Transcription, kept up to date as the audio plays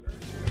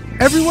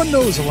Everyone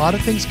knows a lot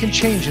of things can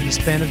change in the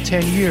span of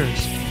 10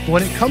 years. But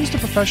when it comes to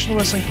professional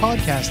wrestling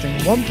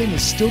podcasting, one thing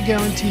is still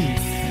guaranteed.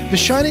 The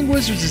Shining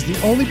Wizards is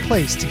the only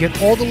place to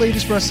get all the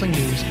latest wrestling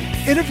news,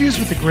 interviews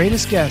with the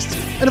greatest guests,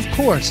 and of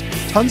course,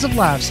 tons of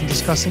laughs in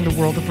discussing the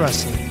world of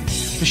wrestling.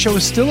 The show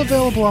is still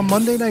available on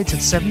Monday nights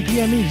at 7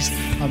 p.m. East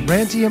on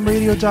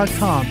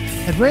rantemradio.com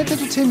and Rant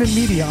Entertainment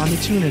Media on the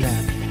TuneIn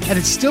app. And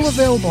it's still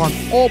available on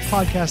all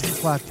podcasting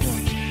platforms.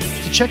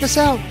 To check us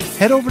out,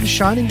 head over to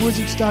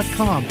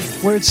shiningwizards.com,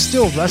 where it's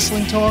still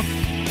wrestling talk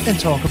and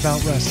talk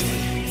about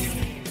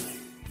wrestling.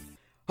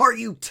 Are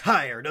you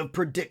tired of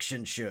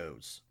prediction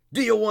shows?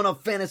 Do you want to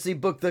fantasy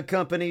book the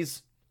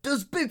companies?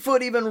 Does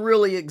Bigfoot even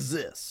really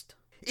exist?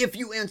 If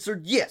you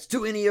answered yes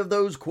to any of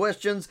those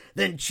questions,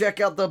 then check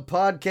out the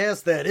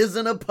podcast that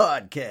isn't a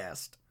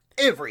podcast.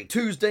 Every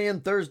Tuesday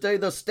and Thursday,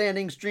 the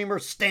standing streamer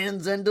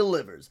stands and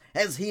delivers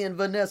as he and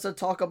Vanessa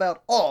talk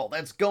about all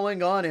that's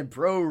going on in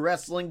pro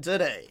wrestling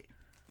today.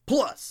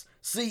 Plus,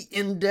 see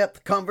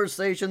in-depth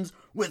conversations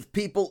with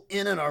people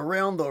in and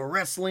around the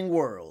wrestling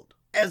world,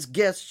 as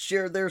guests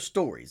share their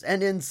stories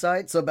and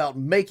insights about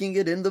making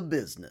it in the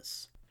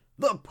business.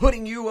 The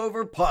Putting You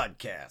Over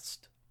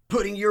podcast.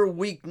 Putting your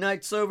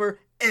weeknights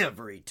over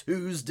every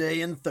Tuesday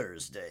and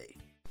Thursday.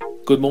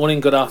 Good morning,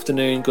 good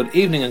afternoon, good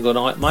evening, and good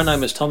night. My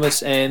name is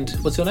Thomas, and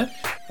what's your name?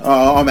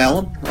 I'm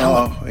Alan.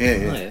 Alan.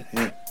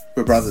 Yeah.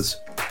 We're brothers.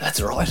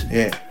 That's right.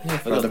 Yeah.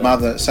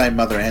 Same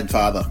mother and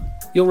father.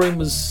 Your room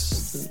was...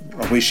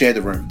 We shared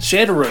the room.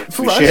 Shared a room.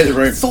 We shared the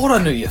room. Thought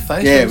I knew your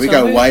face. Yeah, we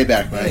go way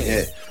back, mate.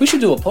 Yeah. We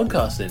should do a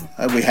podcast then.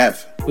 We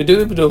have. We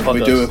do a podcast.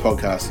 We do a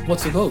podcast.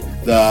 What's it called?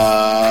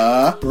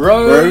 The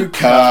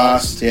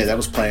Broadcast. Yeah, that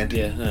was planned.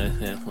 Yeah.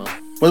 Well.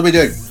 What do we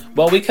do?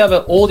 Well, we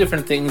cover all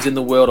different things in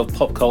the world of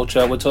pop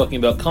culture. We're talking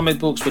about comic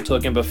books, we're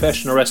talking about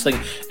professional wrestling,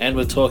 and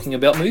we're talking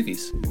about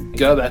movies.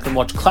 Go back and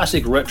watch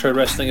classic retro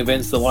wrestling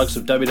events, the likes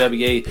of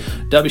WWE,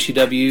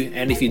 WCW,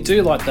 and if you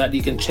do like that,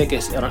 you can check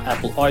us out on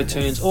Apple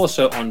iTunes,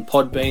 also on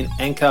Podbean,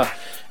 Anchor,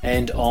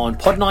 and on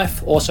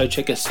Podknife. Also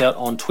check us out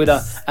on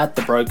Twitter at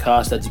The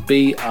Broadcast. That's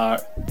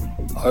BROKAST.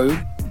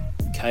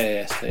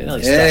 Hey,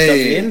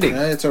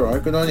 it's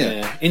alright, good on you.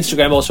 Yeah.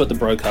 Instagram also at The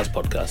Broadcast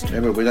Podcast.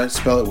 Remember, we don't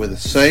spell it with a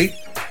C,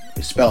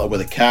 we spell it with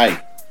a K.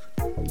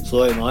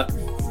 Sorry, mate.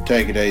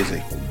 Take it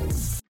easy.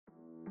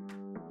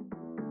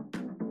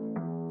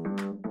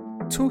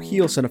 Two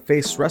Heels and a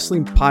Face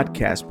Wrestling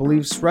Podcast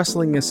believes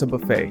wrestling is a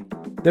buffet.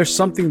 There's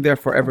something there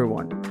for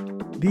everyone.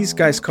 These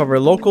guys cover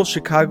local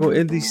Chicago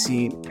indie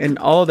scene, and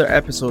all of their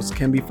episodes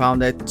can be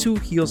found at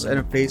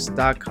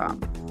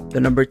twoheelsandaface.com. The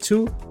number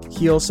 2,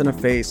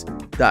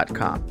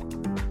 heelsandaface.com.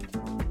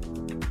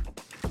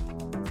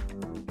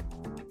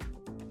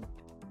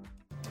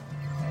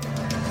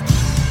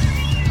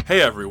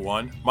 Hey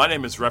everyone, my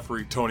name is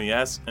referee Tony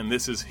S, and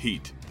this is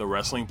Heat, the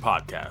wrestling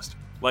podcast.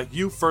 Like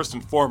you, first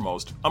and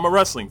foremost, I'm a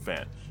wrestling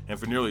fan, and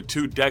for nearly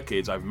 2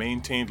 decades I've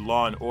maintained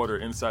law and order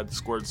inside the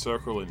squared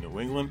circle in New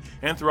England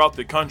and throughout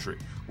the country,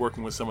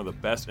 working with some of the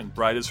best and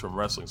brightest from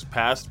wrestling's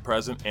past,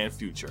 present, and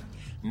future.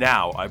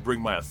 Now I bring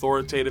my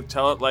authoritative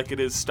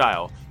tell-it-like-it-is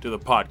style to the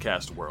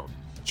podcast world.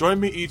 Join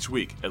me each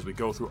week as we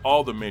go through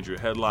all the major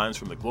headlines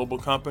from the global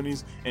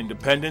companies,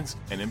 independents,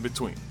 and in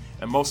between.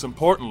 And most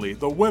importantly,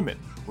 the women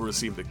will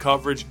receive the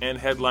coverage and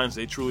headlines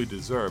they truly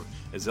deserve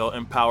as they'll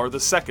empower the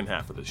second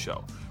half of the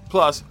show.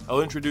 Plus,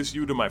 I'll introduce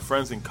you to my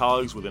friends and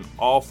colleagues within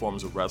all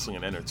forms of wrestling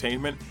and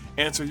entertainment,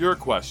 answer your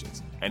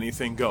questions,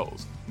 anything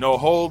goes. No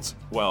holds,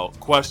 well,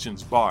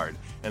 questions barred,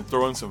 and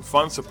throw in some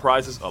fun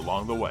surprises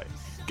along the way.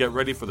 Get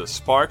ready for the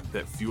spark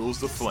that fuels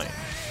the flame.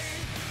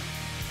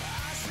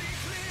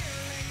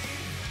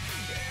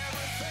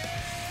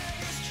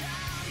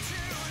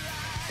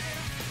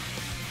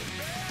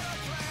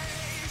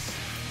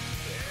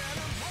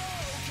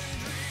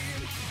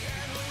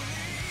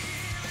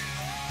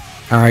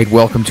 All right,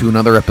 welcome to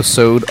another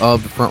episode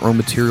of the Front Row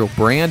Material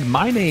brand.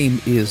 My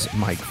name is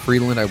Mike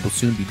Freeland. I will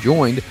soon be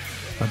joined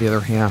by the other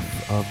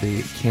half of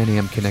the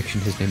Can-Am connection.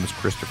 His name is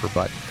Christopher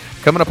Butt.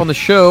 Coming up on the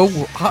show,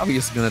 we're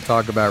obviously going to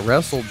talk about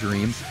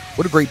WrestleDream.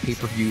 What a great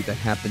pay-per-view that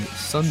happened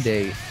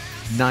Sunday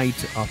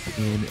night up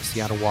in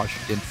Seattle,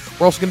 Washington.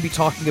 We're also going to be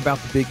talking about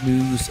the big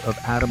news of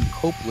Adam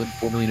Copeland,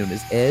 formerly known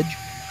as Edge,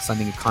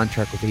 signing a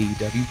contract with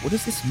AEW. What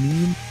does this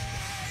mean?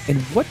 And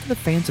what do the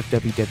fans of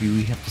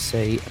WWE have to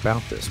say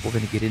about this? We're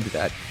going to get into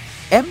that.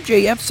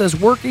 MJF says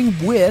working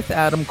with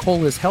Adam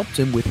Cole has helped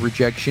him with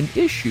rejection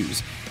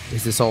issues.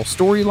 Is this all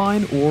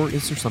storyline, or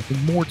is there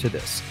something more to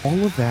this? All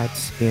of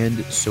that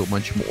and so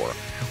much more.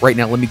 Right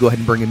now, let me go ahead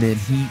and bring him in.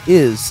 He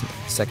is the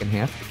second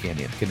half of the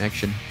Can-Am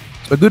Connection.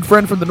 A good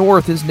friend from the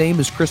north. His name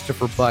is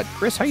Christopher Butt.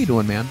 Chris, how you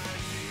doing, man?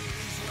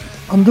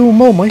 I'm doing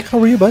well, Mike. How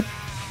are you, bud?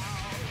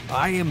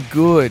 I am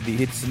good.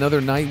 It's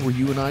another night where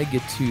you and I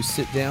get to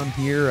sit down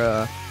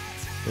here.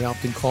 They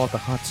often call it the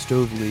hot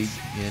stove league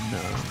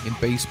in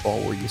baseball,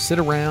 where you sit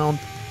around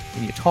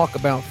and you talk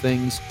about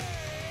things.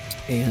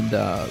 And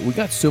we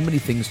got so many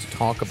things to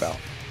talk about.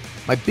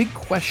 My big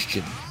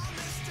question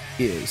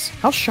is.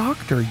 How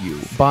shocked are you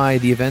by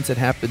the events that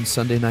happened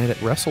Sunday night at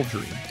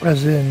WrestleDream?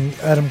 As in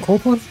Adam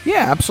Copeland?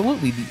 Yeah,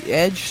 absolutely. The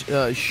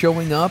Edge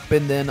showing up,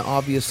 and then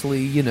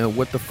obviously,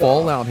 what the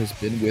fallout has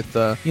been with,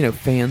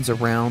 fans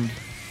around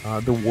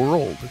the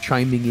world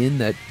chiming in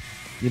that,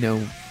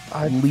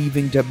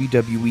 leaving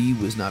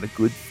WWE was not a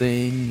good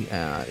thing.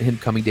 Him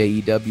coming to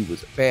AEW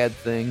was a bad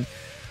thing.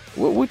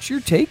 What's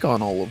your take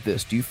on all of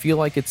this? Do you feel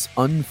like it's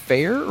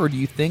unfair, or do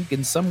you think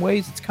in some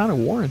ways it's kind of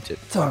warranted?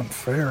 It's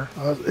unfair.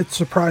 It's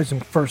surprising.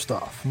 First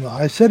off,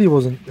 I said it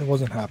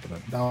wasn't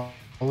happening. Now,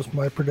 that was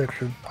my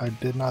prediction. I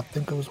did not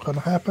think it was going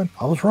to happen.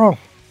 I was wrong.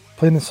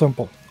 Plain and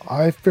simple.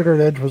 I figured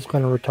Edge was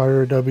going to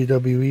retire a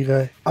WWE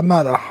guy. I'm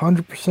not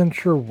 100%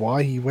 sure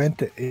why he went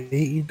to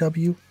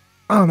AEW.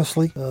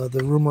 Honestly,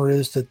 the rumor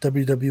is that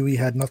WWE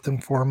had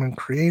nothing for him in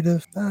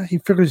creative. He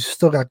figures he's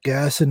still got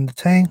gas in the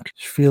tank.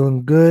 He's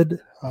feeling good.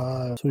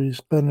 So he's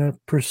going to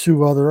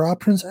pursue other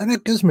options. And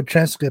it gives him a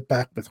chance to get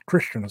back with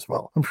Christian as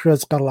well. I'm sure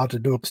that's got a lot to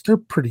do with it because they're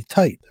pretty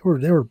tight.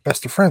 They were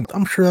best of friends.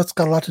 I'm sure that's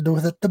got a lot to do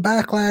with it. The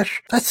backlash,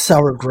 that's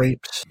sour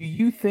grapes. Do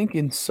you think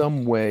in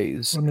some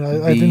ways... I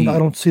mean, I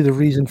don't see the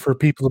reason for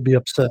people to be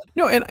upset.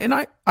 No, and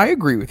I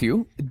agree with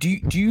you. Do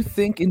you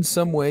think in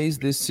some ways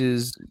this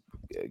is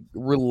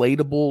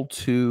relatable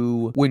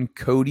to when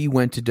Cody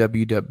went to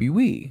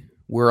WWE,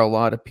 where a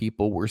lot of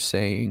people were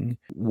saying,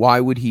 why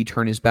would he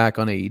turn his back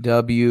on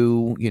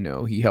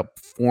AEW? He helped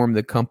form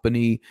the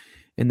company,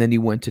 and then he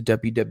went to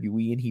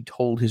WWE and he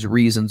told his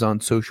reasons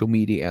on social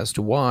media as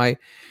to why.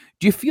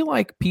 Do you feel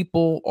like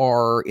people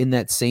are in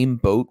that same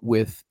boat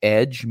with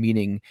Edge,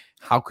 meaning,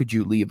 how could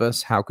you leave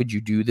us? How could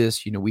you do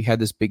this? We had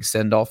this big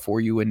send-off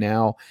for you, and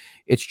now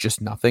it's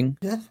just nothing?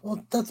 Yeah,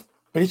 well, that's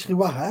basically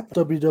what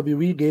happened.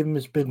 WWE gave him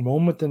his big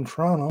moment in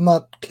Toronto. I'm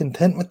not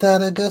content with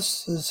that, I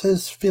guess, is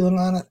his feeling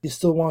on it. He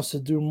still wants to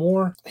do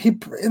more.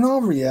 In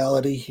all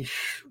reality,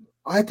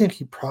 I think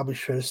he probably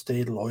should have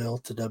stayed loyal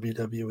to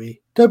WWE.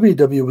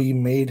 WWE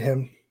made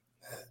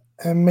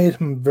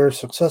him very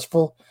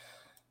successful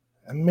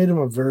and made him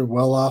a very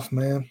well-off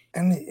man.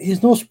 And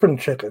he's no spring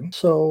chicken,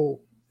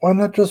 so why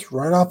not just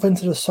ride off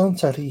into the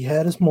sunset? He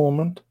had his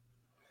moment,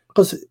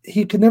 because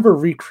he could never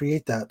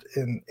recreate that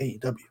in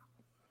AEW.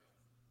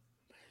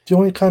 The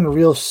only kind of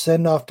real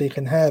send-off they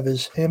can have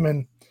is him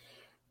and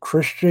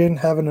Christian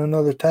having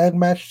another tag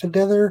match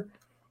together,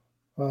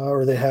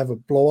 or they have a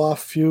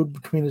blow-off feud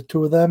between the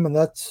two of them, and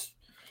that's,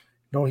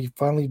 he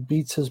finally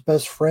beats his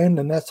best friend,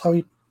 and that's how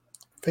he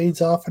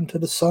fades off into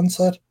the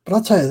sunset. But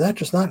I'll tell you, that's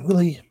just not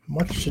really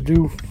much to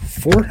do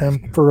for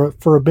him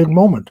for a big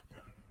moment,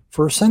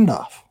 for a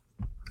send-off.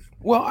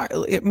 Well,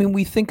 I mean,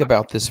 we think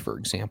about this, for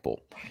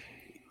example.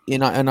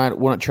 And I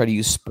want to try to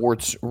use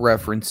sports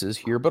references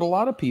here, but a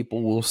lot of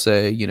people will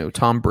say,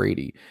 Tom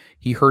Brady,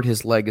 he hurt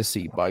his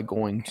legacy by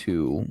going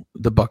to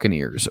the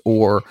Buccaneers,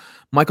 or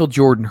Michael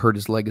Jordan hurt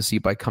his legacy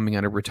by coming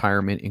out of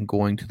retirement and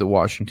going to the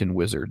Washington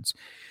Wizards.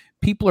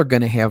 People are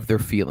going to have their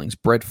feelings.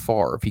 Brett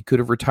Favre, he could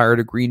have retired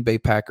a Green Bay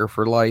Packer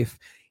for life.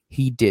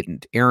 He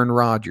didn't. Aaron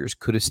Rodgers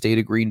could have stayed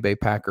a Green Bay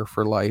Packer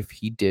for life.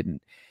 He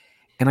didn't.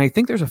 And I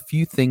think there's a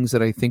few things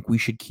that I think we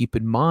should keep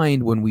in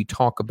mind when we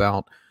talk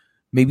about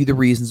maybe the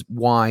reasons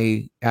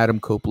why Adam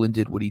Copeland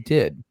did what he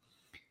did.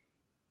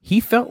 He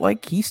felt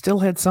like he still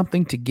had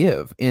something to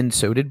give, and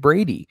so did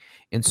Brady,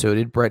 and so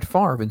did Brett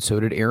Favre, and so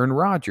did Aaron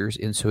Rodgers,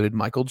 and so did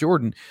Michael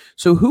Jordan.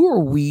 So who are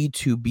we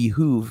to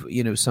behoove,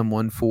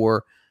 someone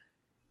for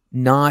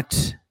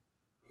not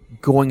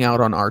going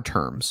out on our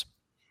terms?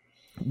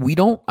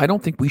 I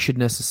don't think we should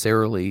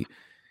necessarily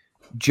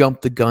jump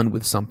the gun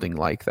with something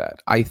like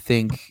that. I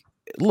think,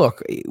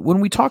 look, when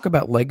we talk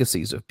about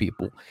legacies of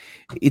people,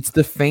 it's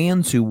the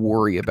fans who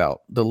worry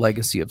about the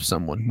legacy of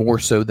someone more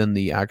so than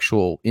the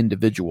actual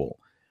individual.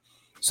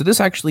 So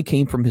this actually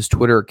came from his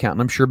Twitter account,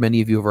 and I'm sure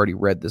many of you have already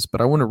read this, but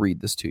I want to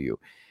read this to you.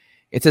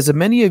 It says, as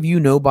many of you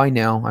know by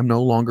now, I'm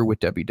no longer with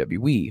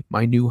WWE.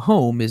 My new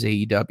home is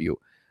AEW.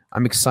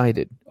 I'm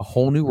excited. A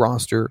whole new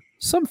roster,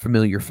 some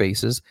familiar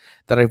faces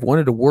that I've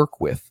wanted to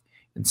work with,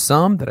 and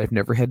some that I've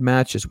never had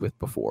matches with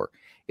before.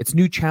 It's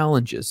new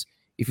challenges.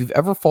 If you've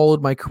ever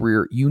followed my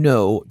career, you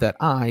know that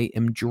I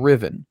am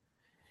driven.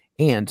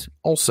 And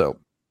also,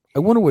 I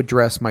want to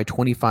address my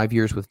 25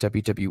 years with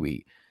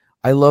WWE.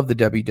 I love the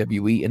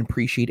WWE and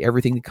appreciate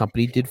everything the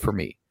company did for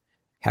me.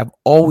 Have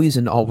always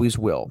and always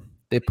will.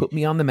 They put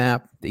me on the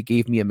map. They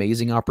gave me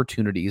amazing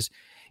opportunities.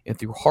 And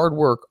through hard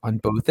work on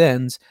both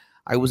ends,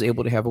 I was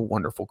able to have a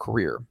wonderful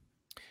career.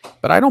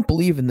 But I don't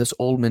believe in this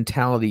old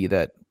mentality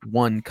that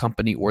one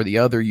company or the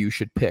other you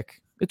should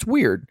pick. It's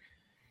weird.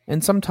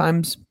 And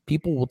sometimes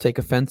people will take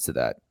offense to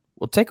that.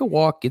 We'll take a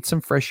walk, get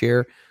some fresh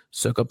air,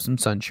 soak up some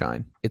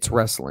sunshine. It's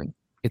wrestling.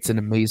 It's an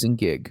amazing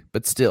gig.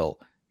 But still,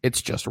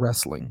 it's just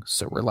wrestling.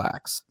 So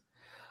relax.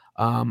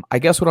 I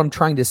guess what I'm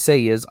trying to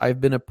say is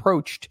I've been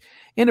approached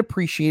and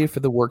appreciated for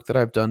the work that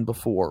I've done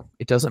before.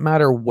 It doesn't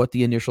matter what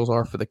the initials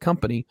are for the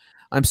company.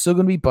 I'm still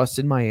going to be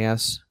busting my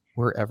ass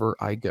wherever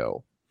I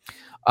go.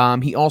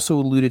 He also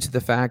alluded to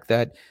the fact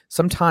that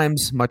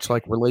sometimes, much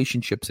like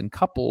relationships and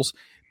couples,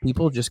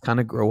 people just kind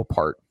of grow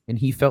apart. And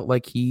he felt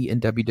like he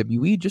and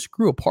WWE just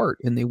grew apart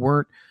and they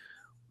weren't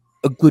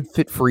a good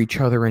fit for each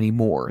other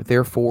anymore.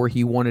 Therefore,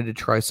 he wanted to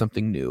try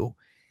something new.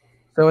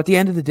 So at the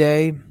end of the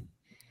day,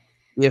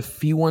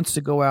 if he wants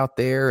to go out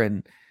there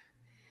and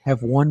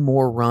have one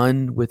more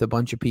run with a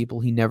bunch of people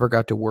he never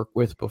got to work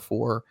with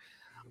before,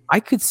 I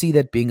could see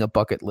that being a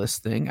bucket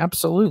list thing.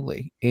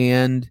 Absolutely.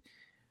 And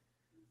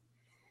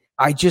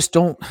I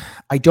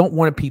don't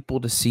want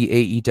people to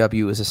see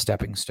AEW as a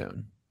stepping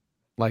stone.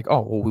 Like,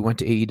 oh, well, we went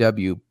to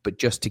AEW, but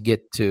just to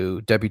get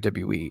to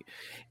WWE.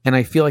 And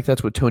I feel like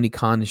that's what Tony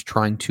Khan is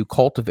trying to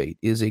cultivate,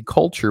 is a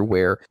culture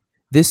where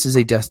this is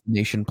a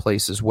destination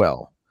place as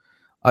well.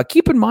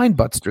 Keep in mind,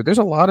 Butster, there's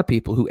a lot of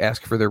people who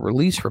ask for their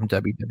release from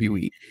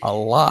WWE. A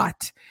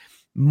lot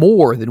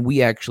more than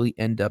we actually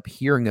end up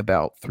hearing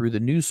about through the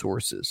news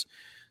sources.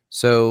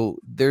 So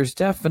there's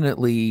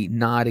definitely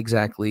not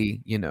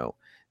exactly,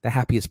 the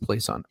happiest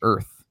place on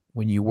earth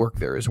when you work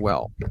there as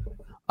well.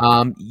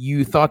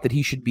 You thought that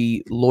he should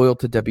be loyal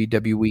to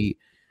WWE,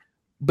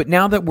 but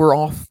now that we're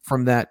off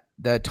from that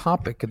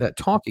topic, that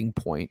talking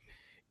point,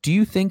 do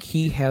you think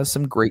he has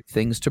some great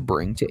things to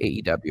bring to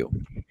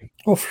AEW?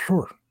 Oh, for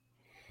sure.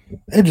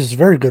 Edge is a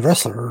very good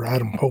wrestler,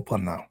 Adam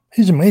Copeland now.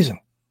 He's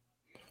amazing.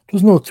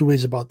 There's no two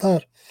ways about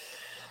that.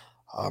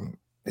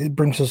 It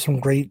brings us some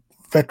great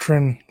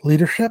veteran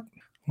leadership.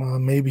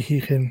 Maybe he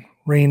can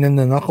rein in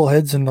the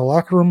knuckleheads in the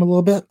locker room a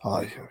little bit.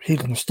 He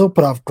can still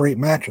put off great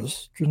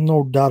matches. There's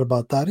no doubt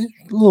about that. He's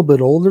a little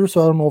bit older,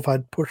 so I don't know if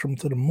I'd push him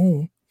to the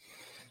moon.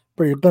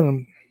 But you're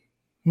going to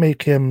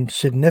make him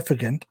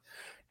significant.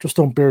 Just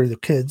don't bury the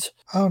kids.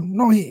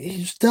 No,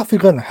 he's definitely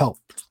going to help.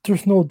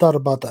 There's no doubt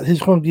about that.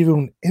 He's going to give you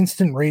an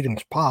instant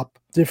ratings pop.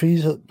 If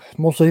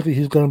most likely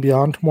he's going to be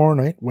on tomorrow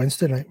night,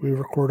 Wednesday night. We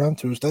record on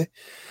Tuesday.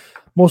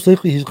 Most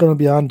likely he's going to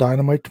be on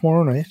Dynamite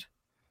tomorrow night.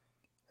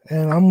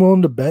 And I'm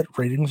willing to bet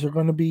ratings are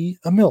going to be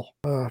a mill.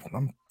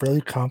 I'm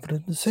fairly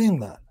confident in saying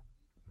that.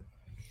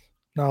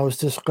 Now, is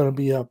this going to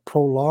be a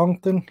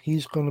prolonged thing?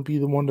 He's going to be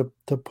the one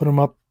to put him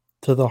up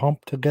to the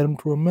hump to get him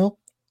to a mill?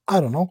 I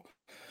don't know.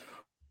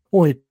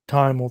 Only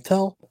time will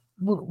tell.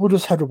 We'll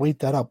just have to wait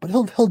that out. But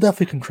he'll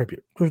definitely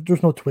contribute.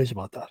 There's no two ways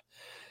about that.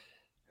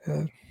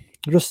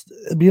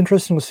 It'd be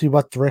interesting to see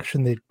what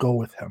direction they go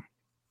with him.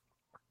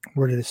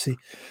 Where do they see?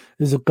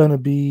 Is it going to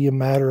be a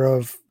matter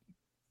of,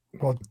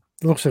 well,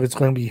 it looks like it's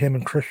going to be him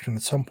and Christian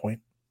at some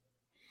point.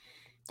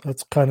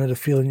 That's kind of the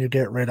feeling you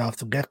get right off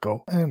the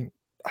get-go. And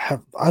I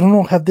don't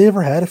know, have they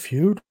ever had a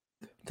feud?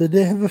 Did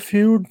they have a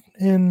feud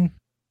in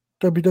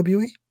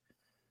WWE?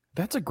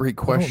 That's a great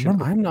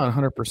question. I'm not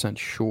 100%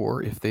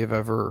 sure if they've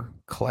ever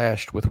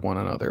clashed with one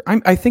another.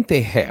 I think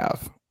they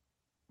have.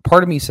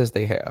 Part of me says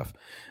they have,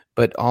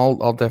 but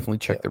I'll definitely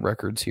check the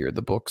records here,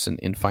 the books,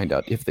 and find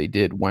out if they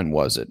did. When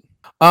was it?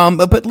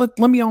 But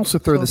let me also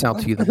throw this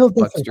out to you,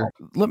 Buster.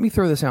 Let me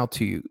throw this out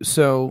to you.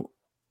 So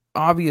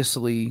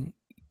obviously,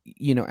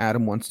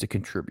 Adam wants to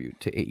contribute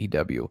to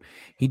AEW.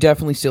 He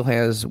definitely still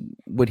has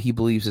what he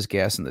believes is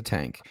gas in the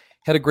tank.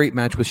 Had a great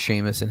match with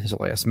Sheamus in his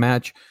last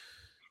match.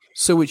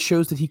 So it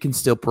shows that he can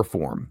still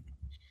perform.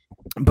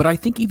 But I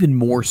think even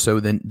more so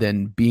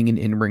than being an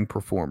in-ring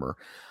performer,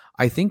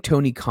 I think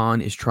Tony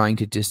Khan is trying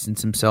to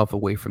distance himself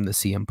away from the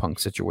CM Punk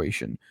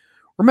situation.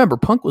 Remember,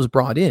 Punk was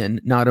brought in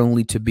not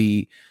only to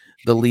be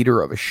the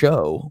leader of a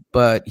show,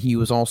 but he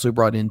was also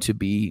brought in to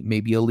be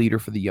maybe a leader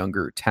for the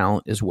younger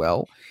talent as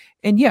well.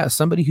 And yeah,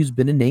 somebody who's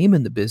been a name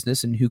in the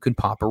business and who can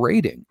pop a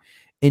rating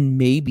and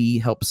maybe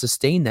help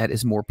sustain that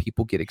as more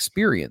people get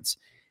experience.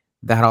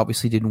 That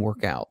obviously didn't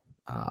work out.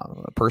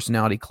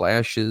 Personality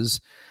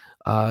clashes,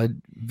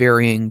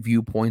 varying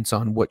viewpoints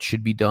on what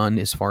should be done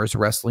as far as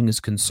wrestling is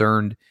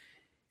concerned.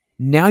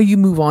 Now you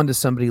move on to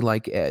somebody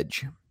like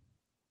Edge.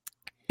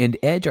 And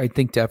Edge, I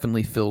think,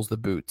 definitely fills the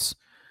boots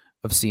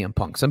of CM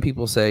Punk. Some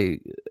people say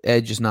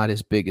Edge is not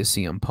as big as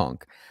CM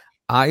Punk.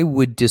 I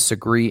would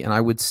disagree, and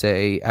I would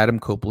say Adam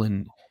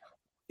Copeland,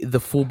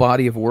 the full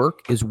body of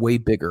work is way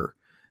bigger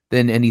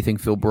than anything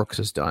Phil Brooks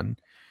has done.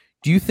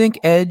 Do you think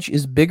Edge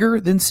is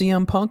bigger than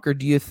CM Punk, or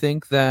do you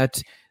think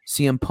that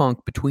CM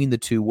Punk, between the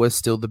two, was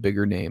still the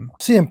bigger name?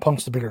 CM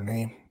Punk's the bigger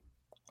name.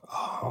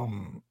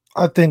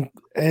 I think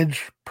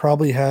Edge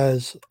probably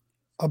has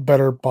a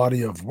better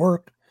body of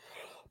work,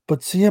 but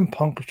CM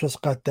Punk has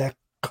just got that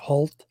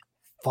cult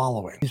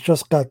following. He's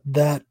just got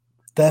that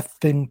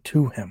thing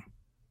to him.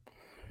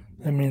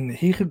 I mean,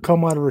 he could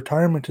come out of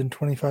retirement in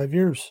 25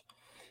 years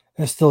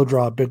and still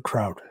draw a big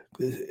crowd.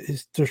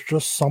 There's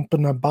just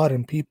something about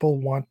him. People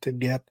want to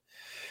get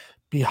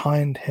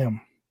behind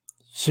him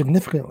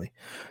significantly.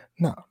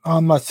 No,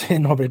 I'm not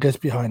saying nobody gets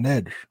behind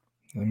Edge.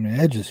 I mean,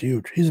 Edge is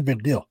huge. He's a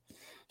big deal,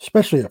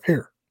 especially up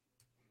here.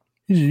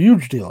 He's a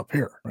huge deal up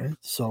here, right?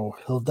 So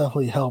he'll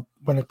definitely help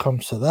when it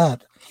comes to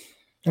that.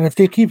 And if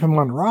they keep him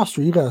on the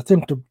roster, you got to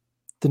think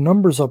the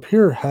numbers up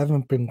here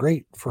haven't been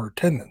great for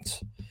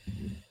attendance.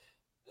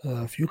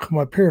 If you come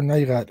up here and now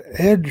you got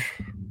Edge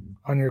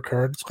on your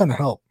card, it's going to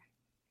help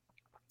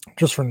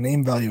just for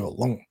name value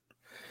alone.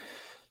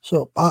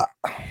 So I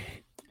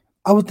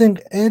would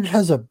think Edge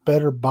has a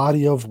better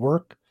body of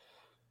work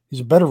He's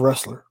a better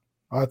wrestler.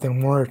 I think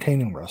more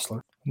entertaining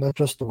wrestler. And that's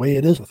just the way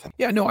it is with him.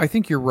 Yeah, no, I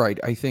think you're right.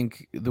 I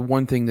think the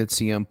one thing that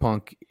CM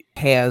Punk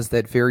has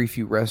that very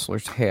few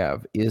wrestlers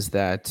have is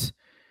that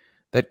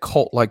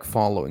cult-like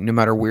following. No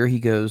matter where he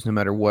goes, no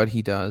matter what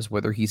he does,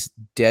 whether he's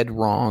dead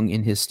wrong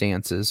in his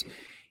stances,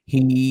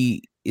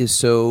 he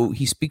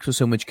speaks with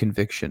so much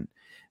conviction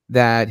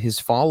that his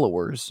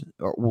followers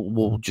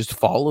will just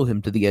follow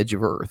him to the edge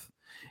of earth.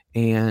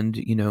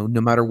 And, no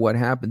matter what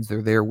happens,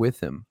 they're there with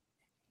him,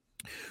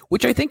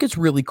 which I think is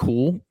really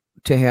cool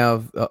to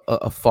have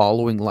a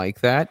following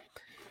like that.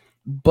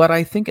 But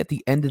I think at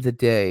the end of the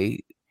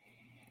day,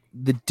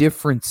 the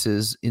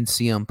differences in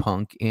CM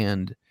Punk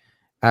and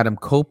Adam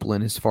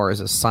Copeland, as far as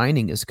a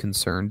signing is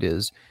concerned,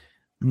 is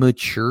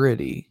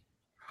maturity.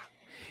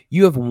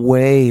 You have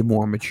way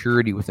more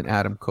maturity with an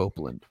Adam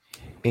Copeland.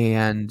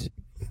 And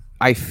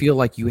I feel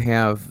like you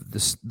have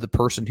the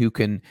person who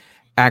can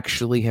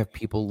actually have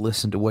people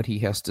listen to what he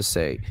has to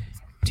say,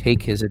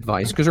 take his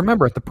advice. Because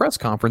remember, at the press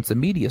conference, the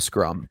media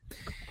scrum,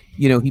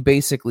 he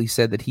basically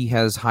said that he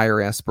has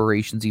higher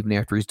aspirations even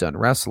after he's done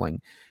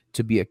wrestling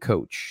to be a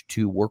coach,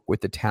 to work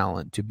with the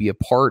talent, to be a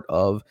part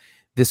of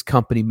this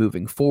company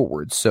moving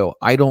forward. So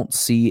I don't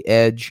see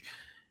Edge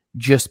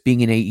just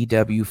being in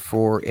AEW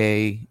for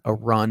a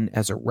run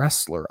as a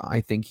wrestler.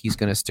 I think he's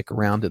going to stick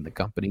around in the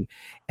company.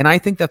 And I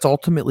think that's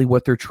ultimately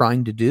what they're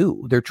trying to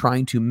do. They're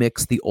trying to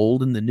mix the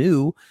old and the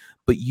new,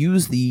 but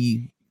use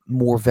the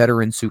more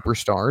veteran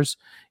superstars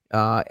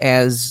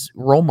as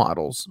role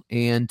models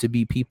and to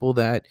be people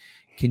that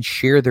can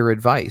share their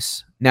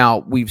advice. Now,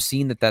 we've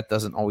seen that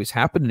doesn't always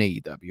happen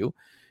in AEW.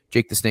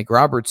 Jake the Snake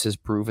Roberts has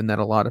proven that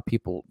a lot of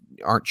people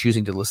aren't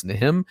choosing to listen to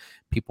him.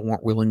 People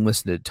weren't willing to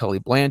listen to Tully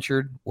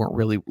Blanchard, weren't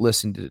really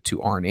listening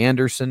to Arn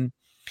Anderson.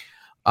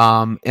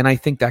 And I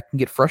think that can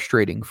get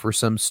frustrating for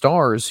some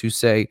stars who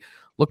say,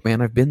 look,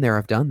 man, I've been there,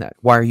 I've done that.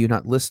 Why are you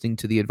not listening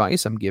to the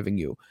advice I'm giving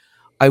you?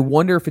 I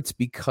wonder if it's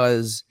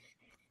because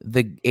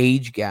the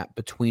age gap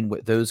between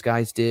what those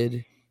guys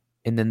did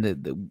and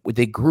then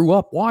they grew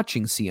up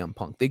watching CM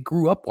Punk. They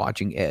grew up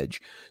watching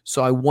Edge.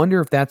 So I wonder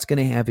if that's going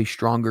to have a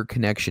stronger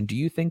connection. Do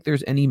you think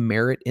there's any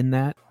merit in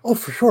that? Oh,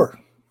 for sure.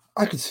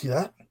 I could see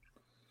that.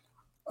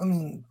 I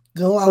mean,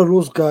 there's a lot of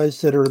those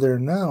guys that are there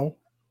now.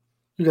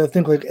 You got to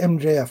think like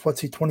MJF. What's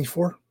he,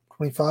 24,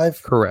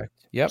 25? Correct.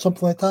 Yep.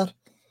 Something like that.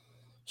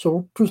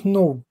 So there's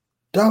no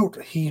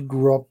doubt he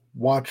grew up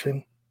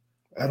watching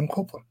Adam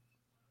Copeland.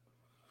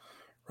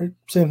 Right?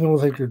 Same thing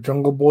with like your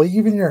Jungle Boy,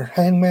 even your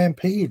Hangman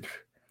Page.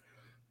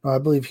 I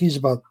believe he's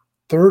about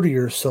 30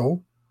 or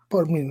so. But,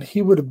 I mean,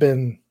 he would have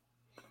been,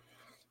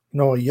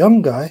 a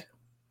young guy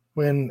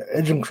when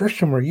Edge and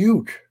Christian were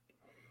huge.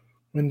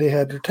 When they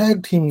had their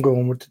tag team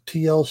going with the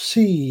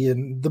TLC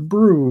and the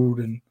Brood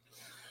and,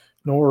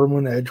 or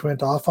when Edge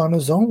went off on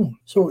his own.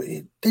 So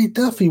they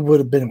definitely would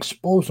have been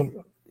exposed.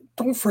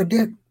 Don't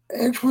forget,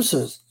 Edge was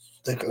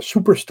like a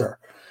superstar.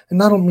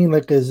 And I don't mean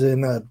like as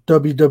in a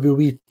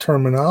WWE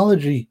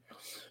terminology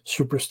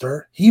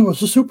superstar. He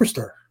was a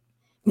superstar.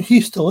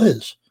 He still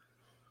is.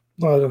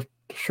 I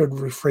should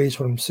rephrase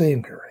what I'm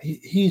saying here.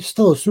 He's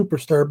still a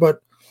superstar,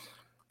 but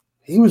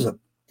he was a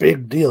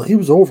big deal. He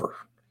was over.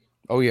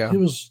 Oh, yeah. He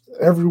was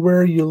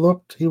everywhere you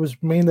looked. He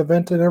was main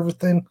event and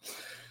everything.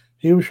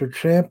 He was your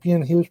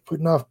champion. He was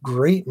putting off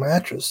great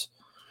matches.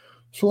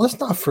 So let's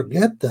not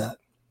forget that.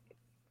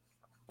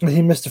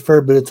 He missed a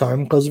fair bit of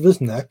time because of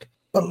his neck,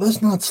 but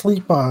let's not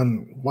sleep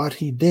on what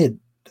he did.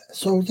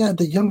 So, yeah,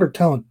 the younger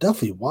talent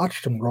definitely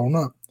watched him growing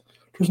up.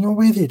 There's no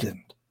way they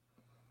didn't.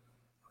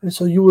 And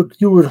so you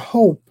would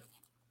hope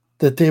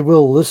that they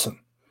will listen.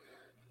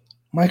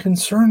 My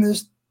concern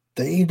is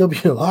the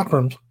AEW locker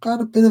room's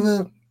got a bit of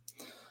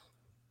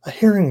a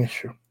hearing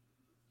issue.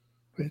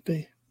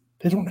 They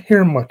don't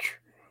hear much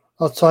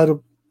outside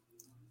of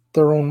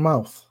their own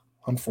mouth,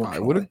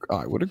 unfortunately.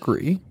 I would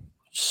agree.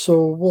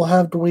 So we'll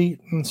have to wait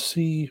and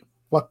see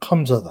what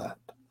comes of that.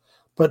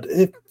 But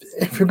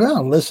if you're going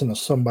to listen to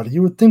somebody,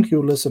 you would think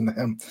you would listen to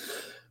him.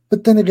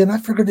 But then again, I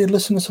figured they'd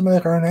listen to somebody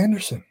like Arn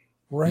Anderson.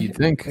 Right. You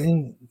think?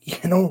 And,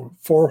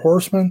 4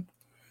 Horsemen,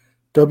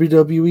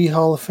 WWE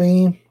Hall of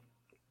Fame,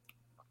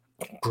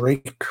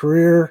 great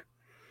career,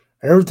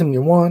 everything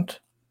you want,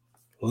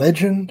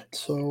 legend.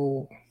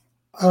 So,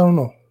 I don't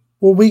know.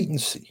 We'll wait and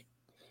see.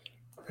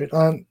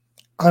 Right?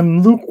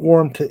 I'm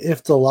lukewarm to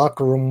if the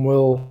locker room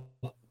will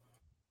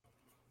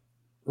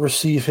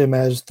receive him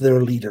as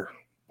their leader,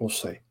 we'll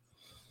say.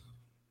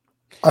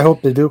 I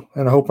hope they do,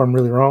 and I hope I'm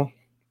really wrong,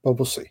 but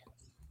we'll see.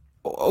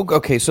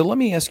 Okay, so let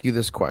me ask you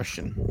this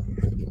question.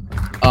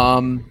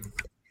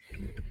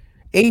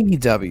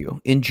 AEW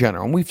in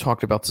general, and we've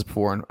talked about this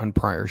before on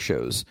prior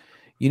shows,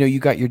 you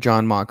got your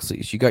John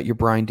Moxleys, you got your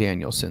Bryan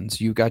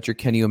Danielsons, you got your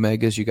Kenny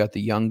Omegas, you got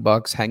the Young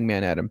Bucks,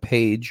 Hangman Adam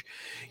Page.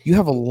 You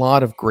have a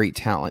lot of great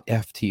talent.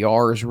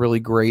 FTR is really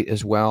great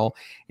as well.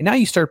 And now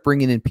you start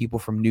bringing in people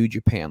from New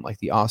Japan, like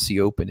the Aussie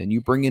Open, and you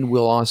bring in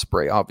Will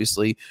Ospreay,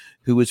 obviously,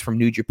 who is from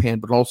New Japan,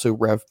 but also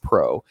Rev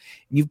Pro.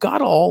 And you've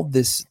got all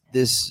this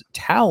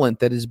talent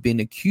that has been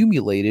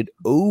accumulated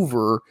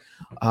over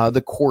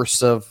the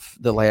course of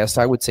the last,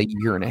 I would say,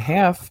 year and a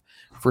half.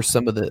 for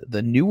some of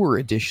the newer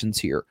editions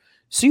here.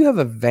 So you have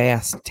a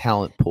vast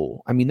talent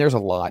pool. I mean, there's a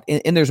lot,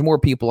 and there's more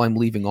people I'm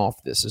leaving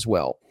off this as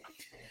well.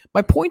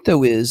 My point,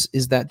 though, is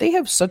that they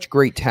have such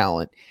great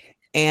talent,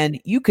 and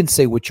you can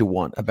say what you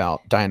want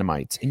about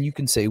Dynamite, and you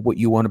can say what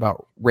you want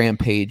about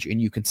Rampage,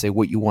 and you can say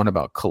what you want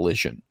about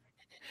Collision.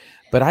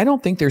 But I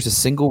don't think there's a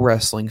single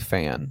wrestling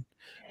fan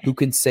who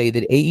can say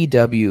that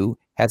AEW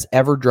has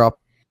ever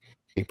dropped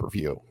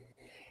pay-per-view.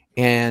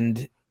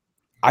 And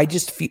I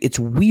just feel it's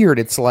weird.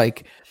 It's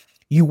like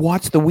you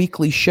watch the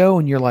weekly show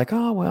and you're like,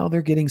 oh, well,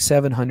 they're getting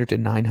 700 to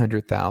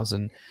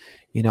 900,000.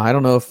 I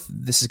don't know if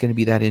this is going to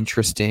be that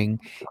interesting.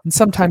 And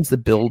sometimes the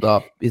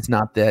build-up is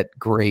not that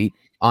great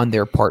on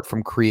their part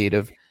from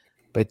creative.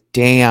 But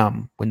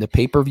damn, when the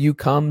pay-per-view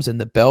comes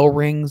and the bell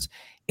rings,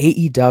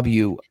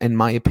 AEW, in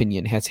my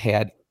opinion, has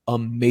had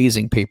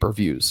amazing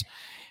pay-per-views.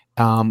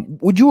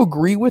 Would you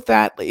agree with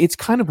that? It's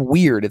kind of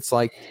weird. It's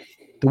like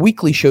the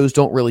weekly shows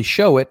don't really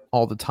show it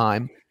all the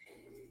time,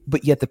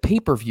 but yet the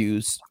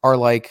pay-per-views are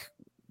like,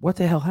 what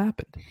the hell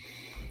happened?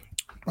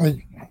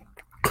 I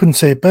couldn't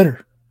say it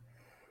better.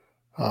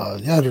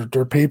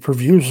 Their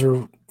pay-per-views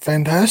are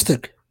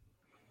fantastic.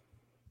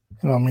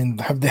 I mean,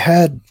 have they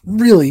had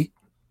really,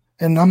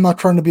 and I'm not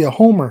trying to be a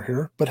homer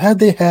here, but had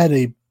they had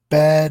a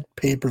bad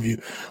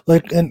pay-per-view,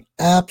 like an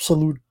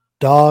absolute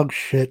dog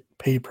shit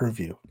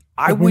pay-per-view?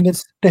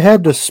 They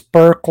had the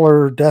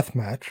Sparkler death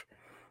match,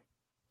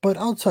 but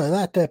outside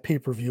of that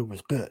pay-per-view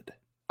was good.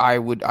 I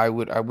would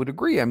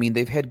agree. I mean,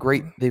 they've had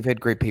great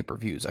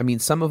pay-per-views. I mean,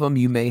 some of them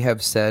you may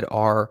have said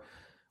are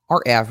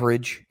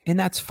average, and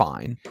that's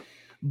fine.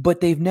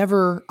 But they've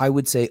never, I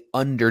would say,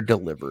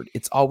 under-delivered.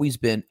 It's always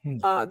been,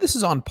 this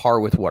is on par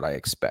with what I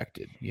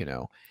expected,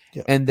 Yeah.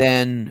 And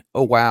then,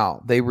 oh,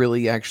 wow, they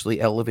really actually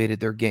elevated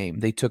their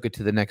game. They took it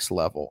to the next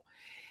level.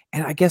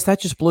 And I guess that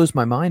just blows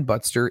my mind,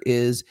 Butster,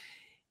 is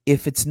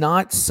if it's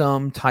not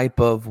some type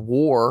of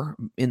war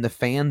in the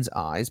fans'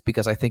 eyes,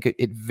 because I think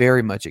it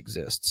very much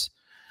exists,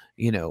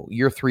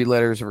 your 3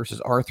 letters versus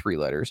our 3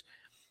 letters,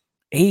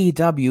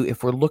 AEW,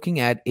 if we're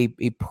looking at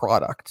a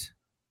product,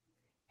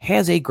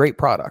 has a great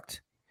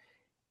product.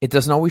 It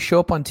doesn't always show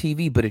up on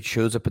TV, but it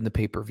shows up in the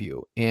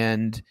pay-per-view.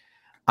 And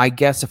I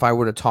guess if I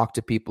were to talk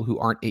to people who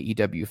aren't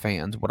AEW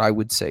fans, what I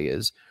would say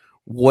is,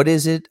 what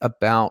is it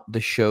about the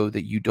show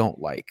that you don't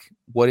like?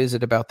 What is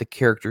it about the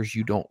characters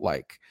you don't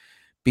like?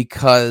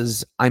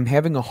 Because I'm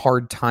having a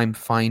hard time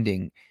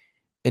finding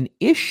an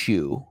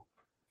issue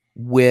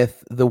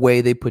with the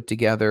way they put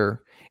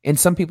together. And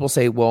some people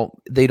say,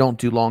 well, they don't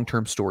do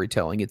long-term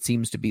storytelling. It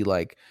seems to be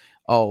like,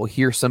 oh,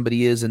 here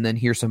somebody is, and then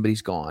here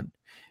somebody's gone.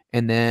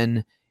 And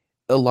then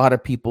a lot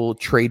of people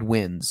trade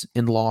wins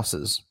and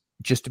losses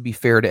just to be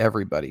fair to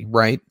everybody,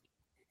 right?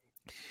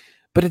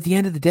 But at the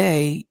end of the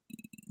day,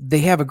 they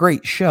have a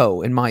great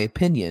show, in my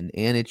opinion,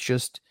 and it's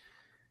just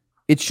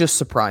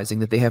surprising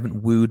that they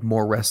haven't wooed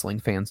more wrestling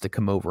fans to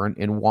come over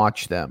and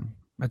watch them.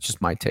 That's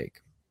just my take.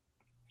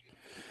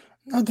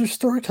 Now, their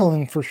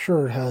storytelling for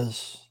sure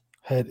has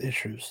had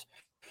issues.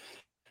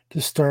 The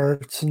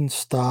starts and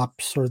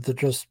stops, or the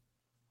just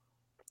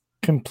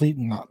complete,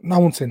 I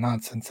won't say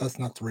nonsense, that's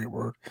not the right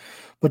word,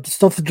 but the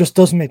stuff that just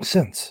doesn't make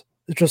sense.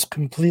 It's just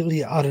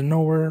completely out of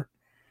nowhere.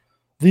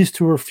 These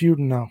two are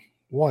feuding now.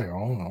 Why? I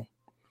don't know.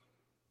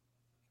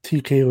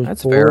 TK was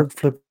That's bored,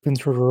 fair. flipping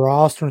through the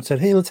roster and said,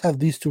 hey, let's have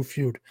these two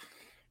feud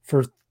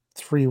for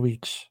 3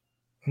 weeks.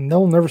 And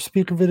they'll never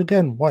speak of it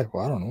again. Why?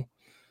 Well, I don't know.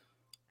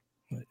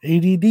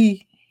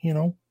 ADD,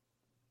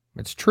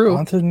 It's true.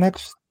 On to the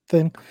next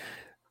thing.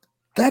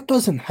 That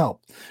doesn't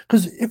help.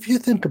 Because if you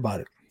think about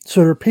it,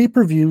 so their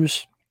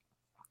pay-per-views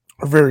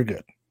are very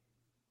good.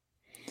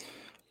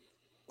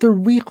 Their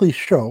weekly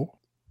show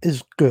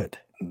is good.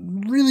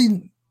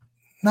 Really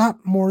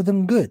not more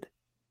than good.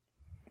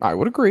 I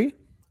would agree.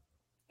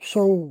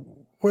 So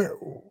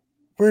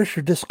where's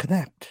your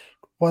disconnect?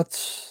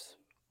 What's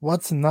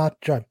not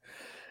done?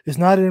 Is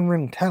not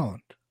in-ring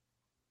talent.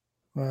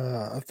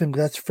 I think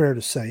that's fair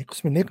to say.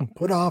 Because they can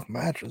put off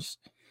matches.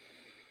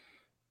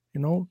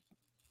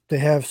 They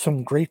have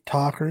some great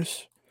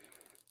talkers.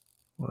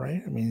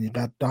 Right? I mean, you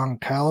got Don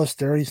Callis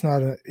there. He's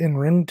not an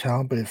in-ring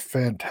talent, but a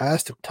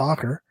fantastic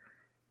talker.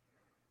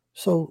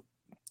 So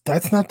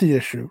that's not the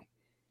issue.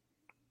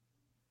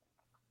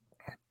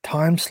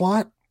 Time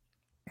slot?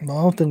 I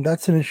don't think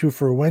that's an issue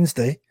for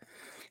Wednesday.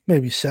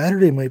 Maybe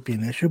Saturday might be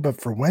an issue,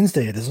 but for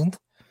Wednesday it isn't.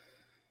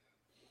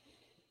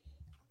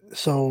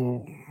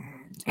 So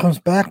it comes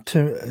back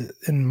to,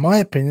 in my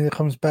opinion, it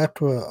comes back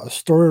to a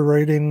story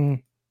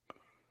writing,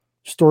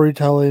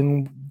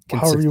 storytelling,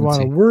 however you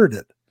want to word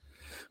it.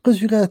 Because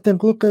you got to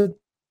think, look at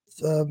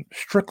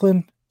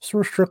Strickland,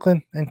 Sir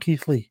Strickland, and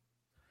Keith Lee.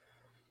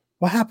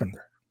 What happened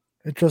there?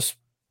 It just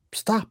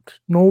stopped.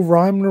 No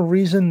rhyme, no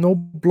reason, no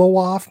blow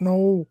off,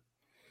 no.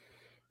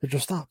 It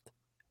just stopped.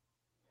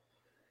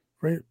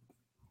 Right?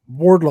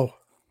 Wardlow.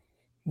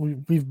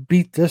 We've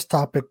beat this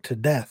topic to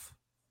death.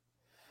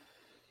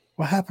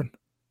 What happened?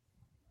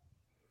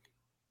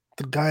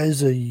 The guy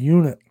is a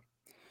unit,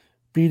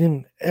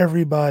 beating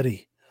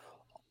everybody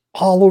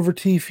all over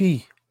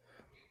TV.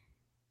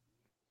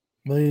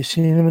 Well, you've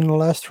seen him in the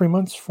last 3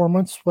 months, 4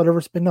 months, whatever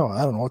it's been. No,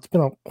 I don't know. It's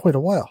been quite a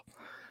while.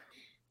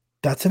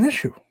 That's an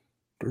issue.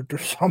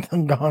 There's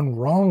something gone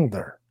wrong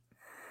there,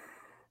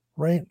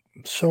 right?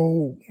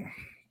 So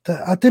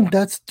I think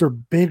that's their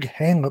big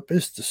hang-up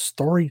is the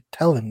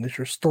storytelling, is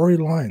your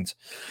storylines.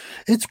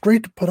 It's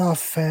great to put off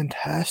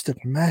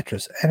fantastic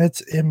matches, and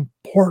it's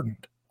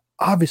important.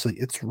 Obviously,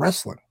 it's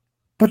wrestling,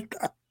 but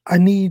I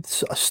need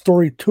a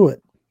story to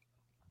it.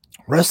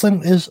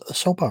 Wrestling is a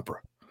soap opera.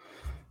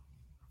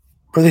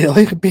 Whether you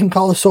like it being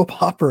called a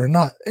soap opera or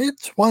not,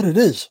 it's what it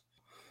is.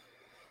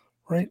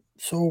 Right?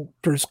 So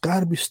there's got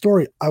to be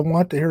story. I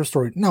want to hear a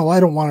story. No, I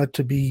don't want it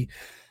to be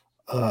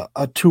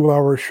a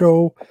 2-hour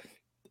show,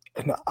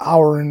 an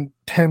hour and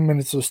 10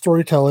 minutes of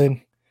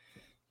storytelling,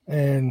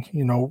 and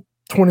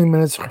 20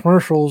 minutes of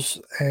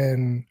commercials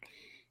and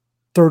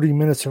 30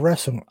 minutes of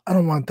wrestling. I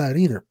don't want that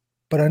either.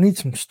 But I need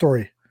some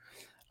story.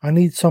 I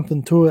need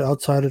something to it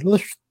outside of,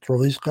 let's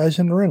throw these guys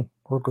in the ring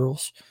or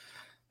girls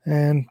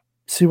and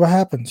see what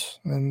happens.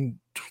 And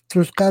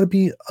there's got to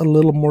be a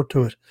little more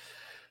to it.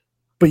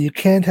 But you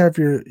can't have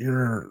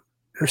your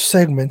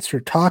segments,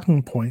 your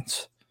talking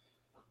points,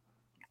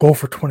 go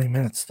for 20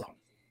 minutes though.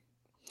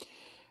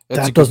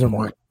 That doesn't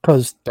work,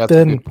 because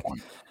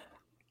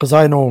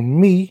I know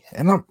me,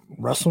 and I'm a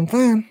wrestling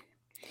fan.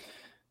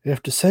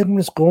 If the segment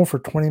is going for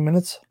 20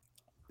 minutes,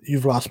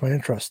 you've lost my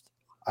interest.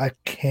 I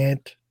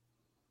can't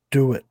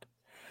do it.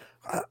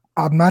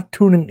 I'm not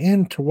tuning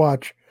in to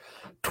watch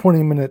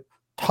 20-minute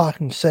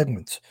talking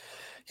segments.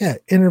 Yeah,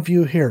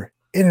 interview here,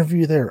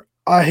 interview there.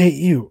 I hate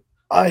you.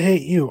 I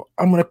hate you.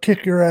 I'm going to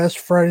kick your ass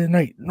Friday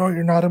night. No,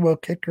 you're not. I'm going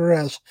to kick your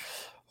ass.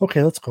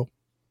 Okay, let's go.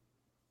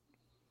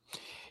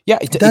 Yeah,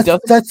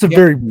 that's a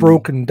very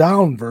broken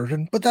down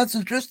version, but that's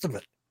the gist of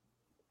it.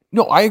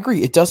 No, I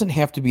agree. It doesn't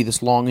have to be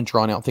this long and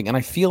drawn out thing. And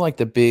I feel like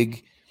the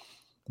big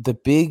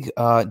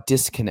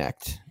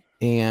disconnect,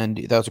 and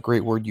that was a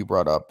great word you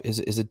brought up, is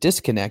a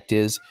disconnect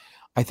is,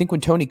 I think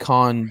when Tony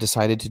Khan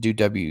decided to do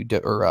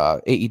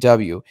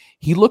AEW,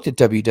 he looked at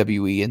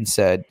WWE and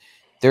said,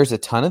 there's a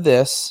ton of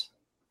this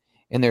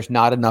and there's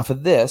not enough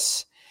of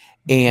this.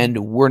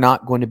 And we're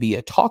not going to be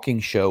a talking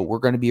show. We're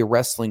going to be a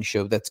wrestling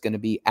show that's going to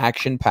be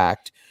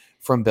action-packed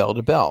from bell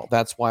to bell.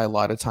 That's why a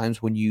lot of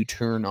times when you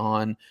turn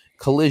on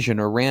Collision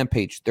or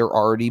Rampage, they're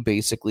already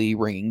basically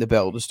ringing the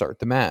bell to start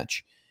the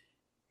match.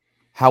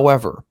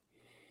 However,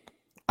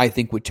 I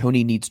think what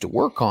Tony needs to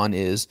work on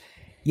is,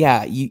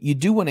 yeah, you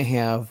do want to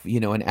have,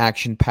 an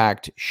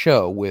action-packed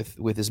show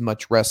with as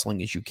much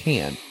wrestling as you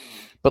can.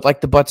 But like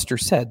the Butster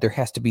said, there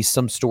has to be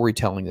some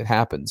storytelling that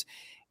happens.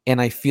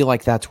 And I feel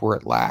like that's where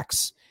it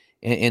lacks.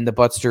 And the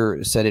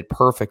Butster said it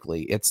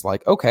perfectly. It's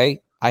like,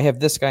 okay, I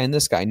have this guy and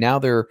this guy. Now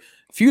they're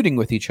feuding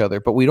with each other,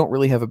 but we don't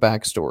really have a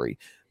backstory.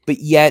 But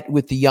yet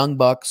with the Young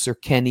Bucks or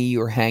Kenny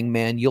or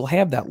Hangman, you'll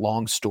have that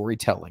long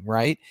storytelling,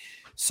 right?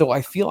 So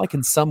I feel like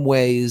in some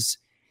ways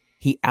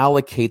he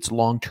allocates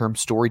long-term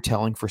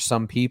storytelling for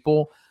some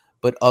people,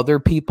 but other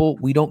people,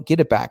 we don't get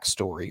a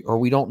backstory or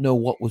we don't know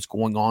what was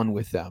going on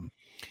with them.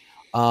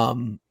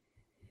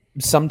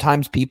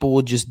 Sometimes people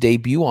will just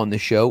debut on the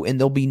show and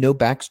there'll be no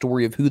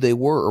backstory of who they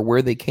were or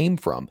where they came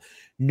from.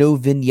 No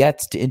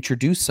vignettes to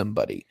introduce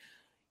somebody.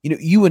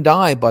 You and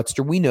I,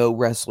 Butster, we know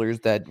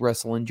wrestlers that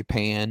wrestle in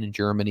Japan and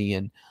Germany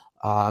and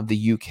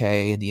the UK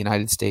and the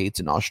United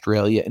States and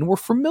Australia. And we're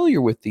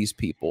familiar with these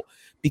people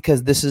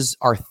because this is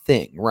our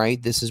thing,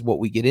 right? This is what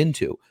we get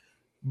into.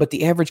 But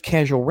the average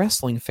casual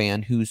wrestling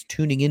fan who's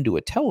tuning into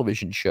a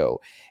television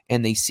show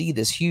and they see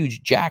this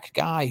huge jacked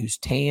guy who's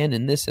tan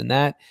and this and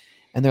that,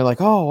 and they're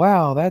like, oh,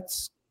 wow,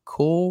 that's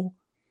cool.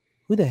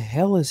 Who the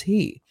hell is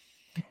he?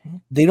 Mm-hmm.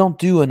 They don't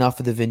do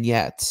enough of the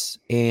vignettes.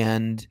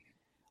 And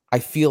I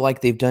feel like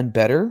they've done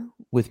better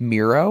with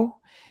Miro.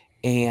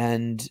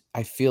 And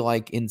I feel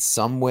like in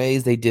some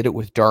ways they did it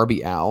with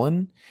Darby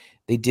Allin.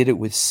 They did it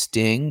with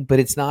Sting, but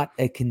it's not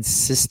a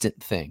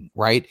consistent thing,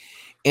 right?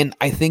 And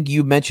I think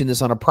you mentioned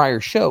this on a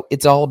prior show.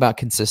 It's all about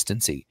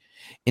consistency.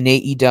 And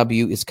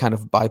AEW is kind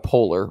of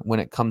bipolar when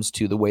it comes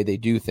to the way they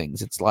do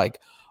things. It's like,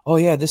 oh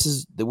yeah,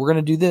 we're going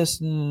to do this.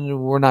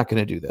 We're not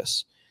going to do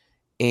this.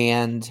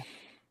 And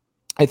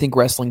I think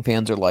wrestling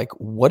fans are like,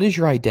 what is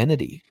your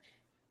identity?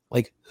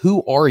 Like,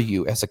 who are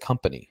you as a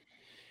company?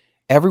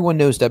 Everyone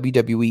knows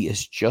WWE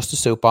is just a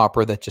soap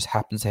opera that just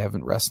happens to have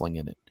wrestling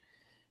in it.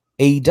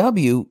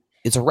 AEW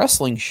is a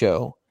wrestling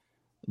show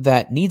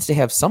that needs to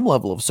have some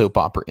level of soap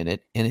opera in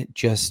it, and it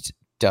just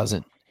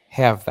doesn't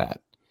have that.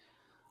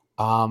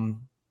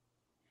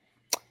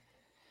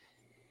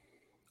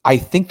 I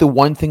think the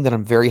one thing that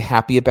I'm very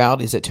happy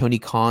about is that Tony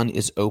Khan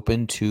is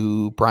open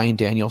to Bryan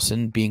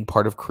Danielson being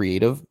part of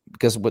creative,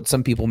 because what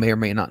some people may or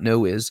may not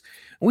know is,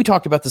 and we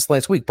talked about this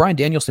last week, Bryan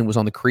Danielson was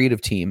on the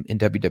creative team in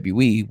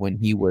WWE when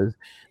he was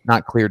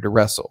not cleared to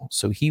wrestle.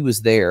 So he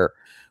was there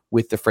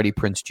with the Freddie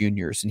Prinze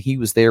Jr.'s, and he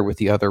was there with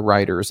the other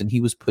writers, and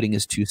he was putting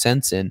his 2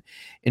 cents in,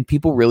 and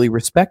people really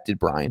respected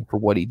Bryan for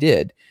what he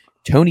did.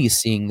 Tony is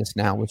seeing this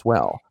now as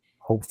well.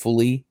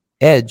 Hopefully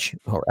Edge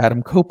or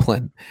Adam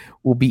Copeland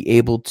will be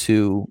able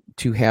to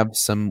have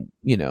some,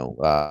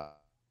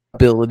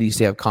 abilities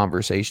to have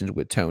conversations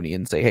with Tony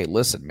and say, hey,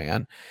 listen,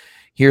 man,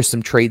 here's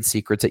some trade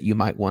secrets that you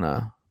might want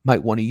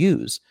to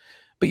use.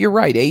 But you're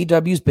right.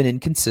 AEW's been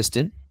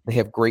inconsistent. They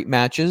have great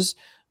matches,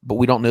 but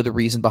we don't know the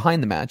reason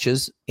behind the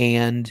matches.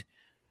 And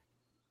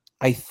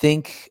I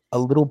think a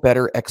little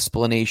better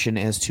explanation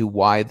as to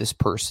why this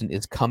person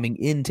is coming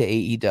into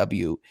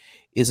AEW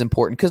is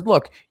important. Because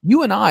look,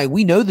 you and I,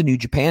 we know the New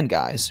Japan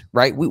guys,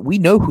 right? We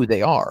know who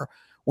they are.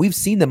 We've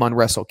seen them on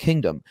Wrestle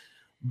Kingdom.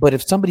 But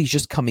if somebody's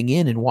just coming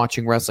in and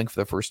watching wrestling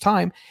for the first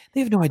time, they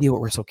have no idea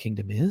what Wrestle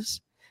Kingdom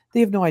is. They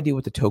have no idea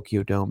what the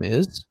Tokyo Dome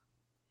is.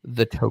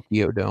 The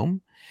Tokyo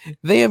Dome.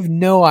 They have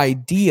no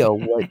idea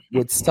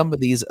what some of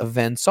these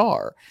events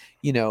are.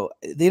 You know,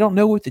 they don't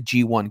know what the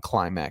G1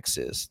 Climax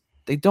is.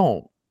 They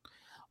don't.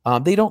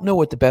 They don't know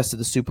what the Best of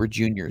the Super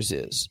Juniors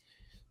is.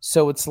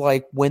 So it's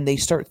like when they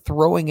start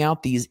throwing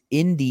out these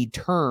indie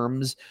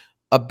terms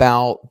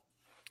about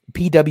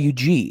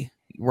PWG,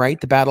 right?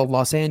 The Battle of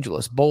Los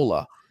Angeles,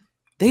 BOLA.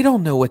 They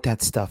don't know what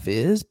that stuff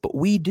is, but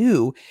we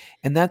do.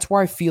 And that's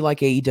where I feel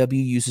like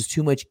AEW uses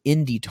too much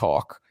indie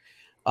talk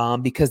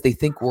because they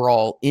think we're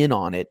all in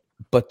on it.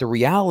 But the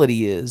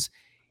reality is,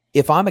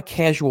 if I'm a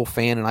casual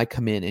fan and I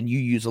come in and you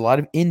use a lot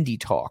of indie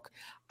talk,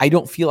 I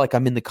don't feel like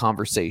I'm in the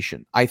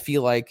conversation. I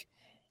feel like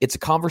it's a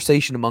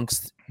conversation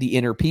amongst the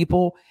inner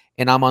people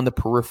and I'm on the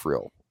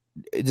peripheral.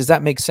 Does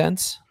that make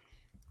sense?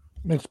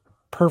 Makes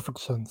perfect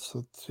sense.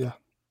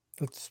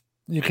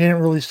 You can't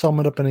really sum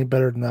it up any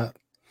better than that.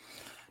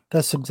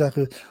 That's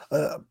exactly.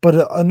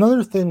 But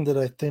another thing that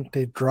I think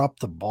they dropped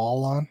the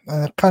ball on,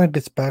 and it kind of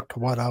gets back to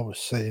what I was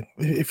saying,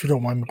 if you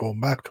don't mind me going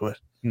back to it.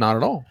 Not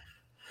at all.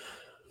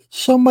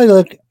 Somebody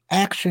like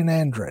Action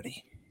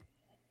Andretti.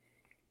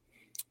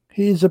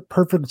 He's a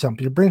perfect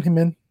example. You bring him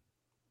in.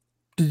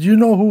 Did you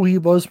know who he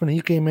was when he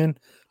came in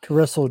to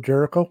wrestle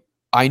Jericho?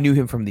 I knew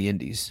him from the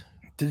Indies.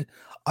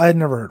 I had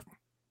never heard of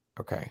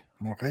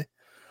him. Okay.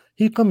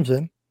 He comes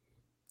in.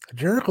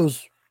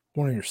 Jericho's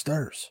one of your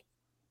stars.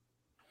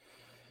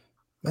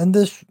 And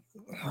this,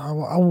 I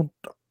don't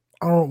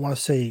want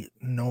to say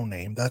no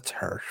name. That's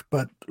harsh.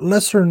 But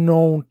lesser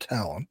known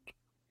talent,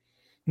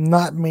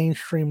 not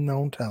mainstream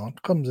known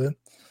talent, comes in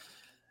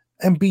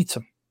and beats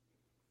him.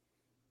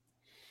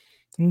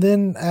 And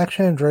then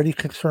Action Andretti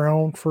kicks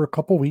around for a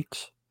couple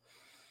weeks.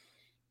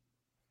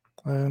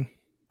 And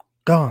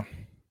gone.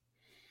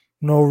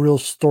 No real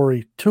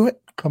story to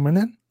it coming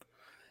in.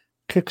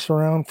 Kicks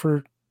around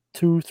for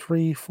 2,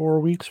 3,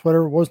 4 weeks,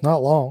 whatever it was,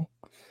 not long.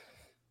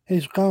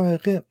 He's gone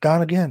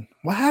again.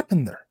 What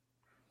happened there?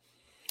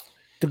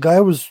 The guy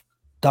was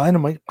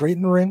dynamite, great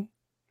in the ring.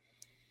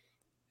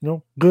 You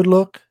know, good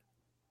look.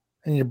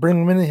 And you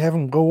bring him in and have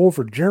him go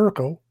over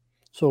Jericho.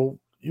 So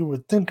you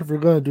would think if you're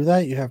going to do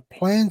that, you have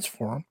plans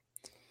for him.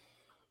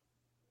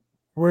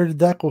 Where did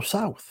that go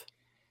south?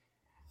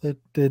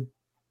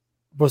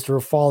 Was there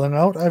a falling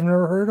out I've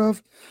never heard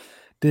of?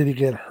 Did he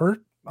get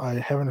hurt? I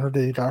haven't heard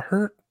that he got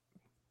hurt.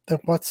 Then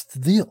what's the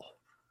deal?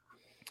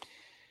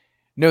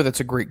 No, that's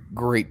a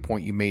great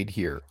point you made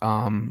here.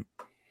 And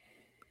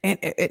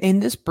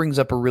this brings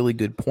up a really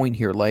good point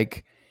here.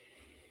 Like,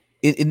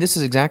 and this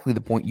is exactly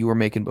the point you were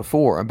making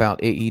before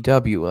about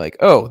AEW. Like,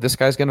 oh, this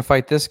guy's going to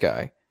fight this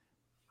guy.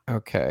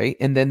 Okay.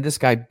 And then this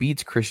guy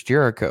beats Chris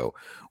Jericho,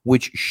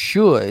 which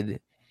should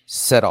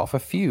set off a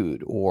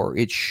feud, or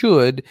it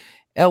should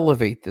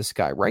elevate this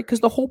guy, right?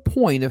 Because the whole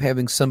point of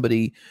having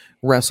somebody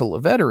wrestle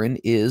a veteran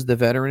is the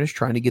veteran is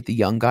trying to get the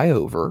young guy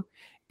over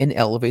and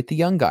elevate the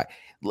young guy.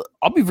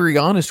 I'll be very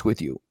honest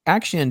with you.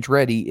 Action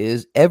Andretti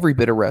is every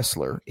bit a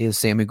wrestler as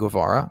Sammy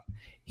Guevara.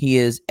 He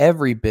is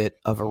every bit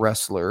of a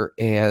wrestler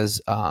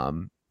as,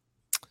 Daniel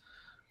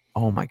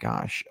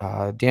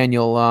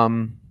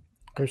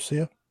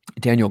Garcia.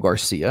 Daniel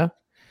Garcia.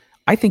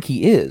 I think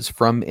he is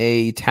from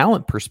a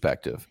talent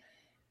perspective.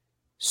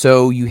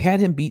 So you had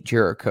him beat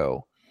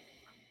Jericho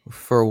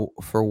for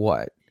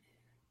what?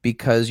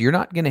 Because you're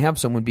not going to have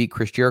someone beat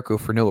Chris Jericho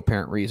for no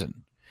apparent reason.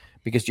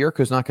 Because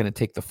Jericho's not going to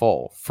take the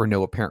fall for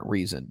no apparent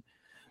reason.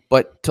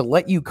 But to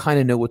let you kind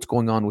of know what's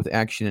going on with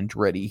Action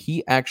Andretti,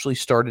 he actually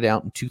started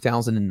out in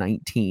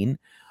 2019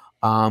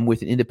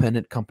 with an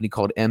independent company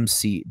called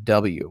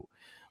MCW.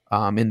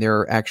 And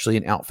they're actually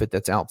an outfit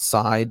that's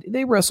outside.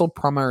 They wrestled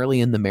primarily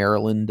in the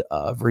Maryland,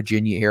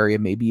 Virginia area,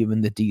 maybe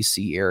even the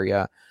DC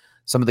area.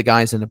 Some of the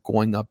guys end up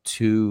going up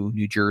to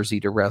New Jersey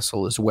to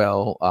wrestle as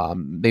well.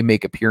 They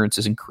make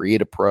appearances in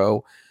Create a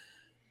Pro.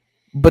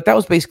 But that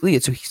was basically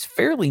it. So he's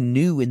fairly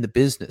new in the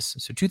business.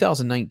 So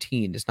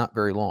 2019 is not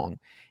very long.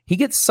 He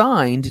gets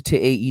signed to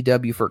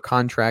AEW for a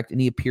contract,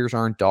 and he appears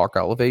on Dark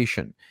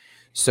Elevation.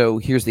 So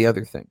here's the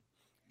other thing.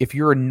 If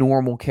you're a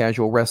normal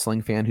casual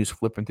wrestling fan who's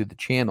flipping through the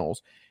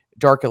channels,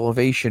 Dark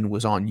Elevation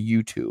was on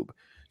YouTube.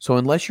 So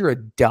unless you're a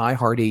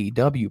diehard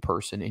AEW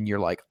person and you're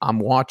like, I'm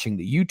watching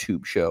the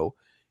YouTube show,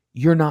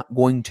 you're not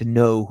going to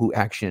know who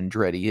Action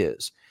Andretti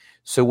is.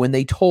 So when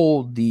they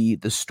told the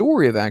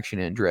story of Action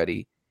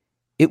Andretti,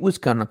 it was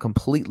on a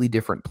completely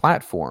different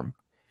platform.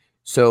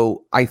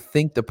 So I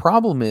think the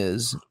problem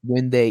is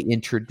when they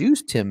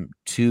introduced him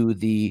to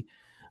the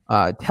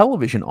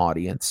television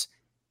audience,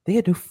 They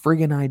had no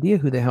friggin' idea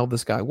who the hell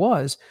this guy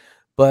was.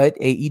 But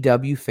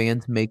AEW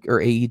fans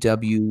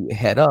AEW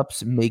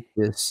head-ups make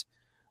this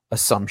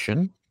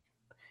assumption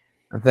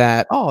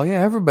that, oh,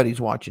 yeah, everybody's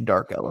watching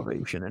Dark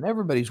Elevation and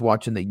everybody's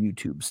watching the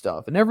YouTube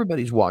stuff and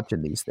everybody's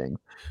watching these things.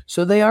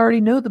 So they already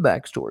know the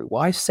backstory.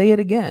 Why say it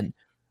again?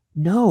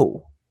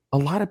 No, a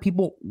lot of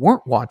people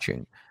weren't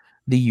watching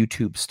the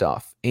YouTube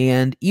stuff.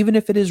 And even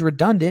if it is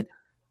redundant,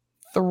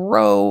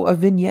 throw a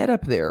vignette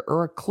up there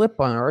or a clip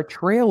on or a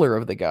trailer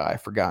of the guy,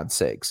 for God's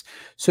sakes.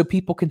 So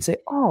people can say,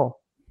 oh,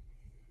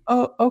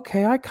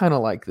 okay, I kind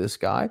of like this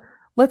guy.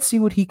 Let's see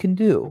what he can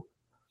do.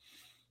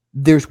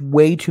 There's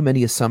way too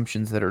many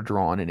assumptions that are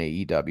drawn in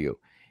AEW.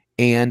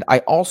 And I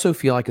also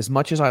feel like, as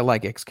much as I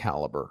like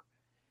Excalibur,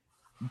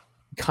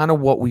 kind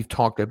of what we've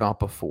talked about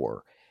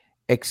before,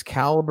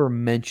 Excalibur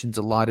mentions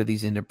a lot of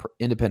these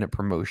independent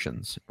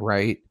promotions,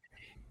 right?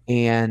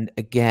 And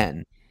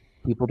again,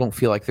 people don't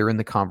feel like they're in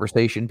the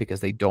conversation because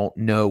they don't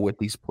know what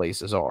these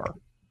places are.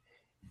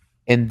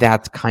 And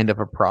that's kind of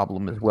a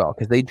problem as well,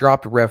 because they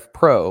dropped Rev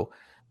Pro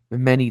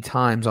many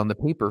times on the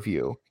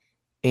pay-per-view.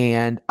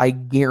 And I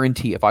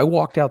guarantee if I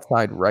walked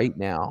outside right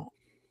now,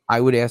 I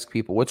would ask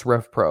people, what's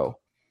Rev Pro?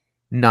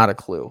 Not a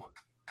clue.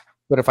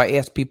 But if I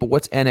asked people,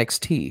 what's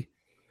NXT?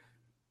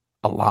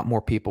 A lot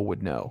more people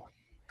would know.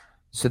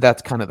 So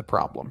that's kind of the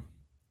problem.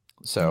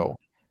 So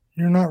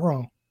you're not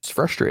wrong. It's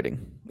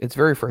frustrating. It's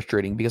very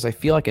frustrating because I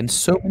feel like in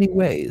so many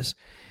ways,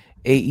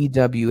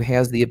 AEW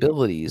has the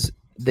abilities.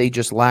 They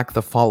just lack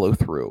the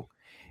follow-through.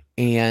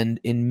 And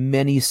in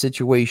many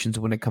situations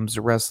when it comes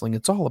to wrestling,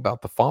 it's all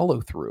about the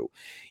follow-through.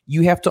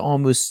 You have to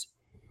almost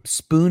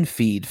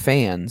spoon-feed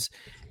fans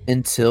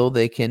until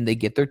they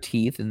get their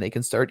teeth and they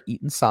can start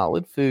eating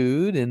solid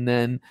food. And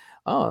then,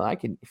 oh, I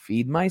can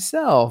feed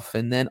myself.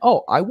 And then,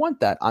 oh, I want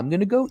that. I'm going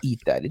to go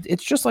eat that.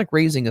 It's just like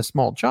raising a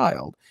small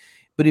child.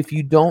 But if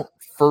you don't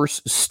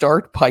first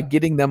start by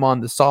getting them on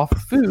the soft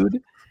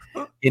food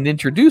and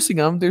introducing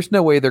them, there's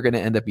no way they're going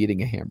to end up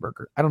eating a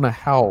hamburger. I don't know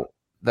how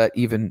that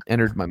even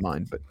entered my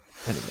mind, but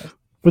anyway.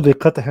 Would they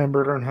cut the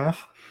hamburger in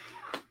half?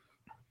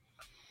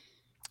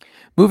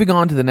 Moving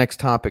on to the next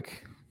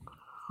topic.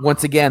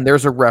 Once again,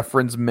 there's a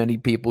reference many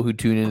people who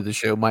tune into the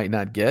show might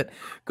not get.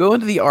 Go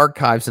into the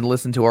archives and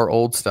listen to our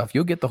old stuff.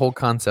 You'll get the whole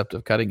concept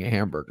of cutting a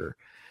hamburger.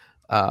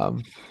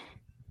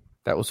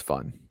 That was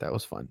fun.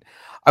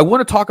 I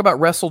want to talk about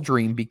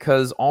WrestleDream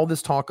because all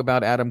this talk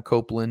about Adam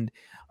Copeland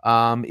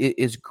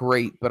is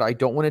great, but I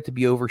don't want it to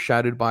be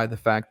overshadowed by the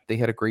fact that they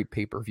had a great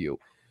pay-per-view.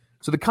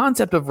 So the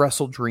concept of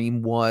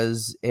WrestleDream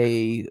was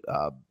it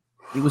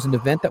was an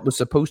event that was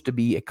supposed to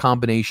be a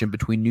combination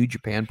between New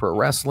Japan Pro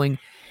Wrestling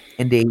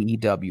and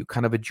AEW,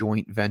 kind of a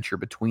joint venture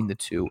between the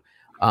two,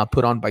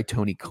 put on by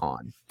Tony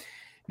Khan.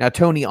 Now,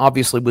 Tony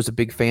obviously was a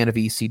big fan of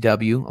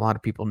ECW. A lot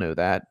of people know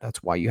that.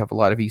 That's why you have a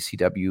lot of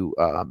ECW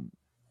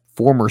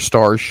former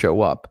stars show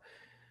up.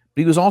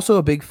 But he was also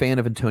a big fan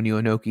of Antonio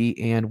Inoki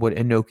and what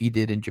Inoki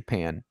did in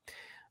Japan.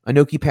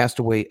 Inoki passed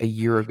away a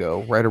year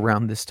ago, right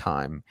around this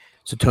time.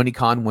 So Tony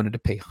Khan wanted to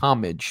pay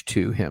homage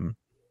to him.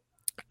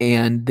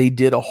 And they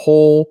did a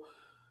whole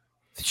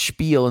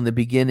spiel in the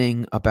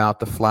beginning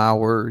about the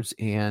flowers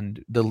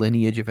and the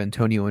lineage of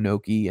Antonio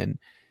Inoki. And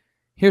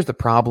here's the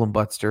problem,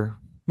 Butster.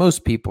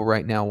 Most people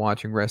right now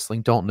watching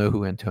wrestling don't know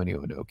who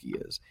Antonio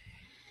Inoki is.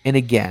 And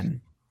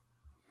again,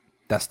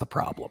 that's the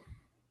problem.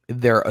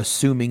 They're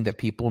assuming that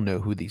people know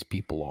who these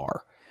people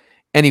are.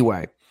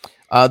 Anyway,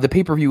 the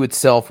pay-per-view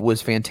itself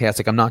was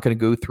fantastic. I'm not going to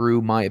go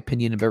through my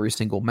opinion of every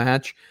single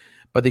match,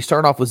 but they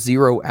start off with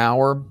 0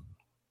 Hour,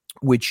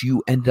 which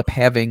you end up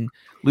having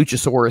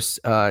Luchasaurus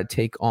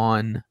take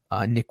on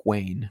Nick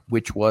Wayne,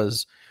 which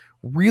was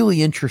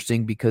really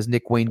interesting because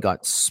Nick Wayne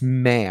got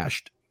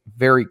smashed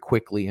very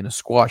quickly in a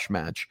squash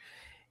match.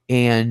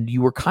 And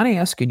you were kind of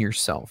asking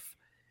yourself,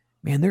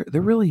 man,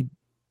 they're really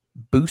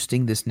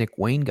boosting this Nick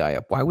Wayne guy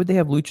up. Why would they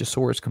have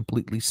Luchasaurus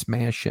completely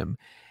smash him?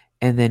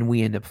 And then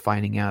we end up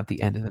finding out at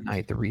the end of the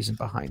night the reason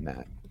behind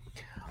that.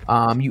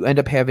 You end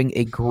up having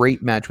a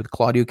great match with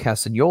Claudio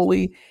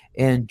Castagnoli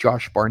and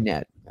Josh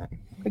Barnett.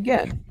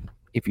 Again,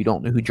 if you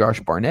don't know who Josh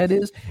Barnett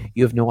is,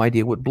 you have no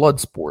idea what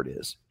Bloodsport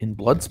is. And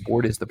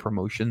Bloodsport is the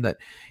promotion that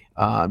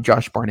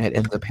Josh Barnett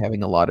ends up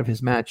having a lot of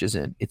his matches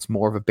in. It's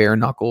more of a bare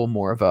knuckle,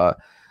 more of a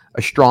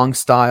strong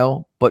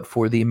style, but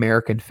for the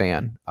American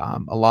fan.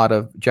 A lot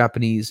of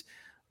Japanese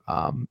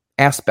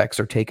aspects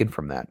are taken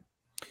from that.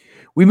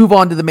 We move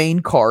on to the main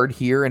card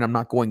here, and I'm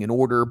not going in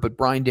order, but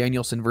Bryan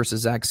Danielson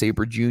versus Zack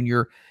Sabre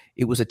Jr.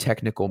 It was a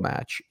technical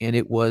match, and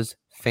it was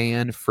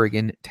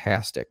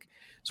fan-friggin-tastic.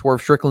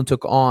 Swerve Strickland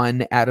took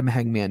on Adam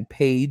Hangman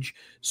Page.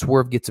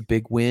 Swerve gets a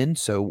big win,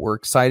 so we're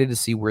excited to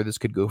see where this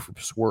could go for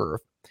Swerve.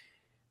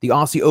 The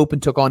Aussie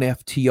Open took on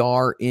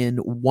FTR in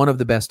one of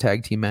the best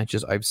tag team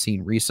matches I've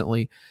seen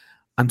recently.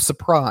 I'm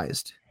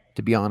surprised,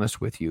 to be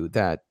honest with you,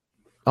 that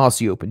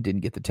Aussie Open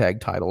didn't get the tag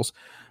titles.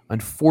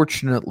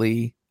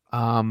 Unfortunately,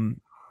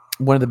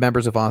 one of the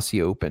members of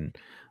Aussie Open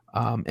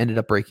ended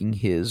up breaking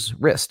his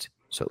wrist,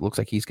 so it looks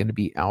like he's going to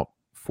be out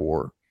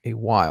for a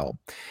while.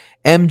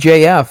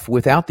 MJF,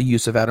 without the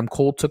use of Adam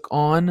Cole, took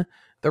on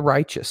the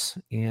Righteous,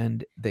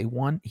 and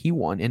he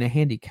won in a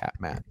handicap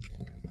match.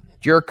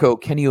 Jericho,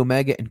 Kenny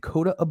Omega, and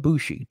Kota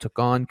Ibushi took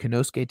on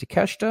Konosuke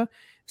Takeshita,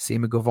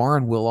 Sammy Guevara,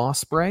 and Will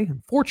Ospreay.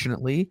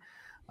 Unfortunately,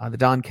 the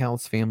Don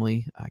Callis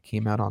family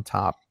came out on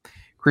top.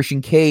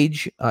 Christian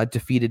Cage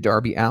defeated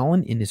Darby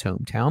Allin in his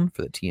hometown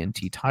for the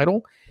TNT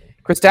title.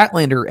 Chris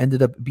Statlander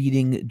ended up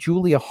beating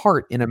Julia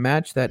Hart in a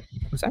match that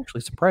was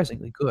actually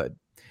surprisingly good.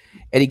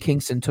 Eddie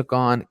Kingston took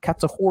on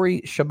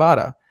Katsuhori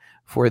Shibata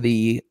for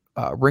the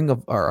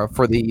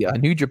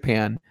New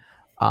Japan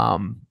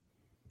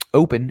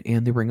Open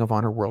and the Ring of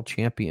Honor World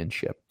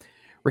Championship.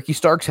 Ricky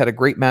Starks had a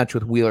great match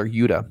with Wheeler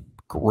Yuta.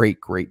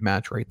 Great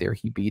match right there.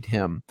 He beat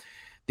him.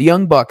 The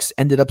Young Bucks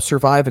ended up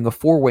surviving a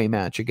 4-way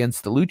match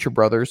against the Lucha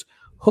Brothers,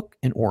 Hook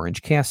and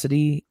Orange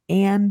Cassidy,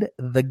 and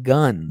the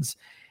Guns.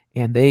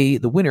 And the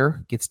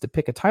winner gets to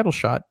pick a title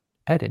shot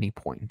at any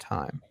point in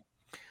time.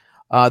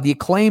 The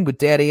Acclaimed with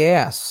Daddy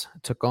Ass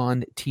took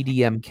on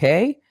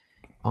TDMK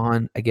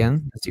on,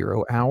 again,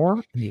 0 Hour.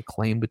 And the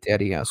Acclaimed with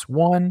Daddy Ass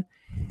won.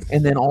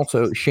 And then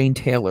also Shane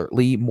Taylor,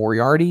 Lee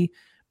Moriarty,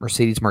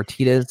 Mercedes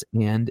Martinez,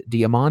 and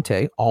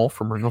Diamante, all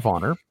from Ring of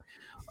Honor,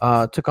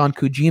 took on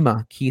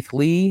Kojima, Keith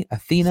Lee,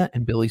 Athena,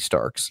 and Billy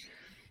Starks.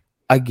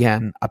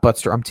 Again,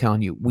 Butster, I'm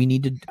telling you, we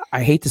need to,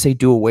 I hate to say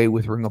do away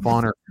with Ring of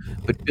Honor,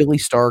 but Billy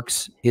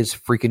Starks is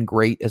freaking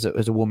great as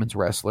a women's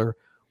wrestler.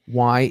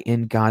 Why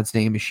in God's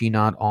name is she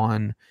not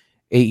on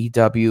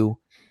AEW?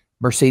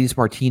 Mercedes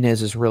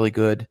Martinez is really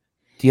good.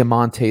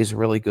 Diamante is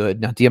really good.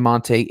 Now,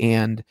 Diamante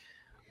and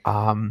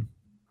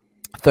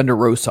Thunder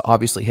Rosa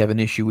obviously have an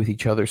issue with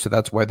each other, so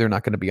that's why they're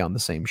not going to be on the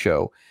same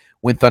show.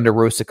 When Thunder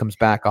Rosa comes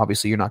back,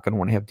 obviously you're not going to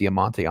want to have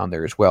Diamante on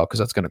there as well because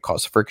that's going to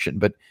cause friction.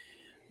 But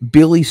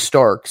Billy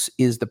Starks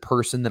is the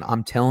person that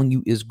I'm telling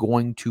you is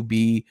going to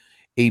be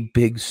a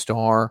big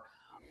star.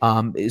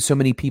 So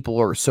many people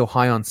are so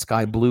high on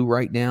Sky Blue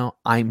right now.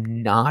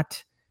 I'm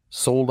not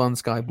sold on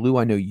Sky Blue.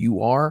 I know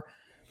you are.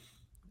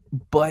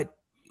 But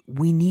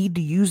we need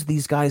to use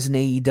these guys in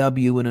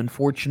AEW, and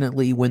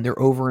unfortunately, when they're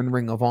over in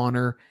Ring of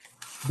Honor,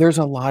 there's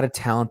a lot of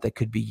talent that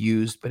could be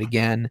used. But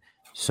again,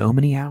 so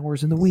many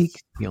hours in the week,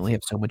 you only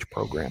have so much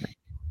programming.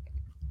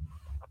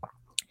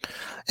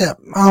 Yeah,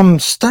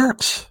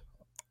 Starks,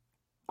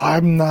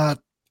 I'm not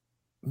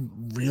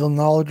real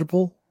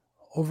knowledgeable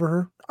over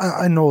her.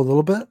 I know a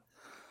little bit.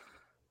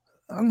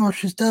 I don't know,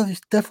 she's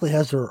definitely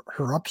has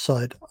her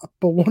upside.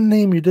 But one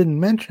name you didn't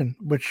mention,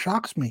 which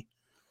shocks me,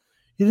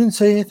 you didn't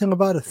say anything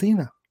about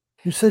Athena.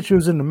 You said she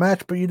was in the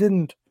match, but you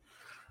didn't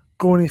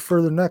go any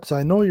further next.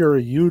 I know you're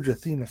a huge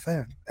Athena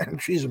fan,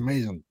 and she's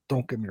amazing.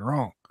 Don't get me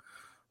wrong.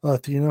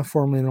 Athena,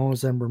 formerly known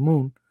as Ember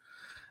Moon,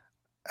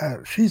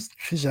 she's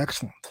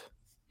excellent.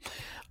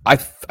 I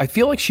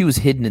feel like she was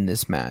hidden in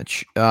this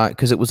match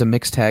because it was a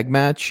mixed tag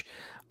match.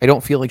 I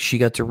don't feel like she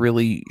got to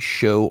really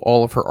show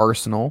all of her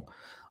arsenal.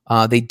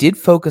 They did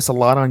focus a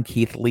lot on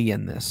Keith Lee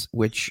in this,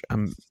 which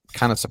I'm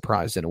kind of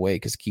surprised in a way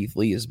because Keith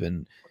Lee has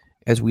been,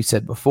 as we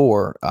said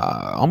before,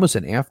 almost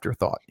an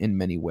afterthought in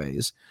many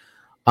ways.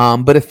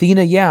 But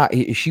Athena, yeah,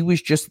 she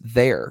was just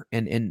there,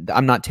 and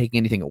I'm not taking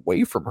anything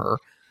away from her,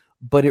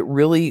 but it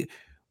really,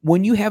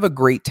 when you have a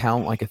great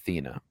talent like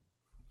Athena,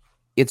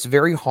 it's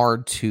very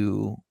hard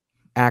to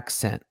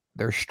accent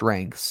their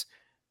strengths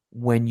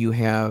when you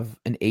have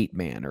an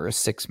 8-man or a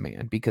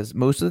 6-man, because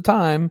most of the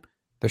time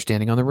they're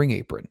standing on the ring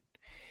apron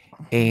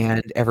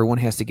and everyone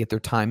has to get their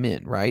time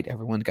in, right?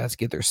 Everyone got to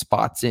get their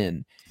spots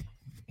in.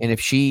 And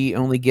if she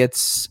only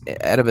gets,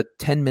 out of a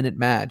 10-minute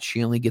match,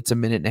 she only gets a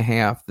minute and a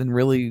half, then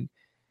really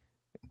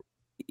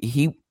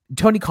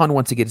Tony Khan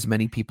wants to get as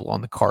many people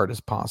on the card as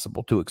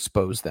possible to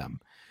expose them.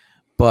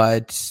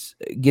 But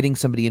getting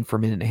somebody in for a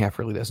minute and a half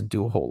really doesn't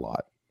do a whole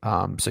lot.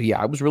 So yeah,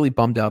 I was really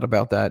bummed out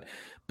about that.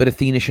 But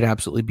Athena should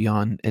absolutely be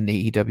on an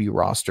AEW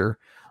roster.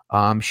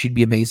 She'd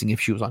be amazing if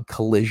she was on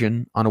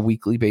Collision on a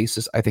weekly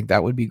basis. I think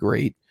that would be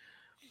great.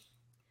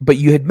 But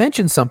you had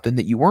mentioned something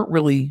that you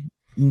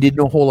didn't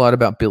know a whole lot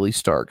about Billy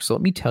Starks. So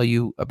let me tell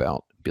you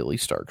about Billy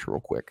Starks real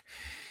quick.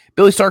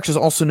 Billy Starks is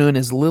also known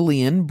as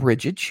Lillian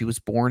Bridget. She was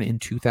born in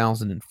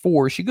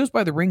 2004. She goes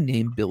by the ring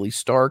name Billy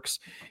Starks.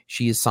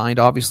 She is signed,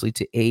 obviously,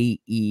 to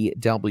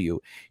AEW.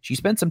 She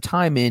spent some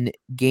time in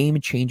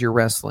Game Changer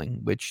Wrestling,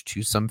 which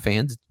to some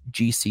fans,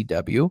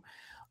 GCW.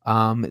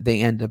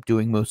 They end up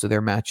doing most of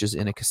their matches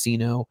in a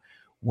casino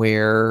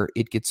where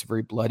it gets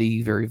very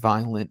bloody, very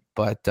violent,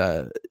 but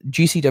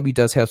GCW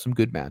does have some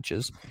good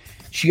matches.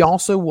 She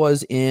also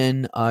was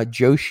in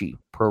Joshi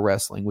Pro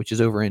Wrestling, which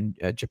is over in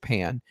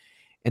Japan.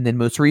 And then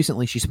most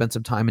recently, she spent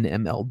some time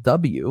in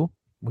MLW,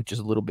 which is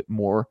a little bit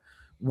more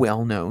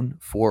well-known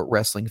for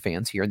wrestling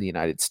fans here in the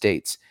United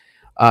States.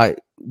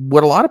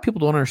 What a lot of people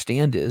don't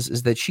understand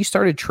is that she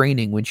started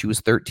training when she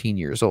was 13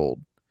 years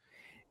old.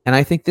 And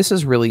I think this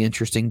is really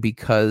interesting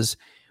because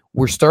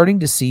we're starting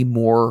to see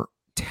more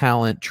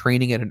talent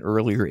training at an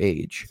earlier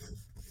age.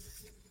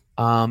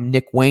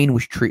 Nick Wayne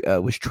was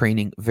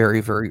training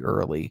very, very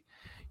early.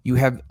 You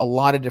have a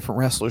lot of different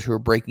wrestlers who are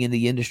breaking into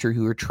the industry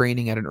who are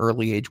training at an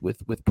early age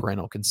with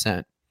parental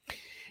consent.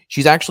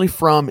 She's actually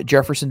from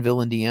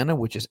Jeffersonville, Indiana,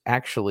 which is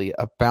actually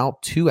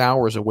about 2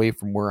 hours away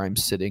from where I'm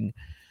sitting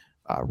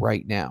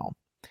right now.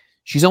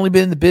 She's only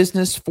been in the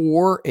business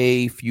for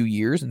a few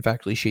years. In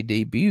fact, she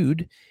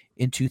debuted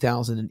in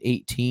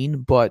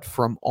 2018, but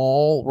from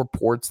all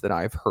reports that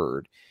I've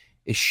heard,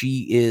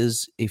 she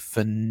is a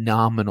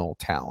phenomenal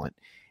talent,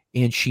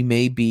 and she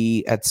may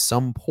be at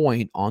some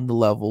point on the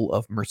level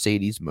of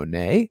Mercedes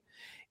Moné,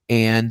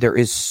 and there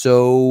is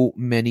so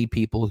many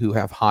people who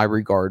have high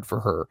regard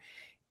for her.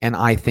 And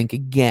I think,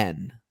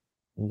 again,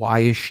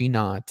 why is she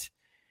not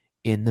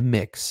in the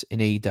mix in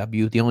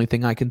AEW? The only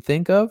thing I can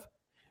think of,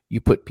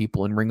 you put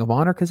people in Ring of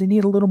Honor because they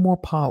need a little more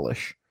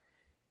polish.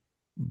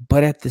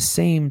 But at the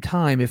same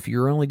time, if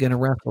you're only going to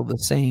wrestle the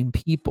same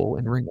people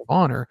in Ring of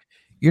Honor,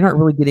 you're not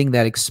really getting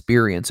that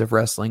experience of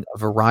wrestling a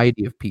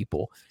variety of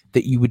people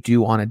that you would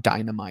do on a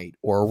Dynamite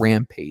or a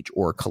Rampage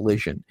or a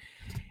Collision.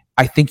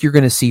 I think you're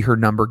going to see her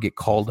number get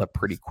called up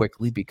pretty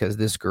quickly because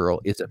this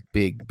girl is a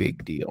big,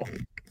 big deal.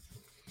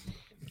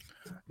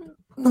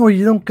 No,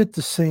 you don't get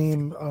the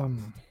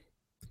same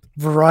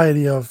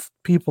variety of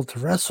people to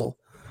wrestle.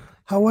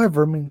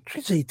 However, I mean,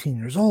 she's 18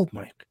 years old,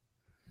 Mike.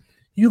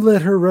 You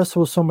let her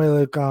wrestle with somebody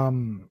like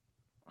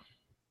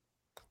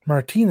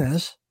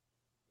Martinez,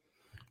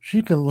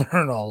 she can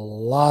learn a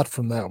lot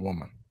from that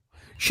woman.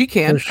 She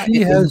can.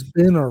 She has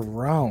been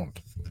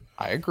around.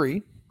 I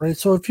agree. Right.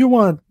 So if you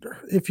want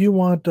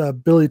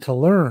Billy to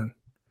learn,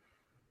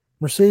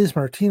 Mercedes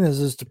Martinez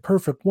is the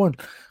perfect one.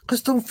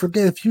 Because don't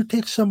forget, if you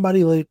take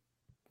somebody like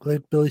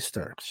Billy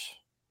Starks,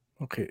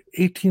 okay,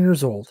 18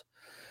 years old,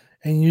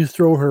 and you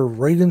throw her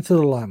right into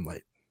the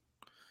limelight,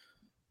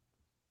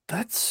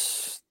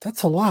 that's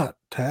a lot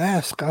to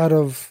ask out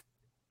of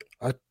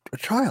a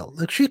child.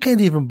 Like, she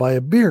can't even buy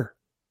a beer.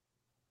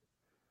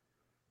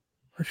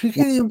 She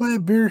can't even buy a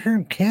beer here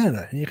in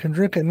Canada. You can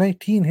drink at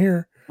 19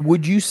 here.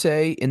 Would you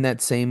say in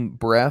that same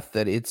breath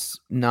that it's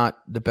not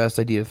the best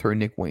idea to throw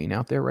Nick Wayne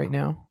out there right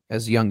now,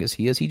 as young as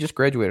he is? He just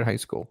graduated high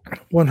school.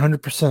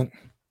 100%.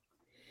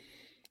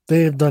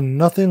 They have done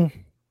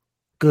nothing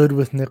good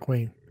with Nick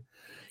Wayne.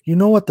 You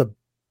know what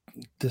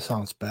this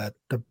sounds bad.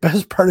 The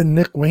best part of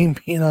Nick Wayne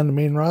being on the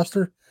main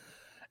roster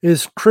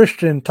is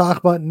Christian talk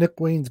about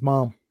Nick Wayne's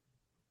mom.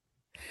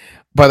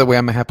 By the way,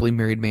 I'm a happily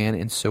married man,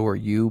 and so are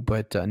you.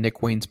 But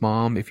Nick Wayne's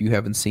mom, if you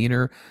haven't seen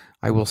her,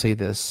 I will say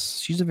this.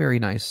 She's a very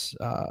nice,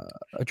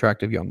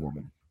 attractive young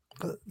woman.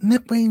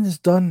 Nick Wayne has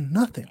done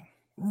nothing.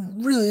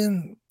 Really,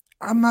 and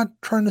I'm not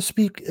trying to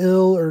speak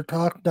ill or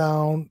talk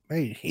down.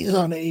 Hey, he's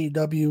on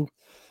AEW.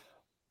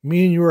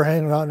 Me and you were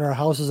hanging out in our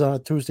houses on a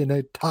Tuesday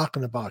night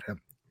talking about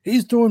him.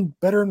 He's doing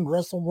better in the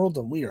wrestling world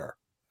than we are.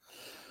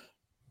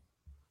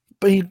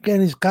 But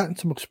again, he's gotten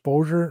some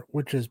exposure,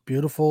 which is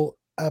beautiful,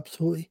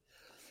 absolutely.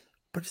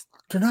 But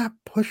they're not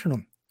pushing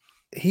him.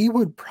 He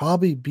would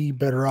probably be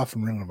better off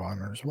in Ring of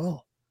Honor as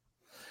well.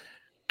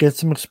 Get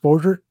some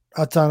exposure.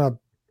 That's on a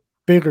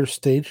bigger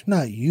stage,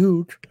 not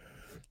huge.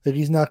 That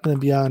he's not going to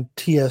be on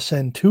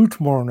TSN 2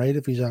 tomorrow night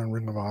if he's on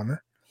Ring of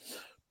Honor.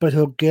 But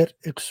he'll get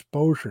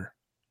exposure.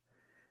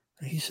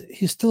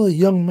 He's still a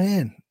young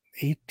man,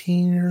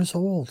 18 years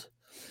old.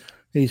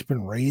 He's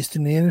been raised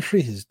in the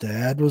industry. His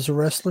dad was a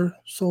wrestler.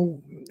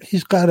 So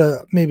he's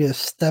got maybe a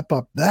step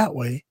up that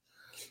way.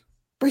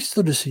 But he's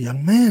still just a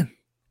young man.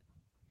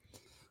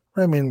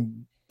 I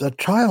mean, the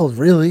child,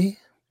 really.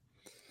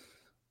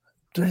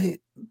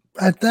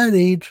 At that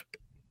age,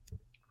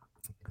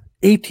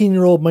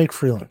 18-year-old Mike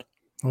Freeland,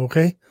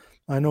 okay?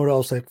 I know that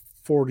was like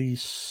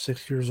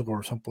 46 years ago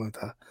or something like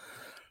that.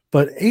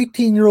 But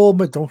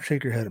 18-year-old, don't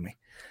shake your head at me.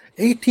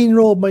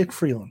 18-year-old Mike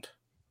Freeland,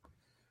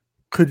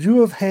 could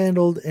you have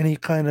handled any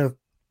kind of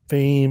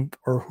fame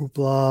or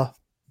hoopla?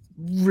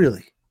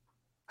 Really?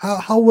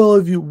 How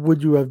well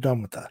would you have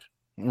done with that?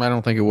 I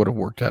don't think it would have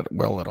worked out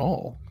well at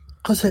all.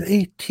 Because at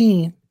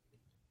 18,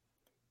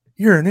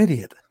 you're an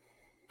idiot.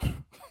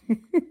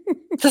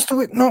 Just the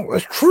way, no,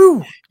 it's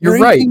true. You're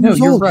right. No,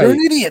 you're right. You're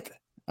an idiot.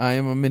 I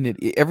am a minute.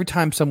 Every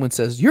time someone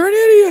says you're an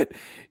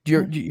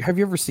idiot, have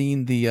you ever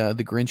seen the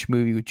Grinch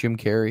movie with Jim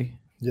Carrey?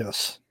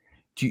 Yes.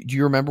 Do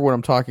you remember what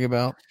I'm talking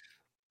about?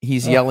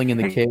 He's yelling in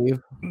the cave.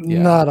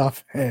 Yeah. Not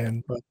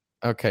offhand, but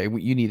okay,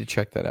 you need to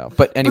check that out.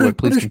 But anyway,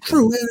 please. But it's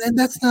true, and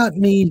that's not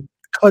me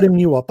cutting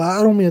you up.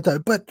 I don't mean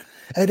that. But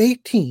at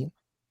 18,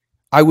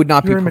 I would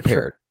not be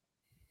prepared.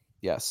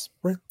 Yes.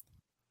 Right.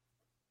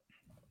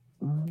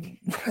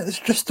 It's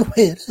just the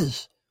way it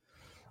is.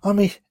 I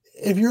mean,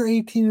 if you're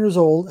 18 years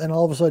old and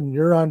all of a sudden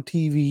you're on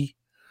TV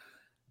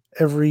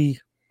every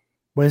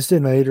Wednesday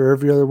night or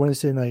every other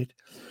Wednesday night,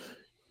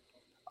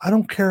 I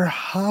don't care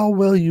how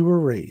well you were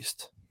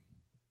raised.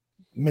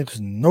 It makes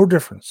no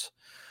difference.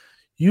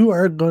 You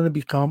are going to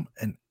become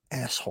an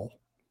asshole.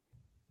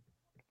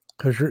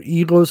 Because your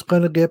ego is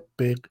going to get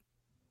big.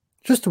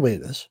 Just the way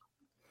it is.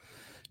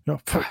 You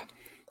know,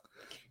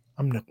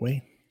 I'm Nick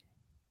Wayne.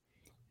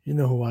 You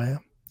know who I am.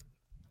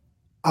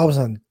 I was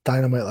on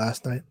Dynamite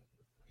last night.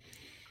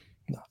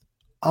 No,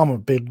 I'm a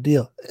big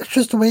deal. It's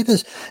just the way it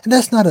is. And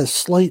that's not a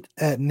slight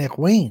at Nick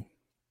Wayne.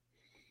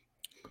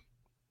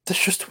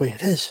 That's just the way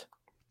it is.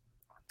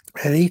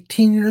 At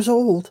 18 years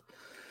old,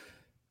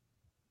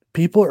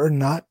 people are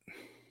not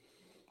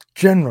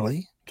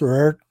generally, there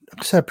are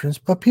exceptions,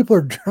 but people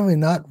are generally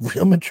not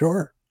real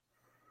mature.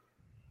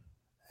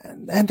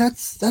 And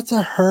that's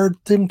a hard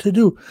thing to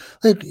do.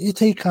 Like, you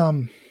take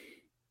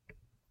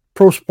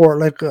pro sport,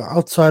 like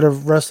outside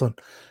of wrestling,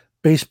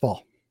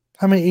 baseball.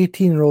 How many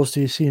 18-year-olds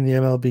do you see in the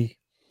MLB?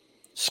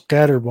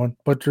 Scattered one,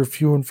 but they're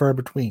few and far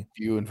between.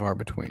 Few and far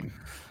between.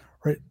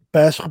 Right.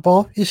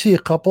 Basketball, you see a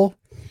couple,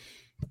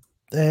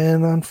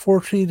 and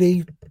unfortunately,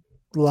 they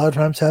a lot of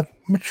times have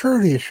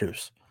maturity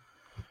issues.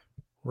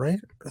 Right?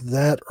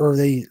 That, or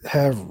they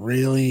have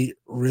really,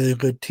 really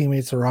good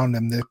teammates around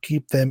them that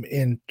keep them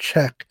in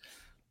check.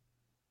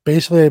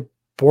 Basically,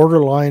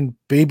 borderline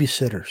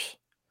babysitters.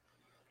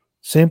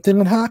 Same thing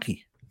in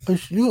hockey.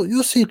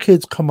 You'll see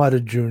kids come out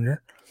of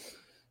junior,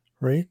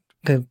 right?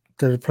 That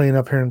are playing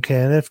up here in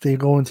Canada. If they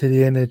go into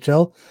the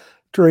NHL,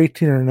 they're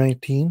 18 or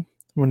 19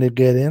 when they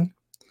get in.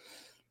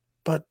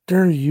 But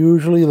they're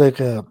usually like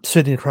a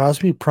Sidney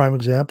Crosby, prime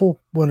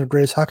example, one of the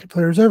greatest hockey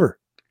players ever.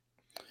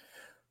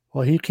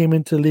 Well, he came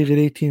into the league at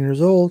 18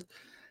 years old,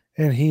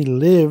 and he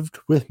lived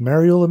with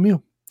Mario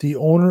Lemieux, the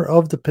owner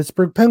of the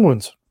Pittsburgh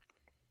Penguins.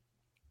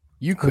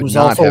 You could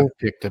not have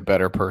picked a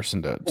better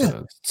person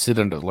to sit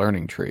under the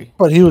learning tree.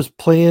 But he was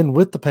playing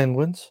with the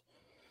Penguins.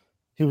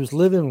 He was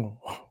living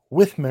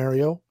with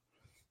Mario.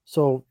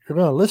 So you're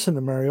going to listen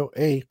to Mario,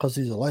 A, because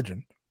he's a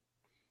legend,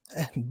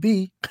 and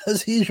B,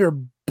 because he's your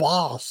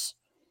boss.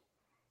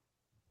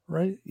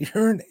 Right?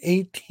 You're an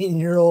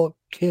 18-year-old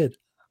kid.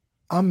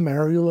 I'm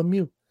Mario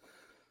Lemieux.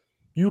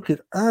 You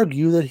could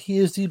argue that he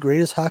is the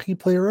greatest hockey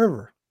player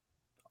ever.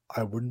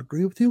 I wouldn't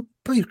agree with you,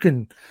 but you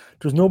can.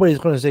 There's nobody's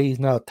going to say he's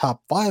not a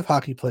top 5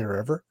 hockey player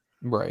ever.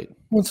 Right.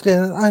 Once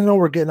again, I know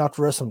we're getting off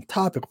the wrestling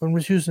topic, but I'm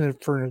just using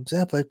it for an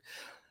example. Like,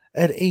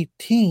 at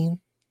 18,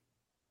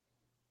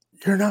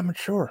 you're not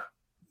mature.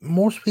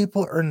 Most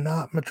people are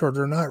not mature.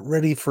 They're not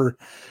ready for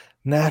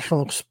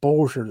national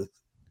exposure.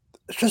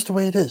 It's just the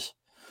way it is.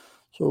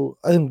 So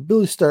I think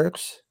Billy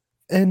Starks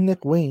and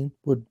Nick Wayne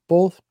would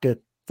both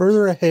get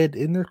further ahead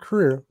in their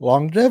career,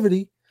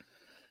 longevity,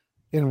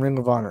 in Ring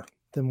of Honor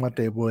than what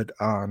they would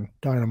on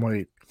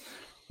Dynamite,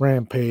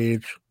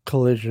 Rampage,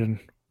 Collision,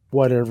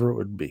 whatever it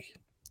would be.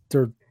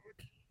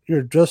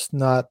 You're just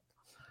not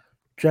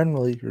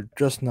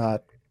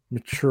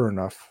mature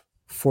enough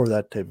for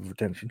that type of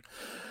attention.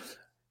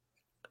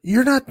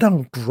 You're not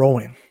done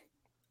growing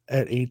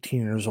at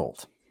 18 years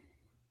old.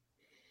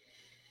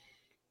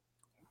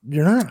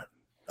 You're not.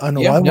 I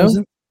know I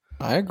wasn't.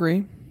 I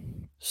agree.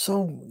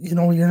 So,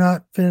 you're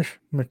not finished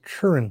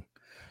maturing.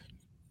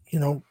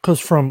 Because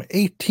from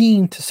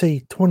 18 to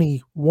say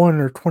 21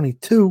 or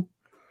 22,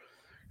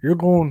 you're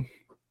going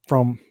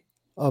from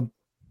a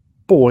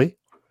boy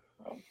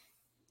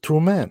to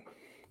a man,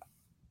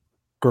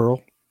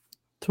 girl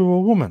to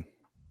a woman.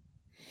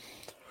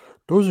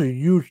 Those are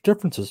huge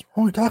differences.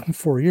 We're only talking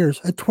 4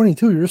 years. At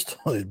 22, you're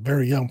still a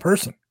very young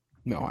person.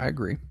 No, I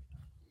agree.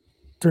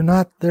 They're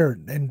not there.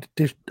 And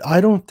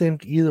I don't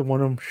think either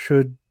one of them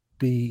should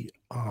be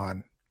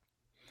on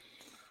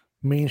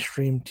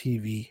mainstream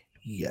TV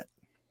yet.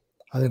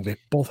 I think they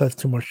both have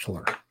too much to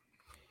learn.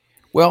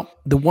 Well,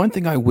 the one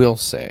thing I will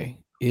say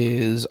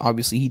is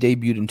obviously he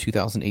debuted in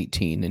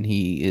 2018 and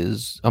he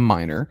is a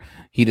minor.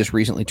 He just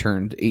recently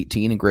turned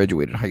 18 and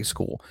graduated high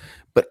school.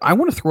 But I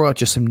want to throw out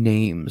just some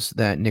names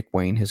that Nick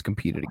Wayne has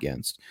competed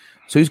against.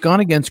 So he's gone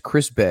against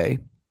Chris Bay.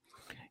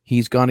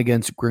 He's gone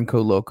against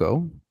Gringo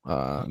Loco,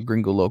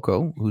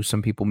 who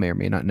some people may or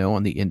may not know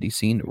on the indie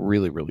scene.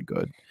 Really, really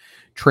good.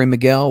 Trey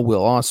Miguel,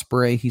 Will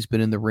Ospreay, he's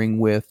been in the ring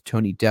with.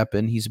 Tony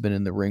Deppen, he's been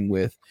in the ring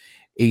with.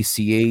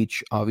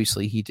 ACH,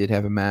 obviously he did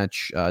have a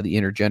match, the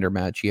intergender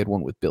match. He had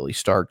one with Billy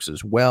Starks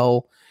as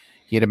well.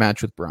 He had a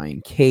match with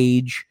Brian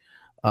Cage,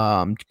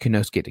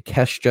 Konosuke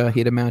Takeshita. He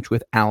had a match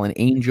with Alan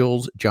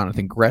Angels,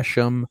 Jonathan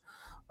Gresham.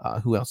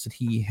 Who else did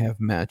he have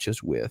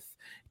matches with?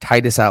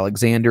 Titus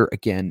Alexander.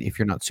 Again, if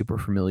you're not super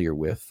familiar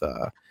with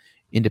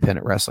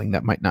independent wrestling,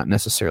 that might not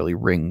necessarily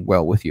ring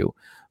well with you.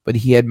 But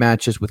he had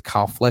matches with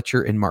Kyle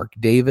Fletcher and Mark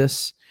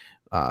Davis.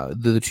 They're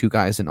the two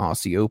guys in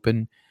Aussie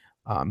Open.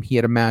 He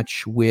had a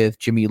match with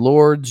Jimmy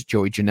Lords,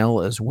 Joey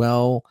Janela as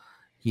well.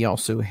 He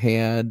also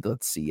had,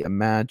 a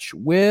match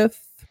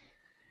with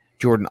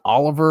Jordan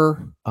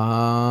Oliver.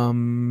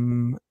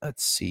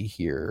 Let's see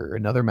here.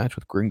 Another match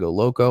with Gringo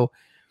Loco.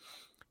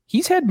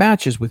 He's had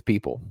matches with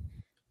people.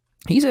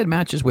 He's had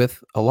matches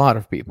with a lot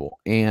of people.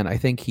 And I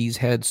think he's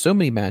had so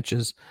many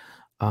matches.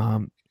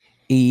 Helgo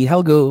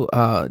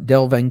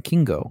Del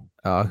Vankingo,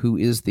 who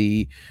is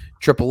the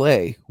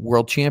AAA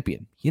world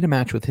champion. He had a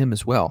match with him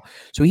as well.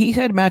 So he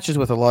had matches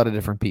with a lot of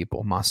different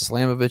people. Masa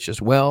Slamovich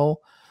as well.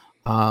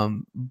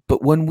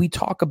 But when we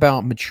talk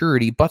about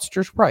maturity,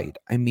 Buster's right.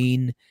 I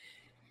mean,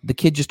 the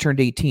kid just turned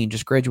 18,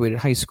 just graduated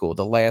high school,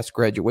 the last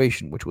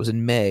graduation, which was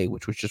in May,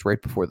 which was just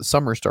right before the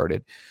summer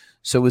started.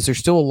 So is there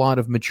still a lot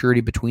of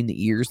maturity between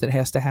the ears that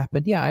has to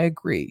happen? Yeah, I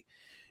agree.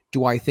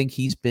 Do I think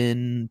he's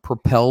been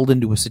propelled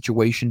into a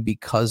situation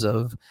because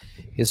of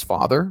his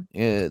father?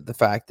 The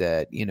fact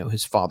that,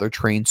 his father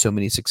trained so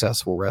many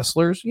successful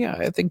wrestlers? Yeah,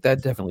 I think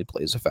that definitely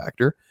plays a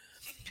factor.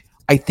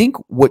 I think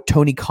what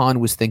Tony Khan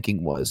was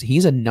thinking was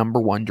he's a number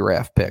 1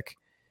 draft pick,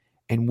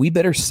 and we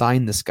better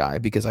sign this guy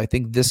because I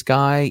think this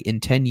guy in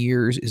 10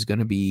 years is going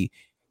to be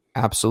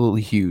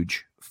absolutely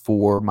huge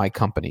for my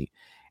company.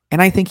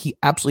 And I think he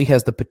absolutely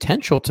has the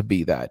potential to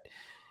be that.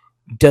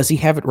 Does he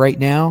have it right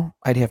now?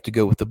 I'd have to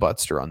go with the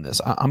Butster on this.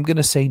 I'm going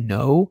to say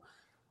no,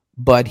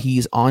 but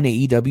he's on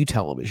AEW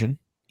television.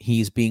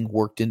 He's being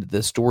worked into the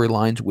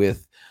storylines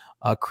with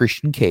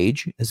Christian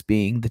Cage as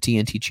being the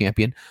TNT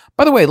champion.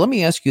 By the way, let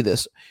me ask you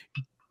this.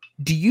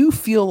 Do you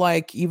feel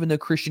like even though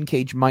Christian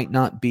Cage might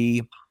not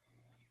be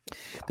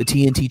the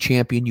TNT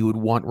champion you would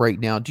want right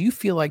now, do you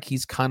feel like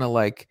he's kind of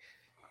like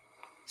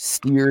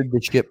steered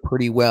the ship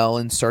pretty well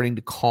and starting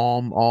to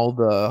calm all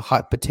the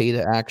hot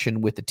potato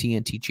action with the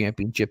TNT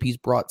championship? He's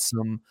brought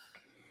some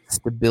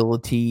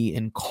stability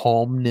and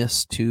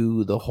calmness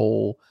to the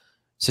whole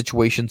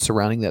situation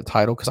surrounding that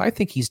title, because I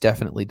think he's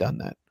definitely done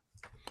that.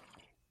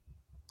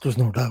 There's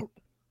no doubt.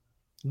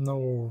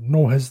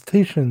 No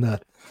hesitation in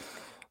that.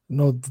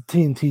 The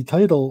TNT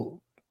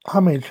title,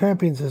 how many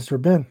champions has there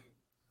been?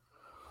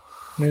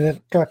 I mean,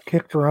 it got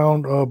kicked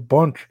around a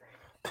bunch.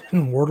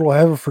 Didn't Wardlow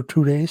have it for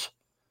 2 days?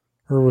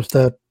 Or was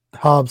that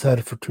Hobbs had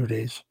it for 2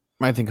 days?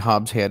 I think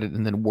Hobbs had it,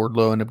 and then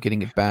Wardlow ended up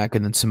getting it back,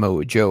 and then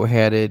Samoa Joe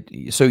had it.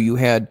 So you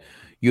had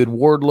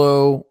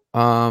Wardlow,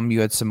 you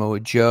had Samoa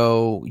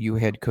Joe, you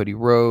had Cody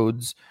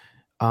Rhodes,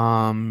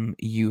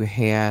 you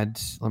had,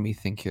 let me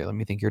think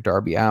here,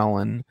 Darby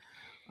Allin,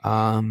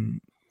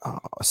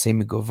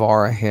 Sammy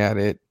Guevara had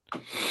it.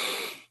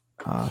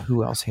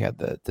 Who else had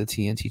the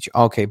TNT?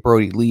 Okay,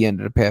 Brody Lee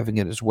ended up having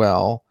it as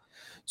well.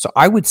 So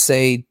I would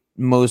say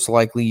most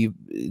likely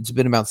it's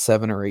been about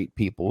 7 or 8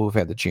 people who've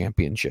had the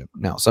championship.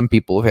 Now, some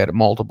people have had it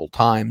multiple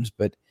times,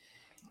 but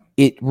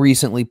it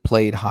recently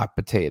played hot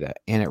potato,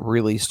 and it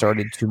really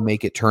started to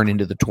make it turn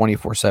into the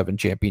 24/7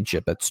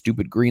 championship, that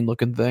stupid green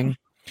looking thing.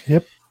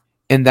 Yep.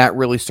 And that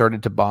really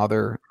started to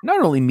bother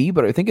not only me,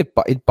 but I think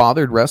it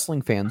bothered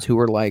wrestling fans who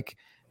were like,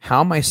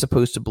 how am I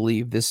supposed to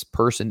believe this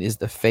person is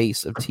the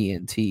face of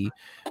TNT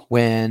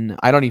when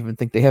I don't even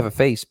think they have a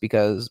face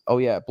because, oh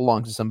yeah, it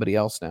belongs to somebody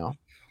else now.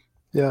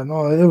 Yeah,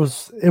 no,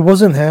 it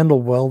wasn't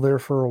handled well there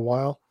for a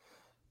while,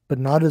 but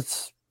now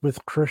it's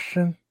with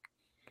Christian.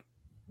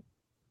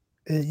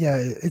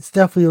 It's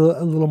definitely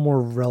a little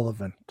more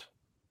relevant.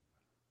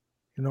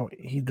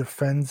 He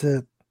defends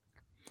it.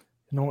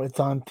 It's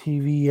on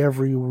TV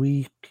every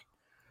week.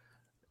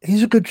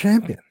 He's a good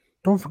champion.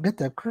 Don't forget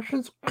that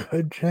Christian's a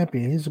good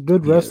champion. He's a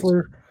good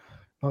wrestler.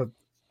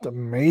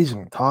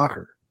 Amazing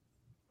talker.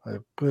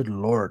 Good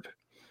Lord.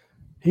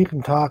 He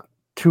can talk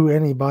to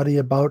anybody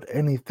about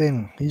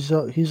anything. He's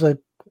like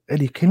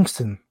Eddie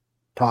Kingston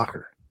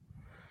talker.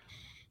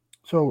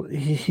 So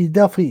he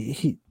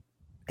definitely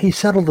he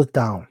settled it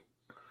down.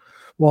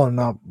 Well,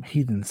 no,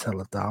 he didn't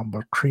settle it down,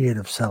 but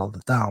creative settled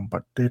it down.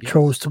 But they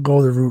chose to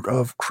go the route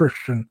of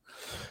Christian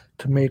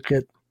to make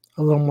it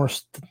a little more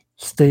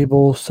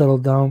stable,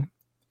 settled down.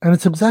 And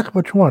it's exactly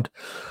what you want.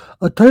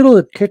 A title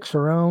that kicks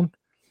around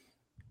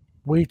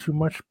way too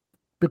much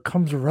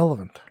becomes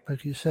irrelevant,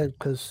 like you said,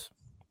 because,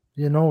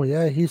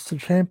 he's the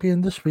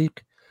champion this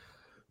week.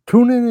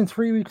 Tune in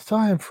 3 weeks'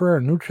 time for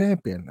a new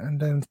champion, and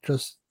then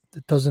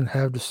it doesn't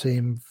have the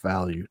same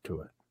value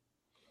to it.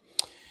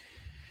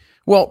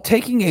 Well,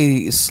 taking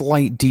a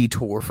slight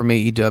detour from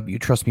AEW,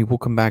 trust me, we'll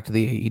come back to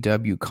the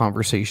AEW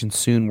conversation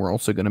soon. We're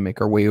also going to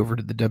make our way over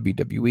to the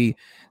WWE.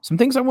 Some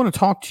things I want to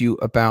talk to you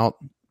about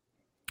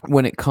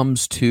when it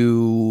comes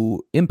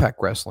to Impact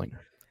Wrestling.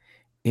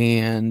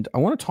 And I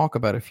want to talk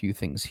about a few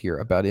things here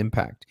about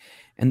Impact.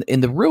 And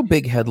the real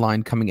big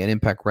headline coming at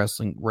Impact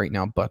Wrestling right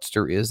now,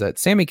 Butster, is that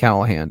Sami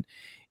Callihan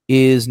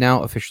is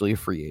now officially a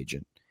free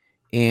agent.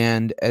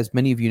 And as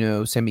many of you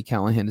know, Sami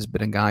Callihan has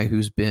been a guy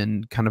who's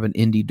been kind of an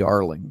indie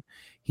darling.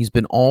 He's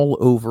been all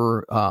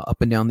over,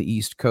 up and down the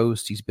East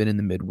Coast. He's been in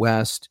the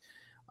Midwest,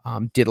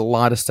 did a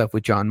lot of stuff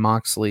with Jon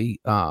Moxley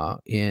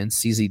in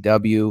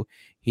CZW.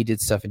 He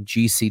did stuff in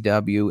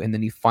GCW, and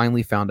then he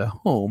finally found a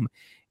home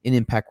in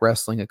Impact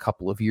Wrestling a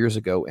couple of years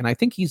ago. And I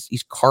think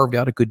he's carved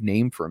out a good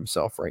name for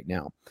himself right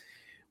now.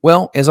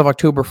 Well, as of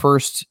October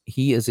 1st,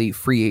 he is a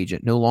free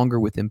agent, no longer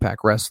with Impact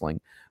Wrestling.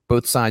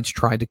 Both sides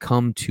tried to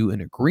come to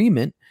an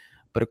agreement,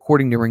 but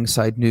according to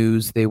Ringside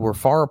News, they were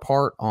far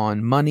apart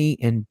on money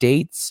and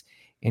dates,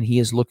 and he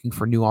is looking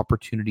for new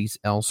opportunities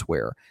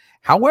elsewhere.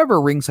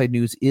 However, Ringside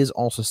News is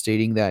also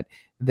stating that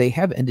they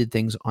have ended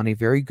things on a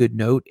very good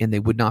note, and they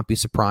would not be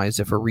surprised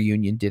if a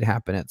reunion did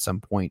happen at some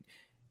point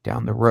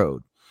down the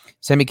road.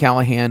 Sami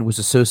Callihan was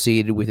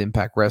associated with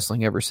Impact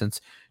Wrestling ever since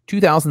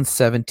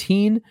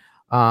 2017,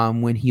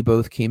 when he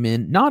both came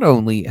in not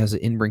only as an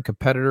in-ring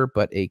competitor,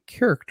 but a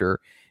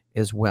character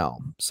as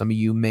well. Some of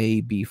you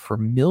may be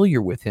familiar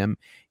with him.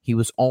 He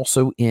was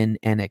also in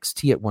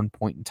NXT at one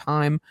point in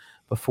time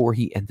before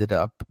he ended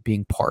up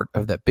being part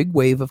of that big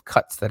wave of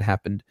cuts that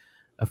happened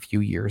a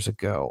few years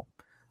ago.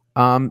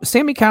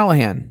 Sami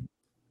Callihan,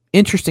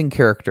 interesting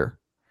character.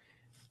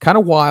 Kind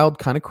of wild,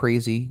 kind of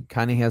crazy,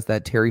 kind of has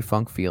that Terry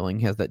Funk feeling,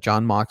 has that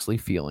John Moxley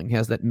feeling,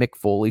 has that Mick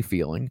Foley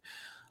feeling,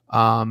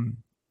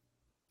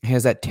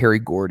 has that Terry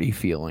Gordy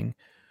feeling.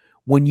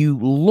 When you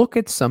look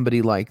at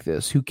somebody like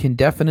this who can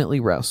definitely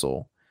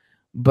wrestle,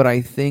 but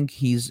I think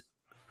he's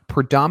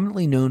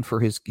predominantly known for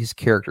his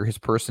character, his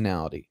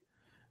personality,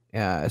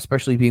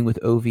 especially being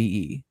with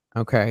OVE,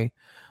 okay?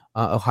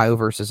 Ohio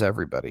versus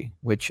everybody,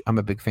 which I'm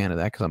a big fan of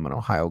that because I'm an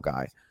Ohio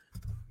guy.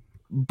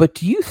 But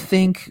do you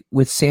think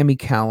with Sami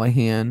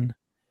Callihan,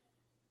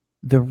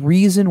 the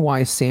reason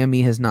why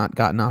Sami has not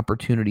gotten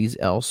opportunities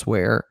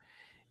elsewhere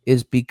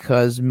is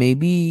because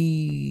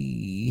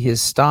maybe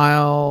his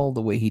style,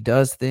 the way he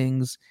does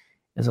things,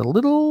 is a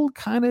little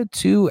kind of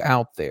too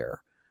out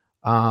there?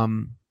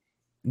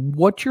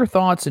 What's your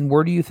thoughts, and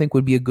where do you think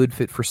would be a good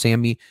fit for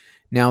Sami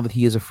now that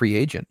he is a free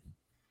agent?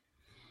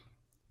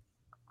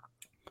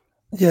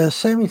 Yeah,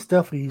 Sammy's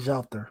definitely, he's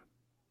out there.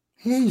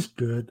 He's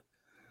good.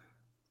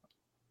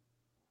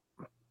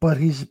 But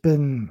he's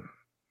been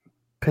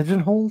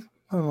pigeonholed.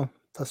 I don't know if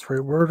that's the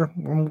right word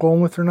I'm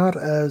going with or not,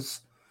 as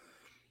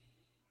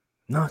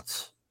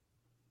nuts,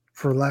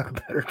 for lack of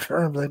better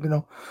terms. Like,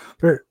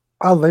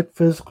 I like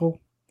physical.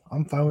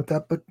 I'm fine with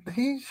that, but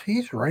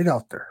he's right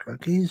out there.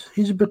 Like,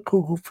 he's a bit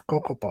cuckoo for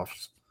Cocoa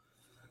Puffs.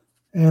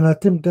 And I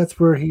think that's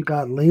where he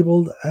got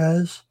labeled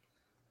as,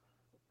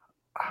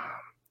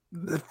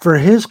 for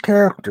his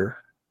character,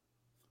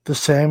 the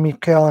Sami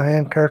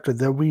Callihan character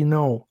that we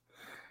know,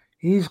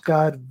 he's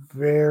got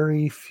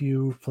very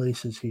few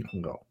places he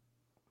can go.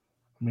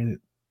 I mean,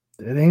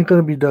 it ain't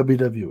going to be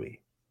WWE.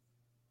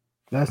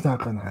 That's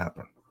not going to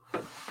happen.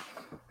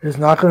 It's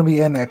not going to be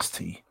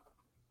NXT.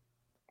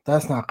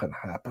 That's not going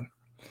to happen.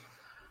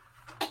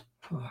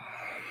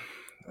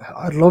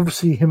 I'd love to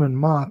see him and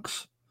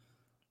Mox.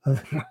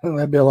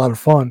 That'd be a lot of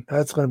fun.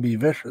 That's going to be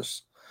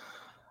vicious.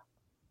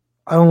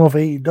 I don't know if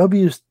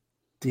AEW is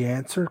the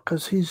answer,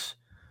 because he's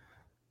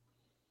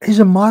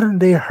a modern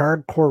day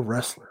hardcore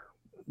wrestler.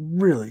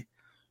 Really.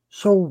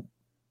 So,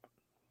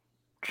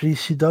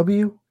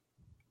 GCW,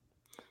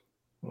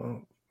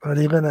 well, are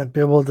they going to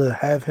be able to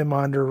have him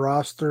on their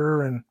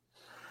roster and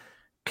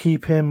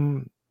keep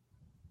him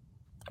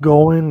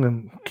going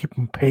and keep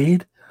him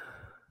paid?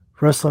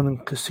 Wrestling in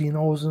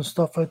casinos and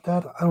stuff like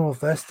that? I don't know if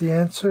that's the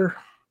answer.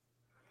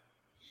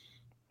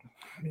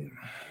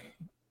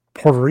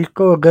 Puerto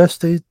Rico, I guess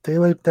they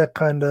like that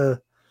kind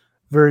of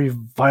very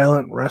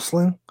violent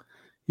wrestling.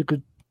 You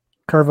could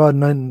carve out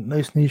a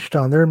nice niche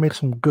down there and make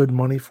some good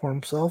money for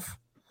himself.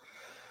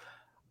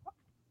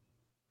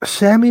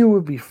 Sami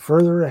would be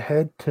further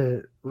ahead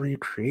to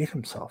recreate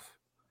himself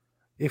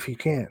if he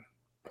can.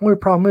 The only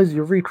problem is,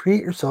 you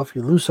recreate yourself,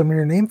 you lose some of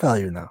your name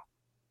value now.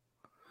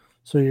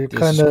 So you're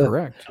kind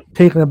of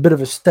taking a bit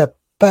of a step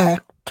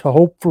back to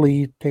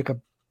hopefully take a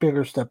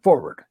bigger step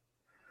forward.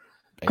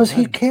 Because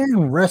he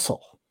can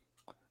wrestle.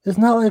 It's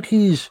not like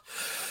he's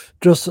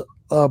just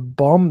a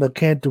bum that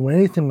can't do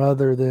anything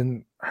other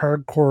than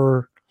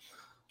hardcore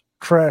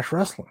trash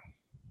wrestling.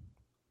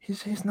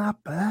 He's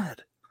not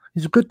bad.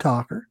 He's a good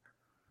talker.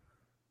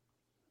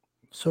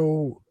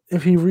 So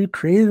if he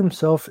recreated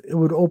himself, it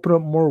would open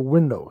up more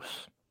windows.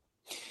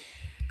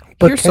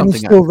 But can he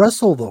still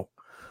wrestle, though,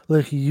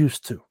 like he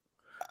used to?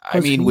 I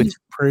mean, he's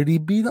pretty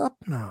beat up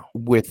now.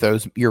 With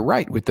those, you're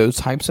right. With those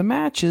types of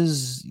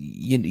matches,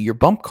 your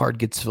bump card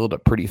gets filled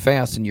up pretty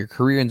fast, and your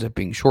career ends up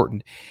being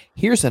shortened.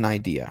 Here's an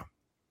idea.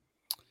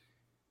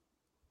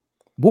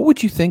 What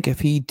would you think if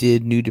he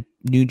did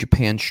New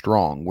Japan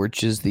Strong,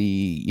 which is the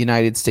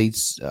United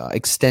States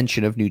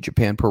extension of New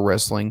Japan Pro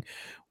Wrestling,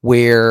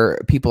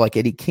 where people like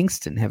Eddie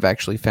Kingston have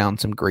actually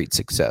found some great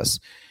success?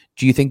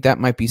 Do you think that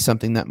might be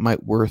something that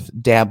might worth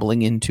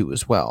dabbling into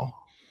as well?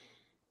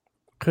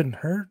 Couldn't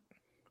hurt.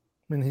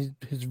 I mean,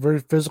 he's a very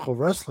physical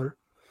wrestler.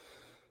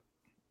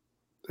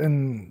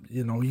 And,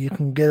 you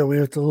can get away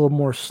with a little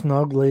more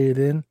snug, lay it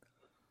in.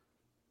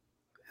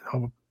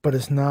 But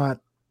it's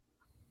not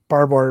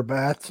barbed wire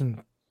bats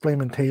and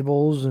flaming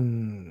tables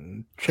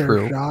and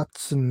chair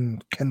shots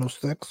and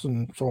candlesticks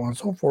and so on and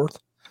so forth.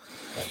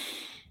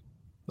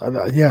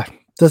 Yeah,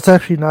 that's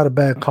actually not a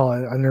bad call.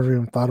 I never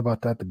even thought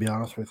about that, to be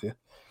honest with you.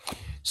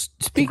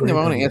 Speaking of,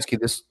 I want to ask you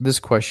this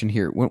question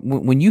here.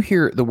 When you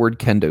hear the word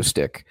kendo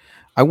stick,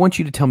 I want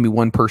you to tell me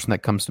one person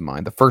that comes to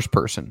mind. The first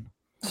person.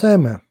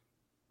 Sandman.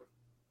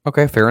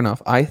 Okay, fair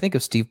enough. I think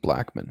of Steve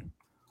Blackman.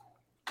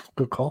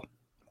 Good call.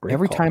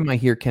 Every time I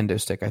hear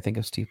kendo stick, I think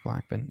of Steve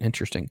Blackman.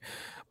 Interesting.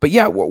 But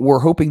yeah, we're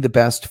hoping the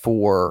best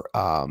for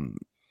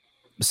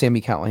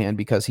Sami Callihan,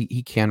 because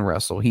he can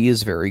wrestle. He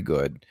is very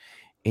good.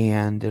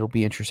 And it'll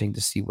be interesting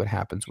to see what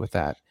happens with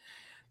that.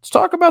 Let's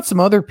talk about some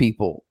other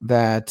people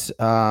that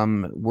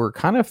we're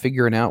kind of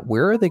figuring out,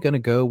 where are they going to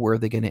go? Where are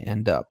they going to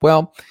end up?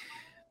 Well,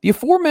 the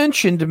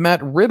aforementioned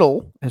Matt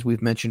Riddle, as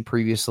we've mentioned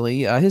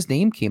previously, his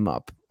name came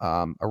up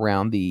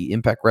around the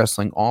Impact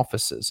Wrestling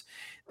offices.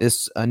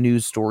 This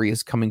news story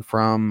is coming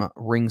from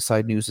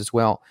Ringside News as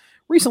well.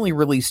 Recently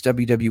released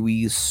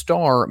WWE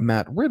star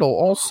Matt Riddle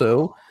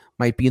also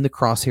might be in the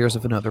crosshairs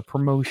of another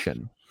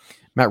promotion.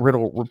 Matt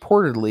Riddle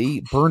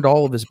reportedly burned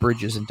all of his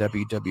bridges in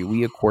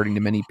WWE, according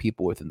to many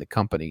people within the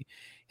company.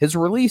 His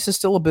release is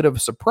still a bit of a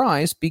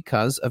surprise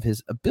because of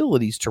his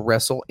abilities to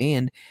wrestle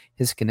and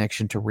his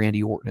connection to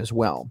Randy Orton as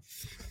well.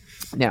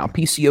 Now,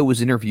 PCO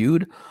was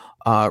interviewed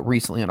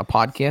recently on a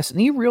podcast,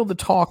 and he reeled the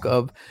talk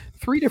of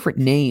 3 different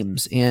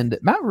names, and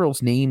Matt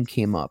Riddle's name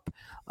came up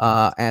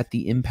at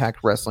the Impact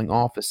Wrestling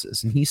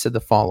offices, and he said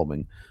the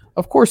following: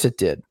 "Of course it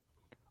did.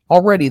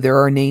 Already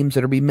there are names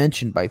that are being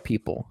mentioned by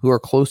people who are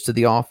close to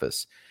the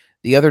office.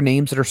 The other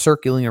names that are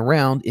circulating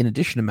around, in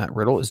addition to Matt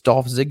Riddle, is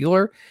Dolph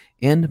Ziggler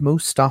and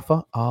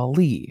Mustafa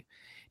Ali.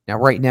 Now,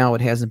 right now,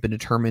 it hasn't been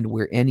determined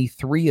where any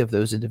 3 of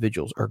those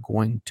individuals are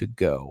going to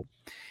go."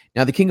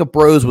 Now, the King of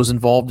Bros was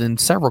involved in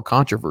several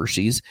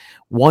controversies,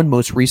 one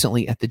most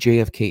recently at the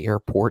JFK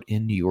airport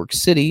in New York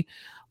City.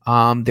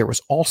 There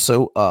was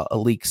also a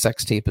leaked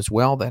sex tape as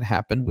well that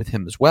happened with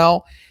him as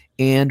well.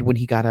 And when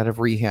he got out of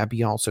rehab,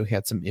 he also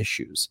had some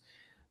issues.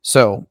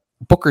 So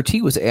Booker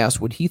T was asked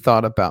what he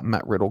thought about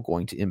Matt Riddle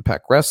going to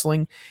Impact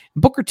Wrestling.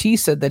 Booker T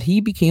said that he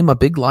became a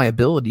big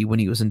liability when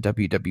he was in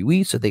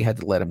WWE, so they had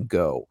to let him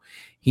go.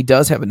 He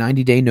does have a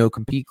 90-day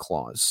no-compete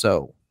clause.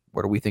 So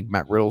where do we think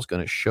Matt Riddle's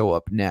going to show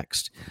up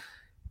next?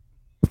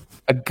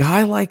 A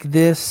guy like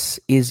this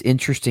is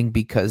interesting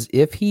because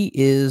if he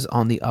is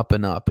on the up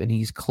and up and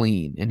he's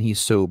clean and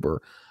he's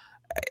sober,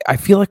 I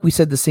feel like we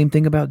said the same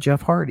thing about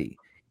Jeff Hardy.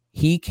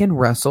 He can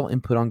wrestle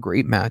and put on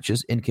great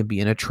matches and can be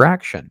an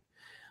attraction.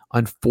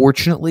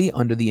 Unfortunately,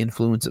 under the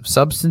influence of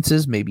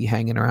substances, maybe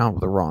hanging around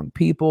with the wrong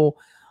people,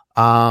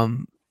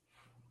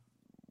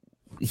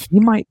 he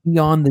might be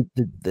on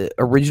the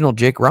original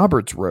Jake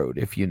Roberts road,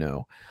 if you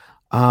know.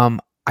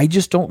 I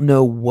just don't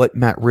know what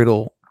Matt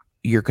Riddle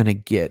you're going to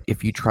get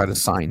if you try to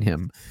sign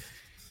him.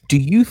 Do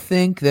you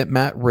think that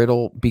Matt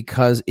Riddle,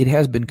 because it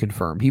has been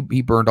confirmed,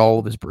 he burned all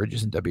of his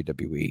bridges in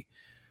WWE,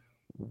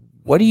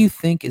 what do you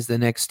think is the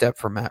next step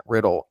for Matt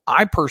Riddle?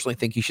 I personally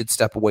think he should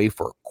step away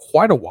for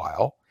quite a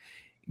while,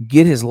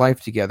 get his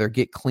life together,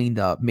 get cleaned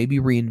up, maybe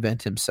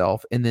reinvent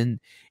himself, and then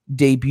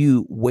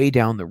debut way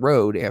down the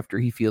road after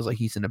he feels like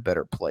he's in a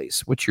better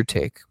place. What's your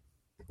take?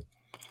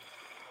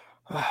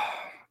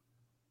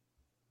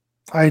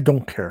 I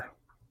don't care,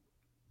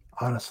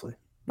 honestly.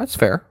 That's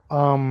fair.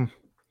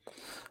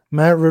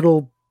 Matt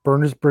Riddle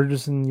burned his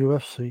bridges in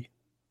UFC.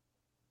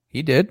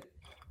 He did.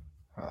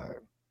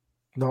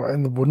 No,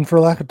 and it wasn't for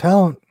lack of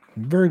talent.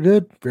 Very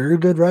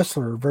good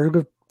wrestler, very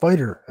good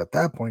fighter at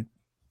that point.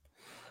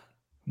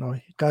 No,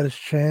 he got his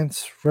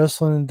chance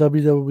wrestling in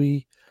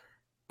WWE,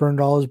 burned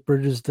all his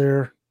bridges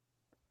there.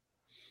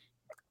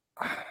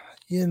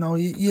 You know,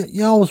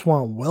 you always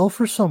want well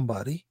for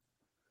somebody,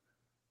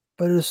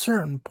 but at a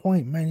certain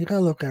point, man, you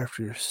gotta look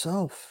after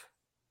yourself,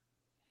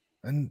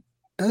 and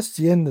that's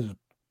the end of it.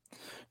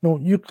 No,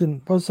 you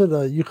can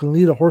you can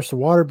lead a horse to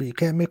water, but you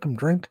can't make him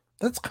drink.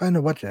 That's kind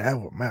of what you have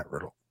with Matt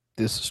Riddle.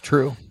 This is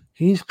true.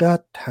 He's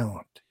got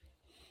talent.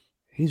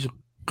 He's a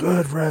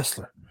good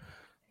wrestler.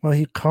 Well,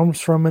 he comes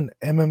from an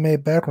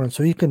MMA background,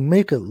 so he can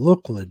make it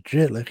look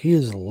legit, like he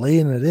is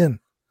laying it in.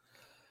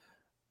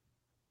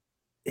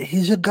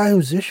 He's a guy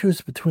whose issue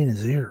is between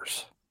his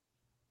ears.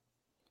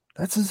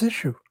 That's his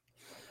issue.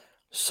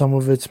 Some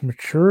of it's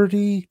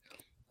maturity.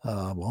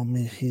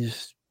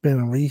 He's been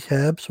in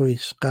rehab, so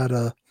he's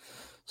got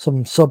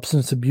some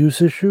substance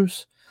abuse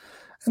issues.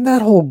 And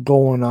that whole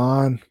going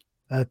on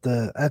at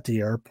the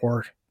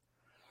airport,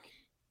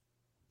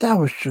 that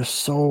was just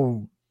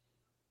so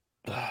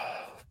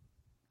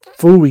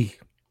phooey.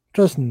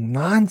 Just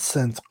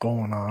nonsense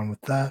going on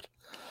with that.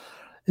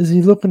 Is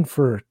he looking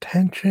for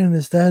attention?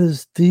 Is that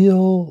his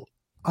deal?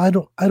 I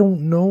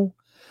don't know.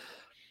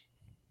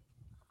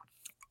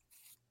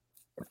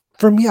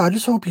 For me, I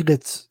just hope he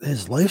gets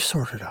his life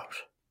sorted out.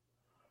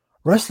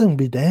 Wrestling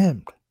be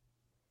damned.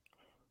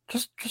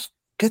 Just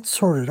get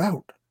sorted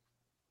out.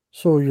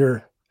 So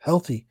you're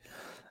healthy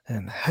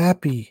and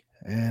happy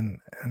and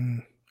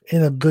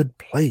in a good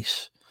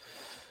place.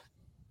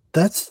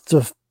 That's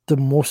the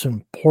most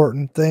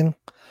important thing.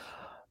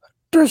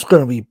 There's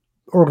going to be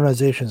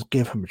organizations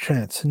give him a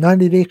chance.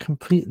 90-day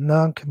complete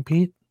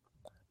non-compete.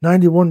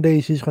 91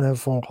 days he's going to have a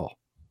phone call.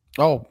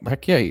 Oh,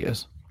 heck yeah, he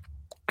is.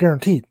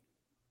 Guaranteed.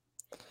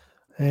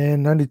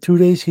 And 92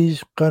 days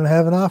he's going to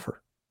have an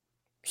offer.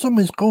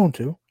 Somebody's going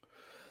to.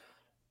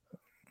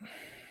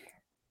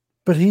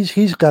 But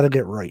he's got to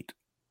get right.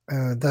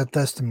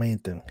 That's the main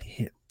thing.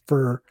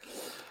 For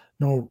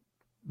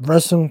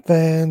wrestling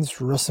fans,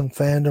 wrestling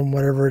fandom,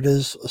 whatever it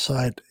is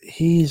aside,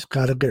 he's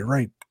got to get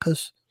right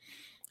because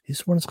he's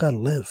the one that's got to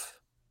live.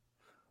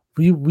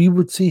 We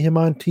would see him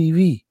on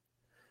TV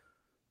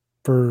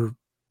for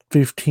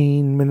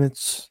 15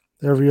 minutes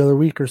every other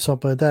week or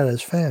something like that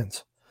as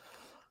fans.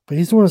 But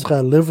he's the one that's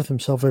got to live with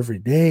himself every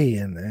day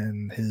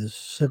and his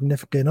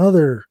significant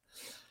other.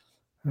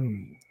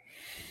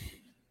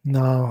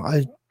 No,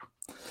 I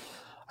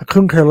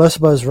couldn't care less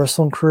about his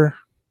wrestling career.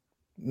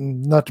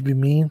 Not to be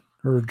mean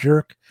or a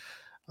jerk.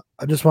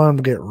 I just want him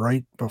to get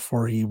right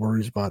before he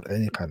worries about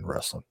any kind of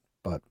wrestling.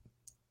 But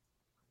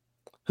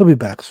he'll be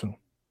back soon.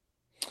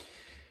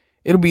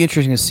 It'll be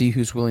interesting to see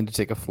who's willing to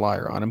take a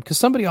flyer on him, because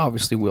somebody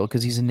obviously will,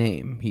 because he's a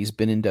name. He's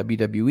been in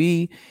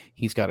WWE.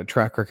 He's got a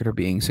track record of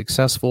being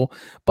successful.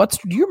 But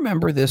do you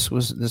remember this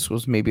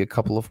was maybe a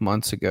couple of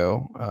months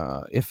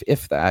ago,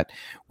 if that,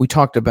 we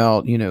talked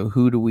about,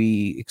 who do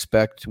we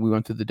expect? We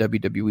went through the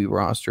WWE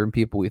roster and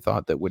people we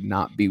thought that would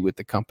not be with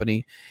the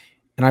company.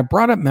 And I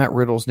brought up Matt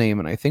Riddle's name,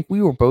 and I think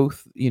we were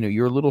both,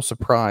 you're a little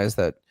surprised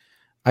that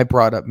I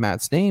brought up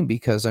Matt's name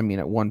because, at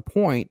one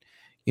point,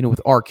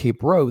 with RK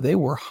Bro, they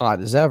were hot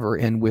as ever.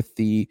 And with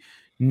the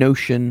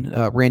notion,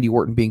 Randy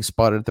Orton being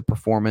spotted at the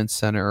Performance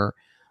Center,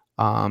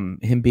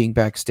 him being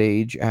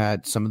backstage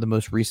at some of the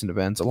most recent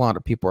events, a lot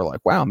of people are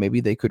like, wow, maybe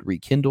they could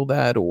rekindle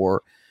that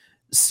or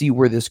see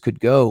where this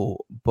could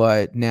go.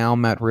 But now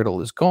Matt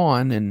Riddle is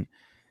gone, and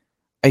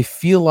I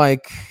feel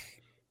like,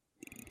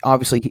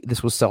 obviously,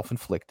 this was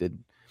self-inflicted.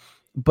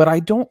 But I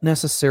don't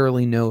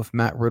necessarily know if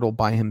Matt Riddle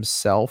by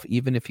himself,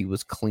 even if he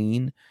was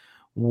clean,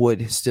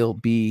 would still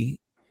be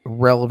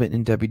relevant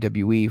in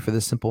WWE, for the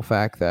simple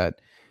fact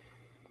that,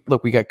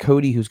 look, we got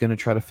Cody who's going to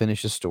try to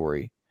finish his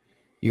story.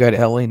 You got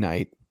LA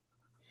Knight.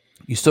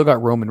 You still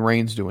got Roman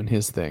Reigns doing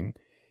his thing.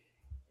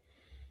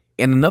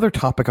 And another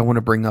topic I want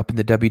to bring up in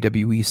the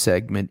WWE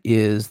segment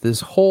is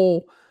this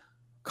whole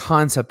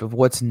concept of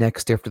what's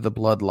next after the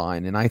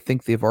bloodline. And I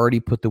think they've already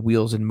put the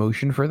wheels in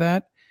motion for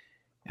that.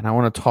 And I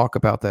want to talk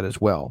about that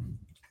as well.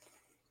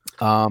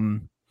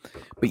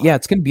 But yeah,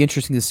 it's going to be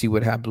interesting to see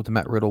what happens with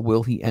Matt Riddle.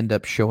 Will he end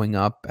up showing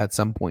up at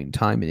some point in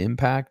time in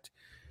Impact?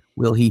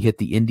 Will he hit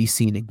the indie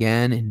scene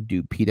again and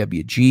do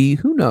PWG?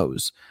 Who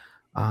knows?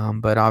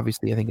 But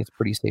obviously, I think it's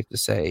pretty safe to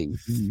say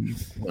he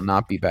will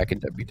not be back in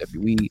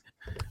WWE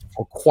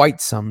for quite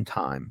some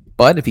time.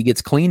 But if he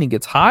gets clean and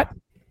gets hot,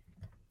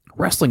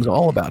 wrestling's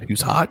all about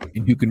who's hot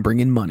and who can bring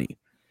in money.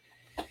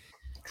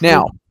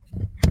 Now,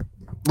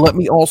 let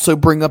me also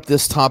bring up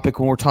this topic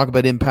when we're talking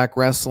about Impact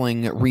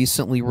Wrestling.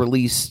 Recently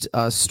released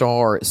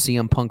star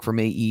CM Punk from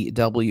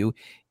AEW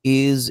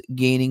is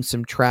gaining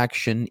some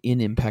traction in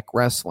Impact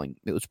Wrestling.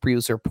 It was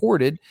previously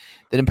reported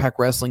that Impact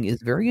Wrestling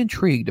is very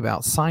intrigued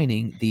about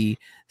signing the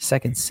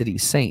Second City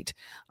Saint.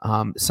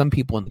 Some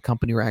people in the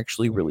company are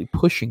actually really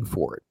pushing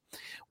for it.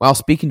 While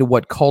speaking to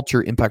What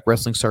Culture, Impact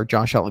Wrestling star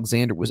Josh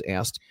Alexander was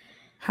asked,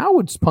 how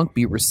would Punk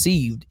be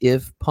received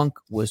if Punk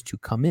was to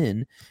come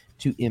in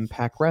to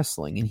Impact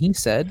Wrestling? And he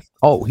said,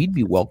 he'd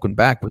be welcomed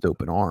back with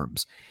open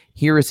arms.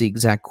 Here is the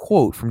exact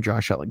quote from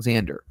Josh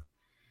Alexander.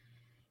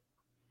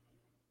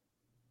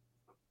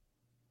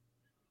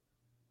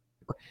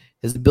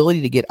 His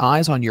ability to get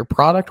eyes on your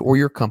product or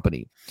your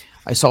company.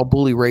 I saw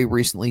Bully Ray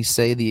recently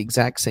say the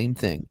exact same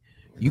thing.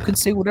 You can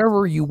say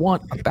whatever you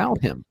want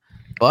about him,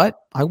 but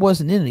I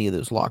wasn't in any of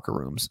those locker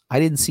rooms. I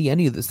didn't see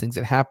any of those things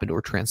that happened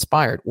or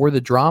transpired or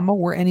the drama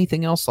or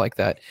anything else like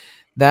that.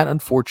 That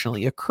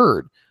unfortunately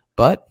occurred,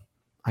 but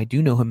I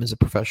do know him as a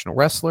professional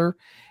wrestler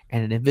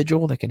and an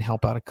individual that can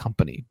help out a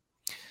company.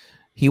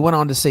 He went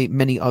on to say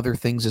many other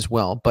things as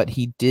well, but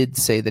he did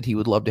say that he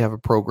would love to have a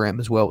program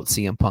as well with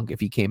CM Punk if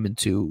he came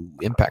into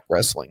Impact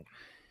Wrestling.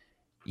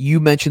 You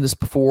mentioned this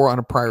before on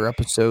a prior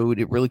episode.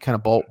 It really kind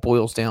of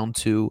boils down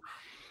to,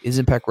 is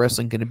Impact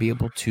Wrestling going to be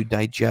able to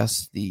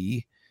digest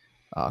the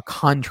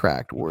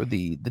contract or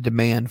the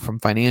demand from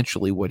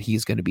financially what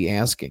he's going to be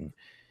asking?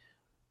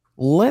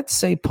 Let's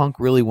say Punk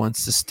really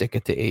wants to stick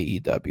it to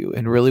AEW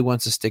and really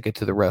wants to stick it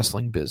to the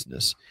wrestling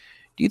business.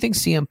 Do you think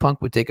CM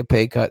Punk would take a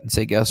pay cut and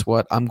say, guess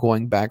what? I'm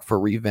going back for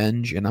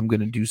revenge and I'm going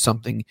to do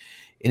something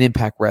in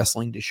Impact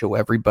Wrestling to show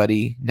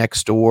everybody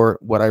next door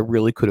what I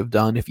really could have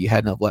done if you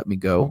hadn't have let me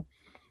go?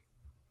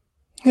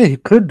 Yeah, he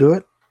could do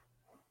it.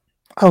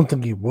 I don't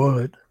think he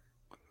would.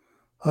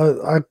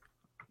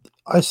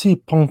 I see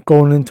Punk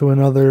going into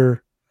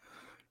another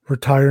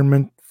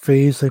retirement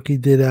phase like he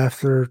did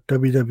after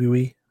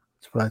WWE.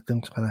 That's what I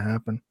think is going to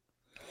happen.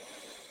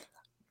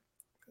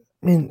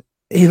 I mean,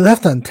 he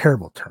left on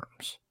terrible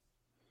terms,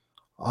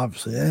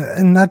 obviously,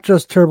 and not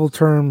just terrible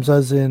terms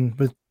as in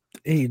with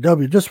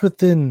AEW, just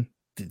within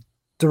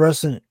the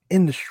wrestling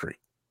industry.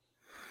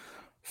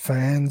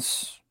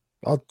 Fans,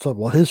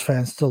 his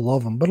fans still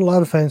love him, but a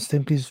lot of fans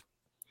think he's,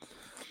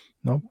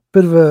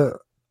 bit of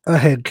a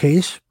head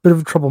case, bit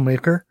of a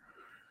troublemaker.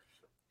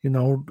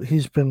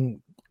 He's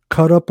been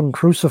cut up and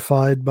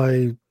crucified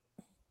by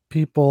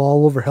people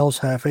all over Hell's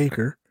Half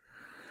Acre.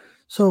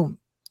 So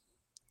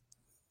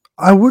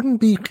I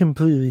wouldn't be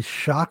completely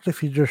shocked if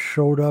he just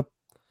showed up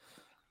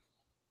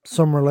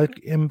somewhere like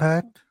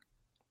Impact.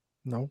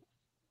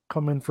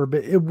 Come in for a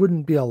bit. It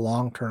wouldn't be a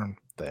long-term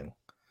thing.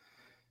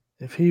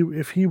 If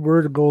he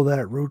were to go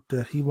that route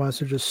that he wants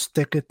to just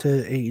stick it to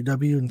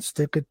AEW and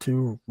stick it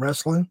to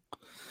wrestling,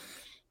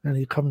 and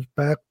he comes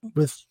back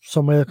with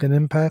somebody like an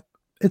Impact,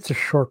 it's a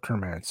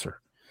short-term answer.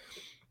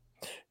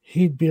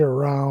 He'd be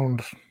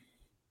around,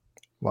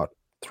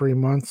 3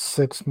 months,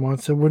 6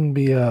 months. It wouldn't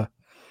be a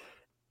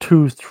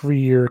 2-3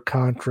 year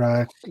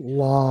contract,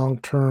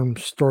 long-term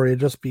story. It'd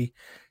just be,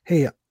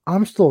 hey,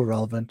 I'm still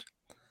relevant.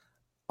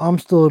 I'm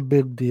still a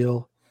big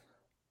deal.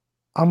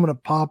 I'm going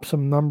to pop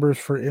some numbers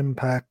for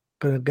Impact.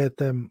 Going to get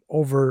them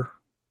over,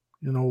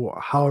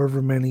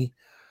 however many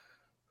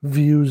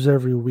views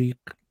every week.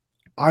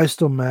 I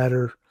still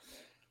matter.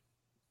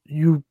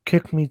 You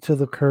kick me to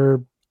the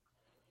curb.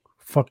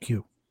 Fuck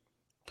you.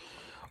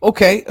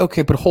 Okay,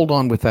 but hold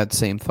on with that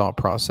same thought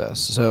process.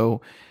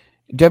 So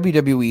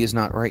WWE is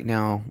not right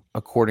now,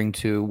 according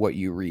to what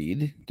you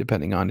read,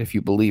 depending on if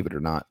you believe it or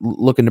not,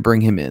 looking to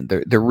bring him in.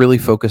 They're really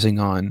focusing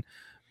on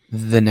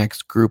the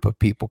next group of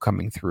people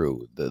coming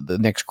through, the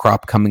next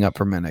crop coming up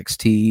from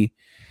NXT.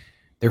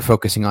 They're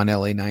focusing on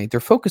LA Knight. They're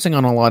focusing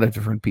on a lot of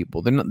different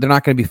people. They're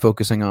not going to be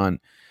focusing on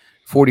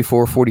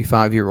 44,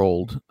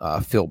 45-year-old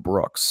Phil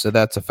Brooks. So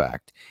that's a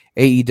fact.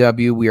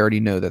 AEW, we already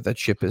know that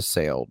ship has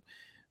sailed.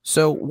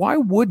 So why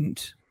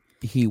wouldn't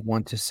he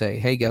want to say,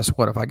 hey, guess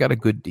what? If I got a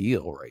good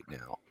deal right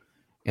now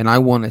and I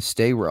want to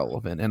stay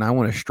relevant and I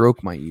want to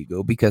stroke my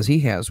ego, because he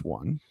has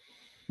one.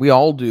 We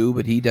all do,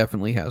 but he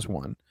definitely has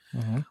one.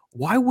 Mm-hmm.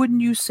 Why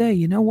wouldn't you say,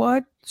 you know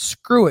what?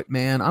 Screw it,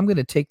 man. I'm going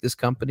to take this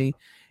company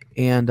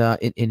and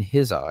in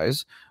his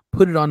eyes,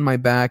 put it on my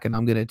back, and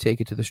I'm going to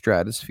take it to the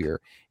stratosphere,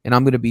 and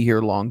I'm going to be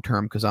here long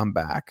term because I'm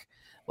back.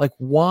 Like,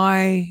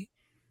 why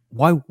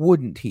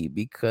wouldn't he?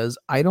 Because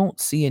I don't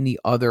see any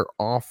other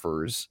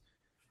offers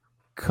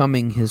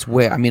coming his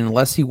way. I mean,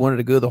 unless he wanted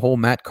to go the whole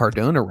Matt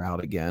Cardona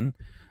route again,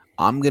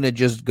 I'm going to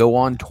just go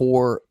on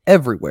tour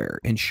everywhere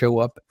and show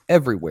up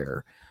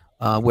everywhere,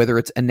 whether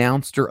it's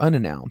announced or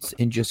unannounced,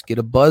 and just get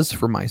a buzz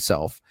for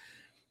myself.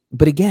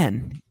 But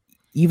again,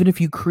 even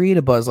if you create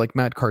a buzz like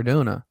Matt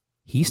Cardona,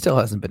 he still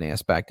hasn't been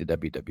asked back to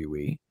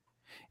WWE.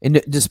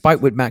 And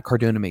despite what Matt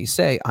Cardona may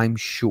say, I'm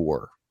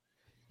sure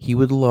he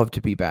would love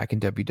to be back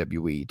in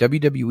WWE.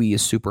 WWE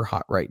is super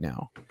hot right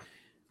now.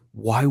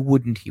 Why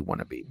wouldn't he want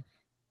to be?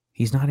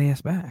 He's not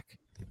asked back.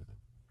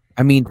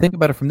 I mean, think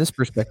about it from this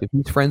perspective.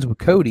 He's friends with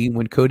Cody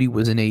when Cody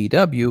was in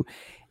AEW,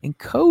 and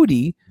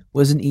Cody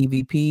was an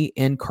EVP,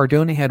 and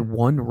Cardona had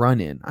one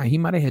run-in. He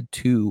might have had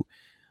two.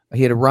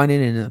 He had a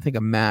run-in and I think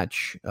a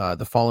match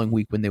the following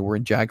week when they were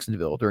in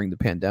Jacksonville during the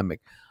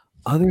pandemic.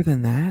 Other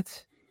than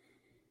that,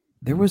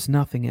 there was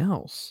nothing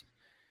else.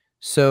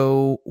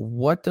 So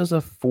what does a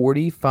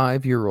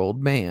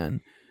 45-year-old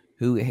man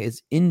who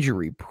is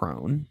injury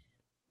prone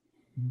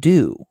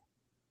do?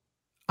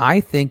 I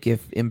think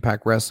if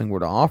Impact Wrestling were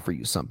to offer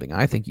you something,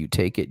 I think you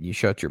take it and you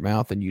shut your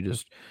mouth and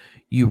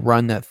you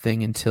run that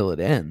thing until it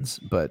ends.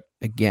 But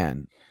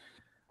again,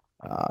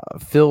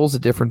 Phil's a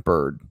different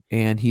bird,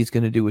 and he's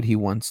going to do what he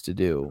wants to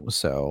do.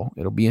 So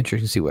it'll be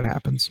interesting to see what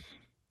happens.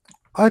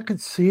 I could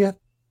see it,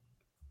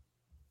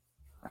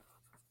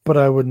 but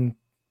I wouldn't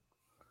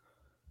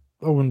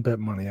bet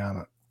money on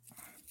it.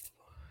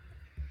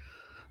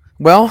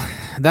 Well,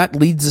 that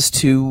leads us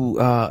to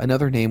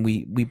another name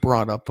we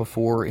brought up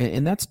before,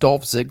 and that's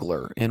Dolph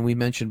Ziggler. And we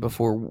mentioned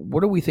before,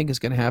 what do we think is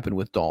going to happen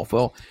with Dolph?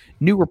 Well,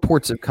 new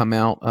reports have come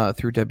out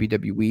through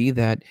WWE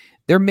that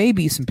there may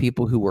be some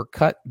people who were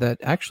cut that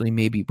actually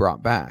may be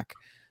brought back.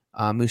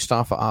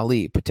 Mustafa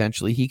Ali,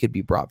 potentially he could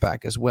be brought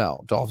back as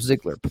well. Dolph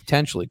Ziggler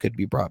potentially could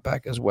be brought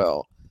back as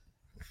well.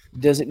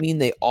 Does it mean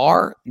they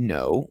are?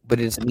 No, but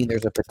does it mean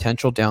there's a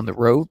potential down the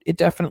road? It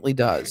definitely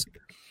does.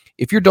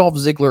 If you're Dolph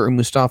Ziggler or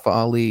Mustafa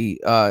Ali,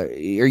 are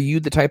you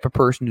the type of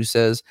person who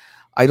says,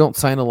 I don't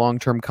sign a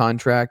long-term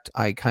contract,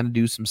 I kind of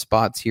do some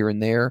spots here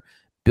and there,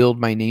 build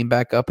my name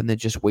back up, and then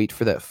just wait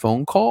for that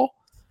phone call?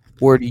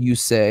 Or do you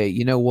say,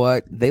 you know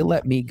what, they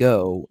let me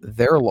go,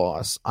 their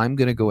loss, I'm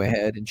going to go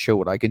ahead and show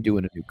what I can do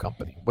in a new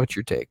company? What's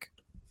your take?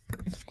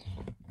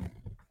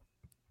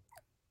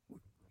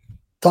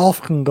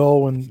 Dolph can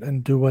go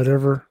and do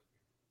whatever,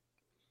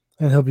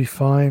 and he'll be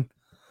fine.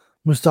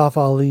 Mustafa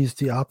Ali's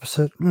the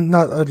opposite. Let me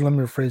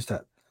rephrase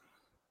that.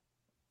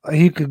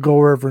 He could go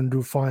wherever and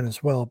do fine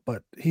as well,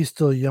 but he's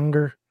still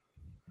younger,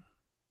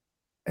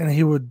 and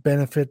he would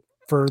benefit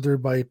further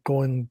by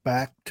going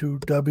back to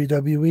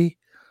WWE.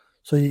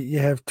 So you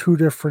have two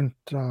different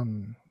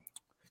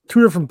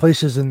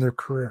places in their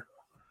career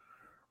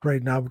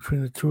right now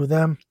between the two of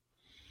them.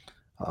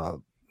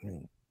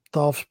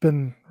 Dolph's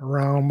been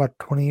around,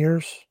 20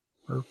 years?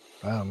 Or,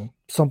 I don't know,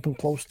 something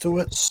close to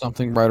it.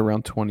 Something right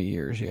around 20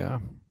 years, yeah.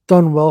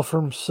 Done well for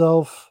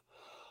himself.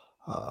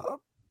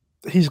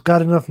 He's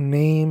got enough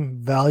name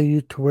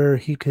value to where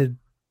he could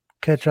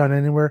catch on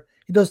anywhere.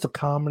 He does the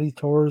comedy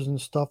tours and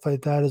stuff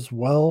like that as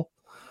well.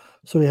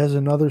 So he has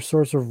another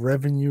source of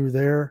revenue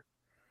there.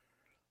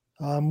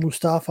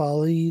 Mustafa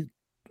Ali,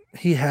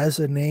 he has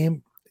a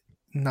name,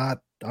 not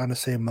on the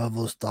same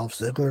level as Dolph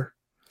Ziggler.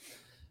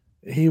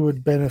 He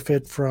would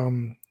benefit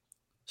from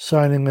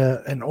signing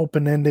an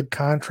open-ended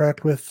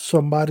contract with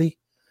somebody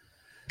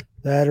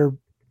that or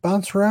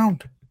bounce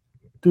around.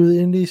 Do the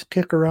indies,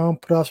 kick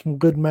around, put off some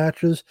good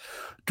matches,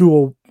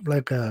 do a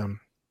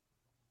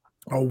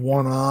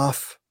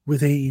one-off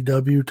with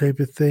AEW type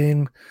of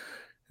thing.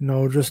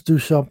 Just do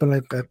something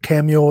like a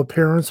cameo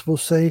appearance, we'll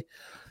say.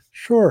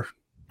 Sure,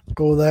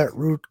 go that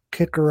route,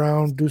 kick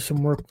around, do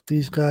some work with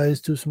these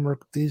guys, do some work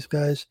with these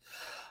guys.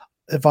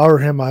 If I were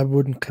him, I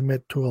wouldn't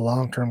commit to a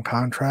long-term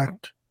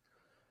contract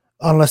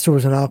unless there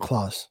was an out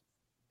clause.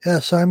 Yeah,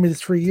 sign me to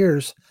 3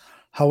 years.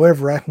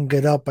 However, I can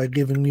get out by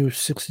giving you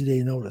 60-day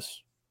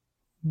notice.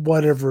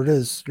 whatever it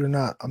is.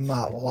 I'm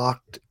not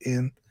locked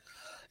in.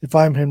 If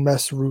I'm him,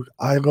 that's the route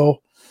I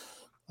go.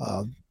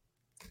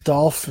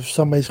 Dolph, if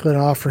somebody's going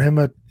to offer him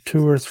a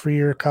 2 or 3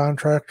 year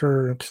contract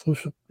or an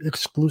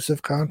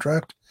exclusive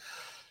contract,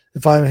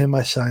 if I'm him,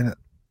 I sign it.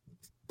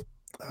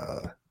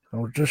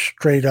 Just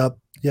straight up,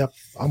 yep,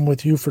 I'm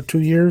with you for 2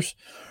 years,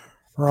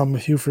 or I'm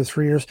with you for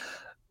 3 years.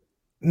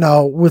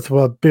 Now, with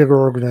a bigger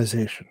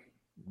organization,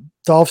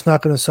 Dolph's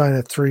not going to sign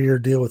a 3-year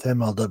deal with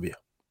MLW.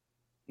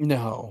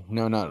 No,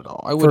 not at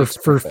all. I would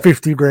for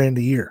 $50,000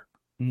 a year.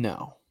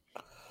 No,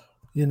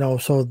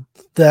 so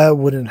that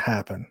wouldn't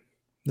happen.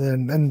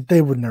 And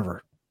they would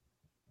never.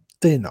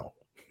 They know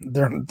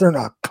they're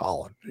not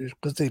calling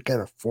because they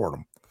can't afford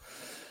them.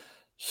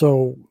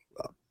 So,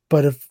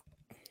 but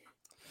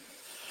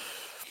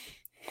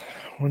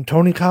when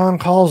Tony Khan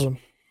calls him,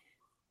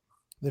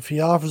 if he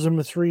offers him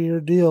a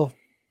 3-year deal,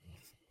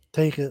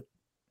 take it.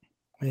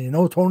 And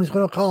Tony's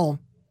going to call him.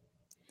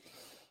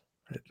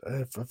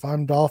 If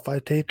I'm Dolph, I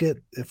take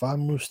it. If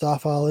I'm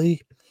Mustafa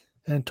Ali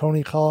and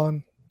Tony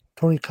Khan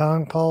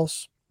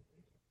calls,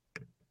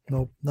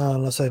 nope, not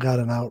unless I got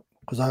an out,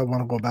 because I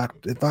want to go back.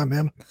 If I'm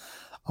him,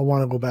 I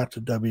want to go back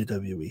to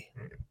WWE.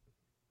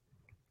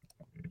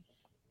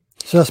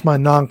 So that's my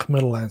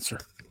non-committal answer.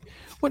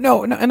 Well,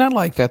 no, and I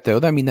like that though.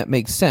 I mean, that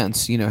makes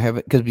sense.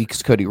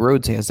 Because Cody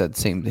Rhodes had that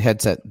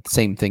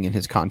same thing in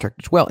his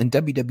contract as well. And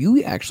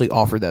WWE actually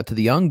offered that to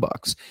the Young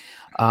Bucks.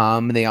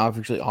 And they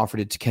actually offered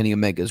it to Kenny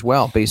Omega as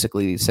well.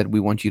 Basically, they said, we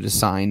want you to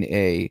sign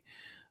a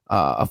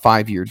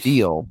 5-year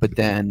deal, but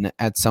then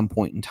at some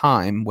point in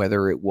time,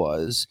 whether it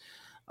was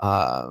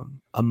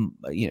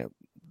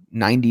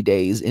 90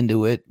 days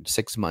into it,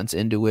 6 months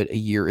into it, a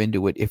year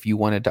into it, if you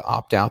wanted to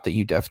opt out, that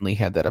you definitely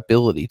had that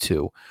ability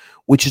to,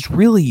 which is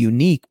really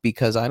unique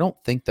because I don't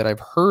think that I've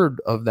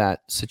heard of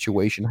that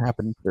situation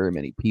happen to very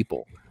many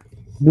people.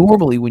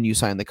 Normally, when you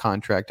sign the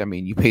contract, I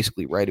mean, you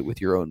basically write it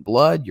with your own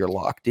blood, you're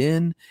locked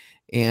in,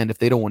 and if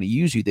they don't want to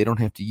use you, they don't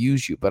have to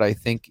use you. But I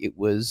think it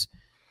was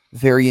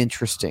very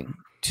interesting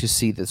to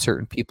see that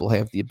certain people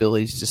have the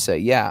abilities to say,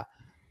 yeah,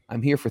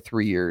 I'm here for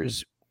 3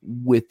 years,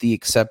 with the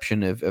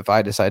exception of if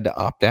I decide to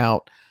opt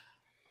out,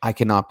 I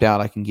can opt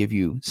out. I can give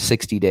you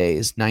 60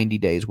 days, 90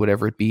 days,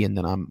 whatever it be, and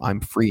then I'm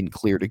free and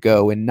clear to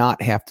go and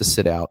not have to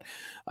sit out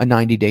a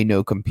 90-day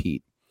no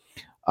compete.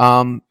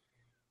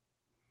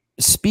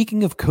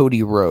 Speaking of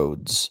Cody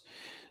Rhodes,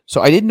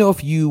 so I didn't know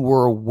if you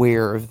were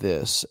aware of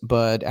this,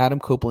 but Adam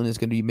Copeland is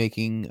going to be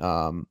making,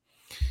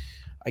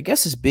 I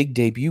guess, his big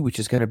debut, which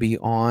is going to be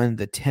on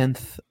the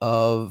 10th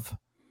of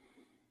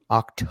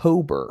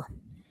October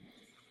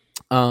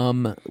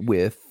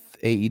with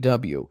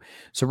AEW.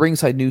 So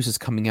Ringside News is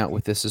coming out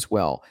with this as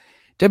well.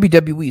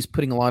 WWE is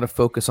putting a lot of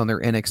focus on their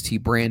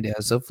NXT brand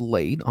as of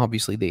late.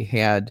 Obviously, they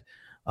had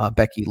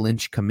Becky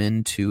Lynch come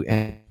in to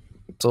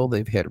NXT.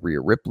 They've had Rhea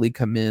Ripley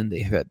come in.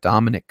 They've had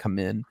Dominic come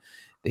in.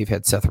 They've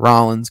had Seth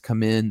Rollins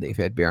come in. They've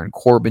had Baron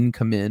Corbin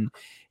come in.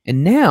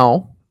 And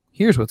now,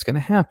 here's what's going to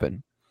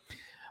happen.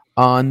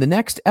 On the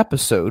next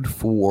episode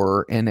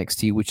for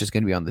NXT, which is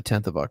going to be on the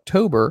 10th of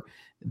October,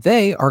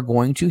 they are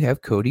going to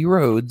have Cody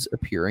Rhodes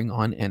appearing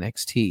on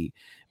NXT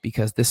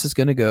because this is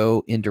going to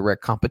go in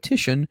direct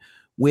competition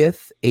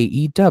with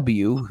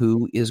AEW,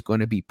 who is going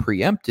to be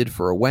preempted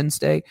for a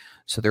Wednesday.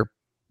 So they're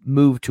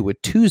moved to a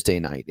Tuesday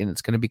night, and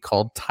it's going to be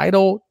called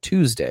Title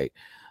Tuesday,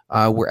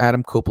 where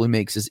Adam Copeland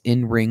makes his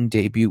in-ring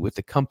debut with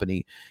the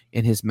company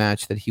in his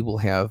match that he will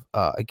have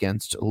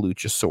against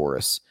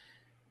Luchasaurus.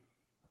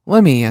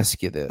 Let me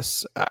ask you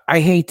this. I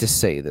hate to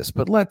say this,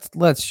 but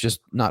let's just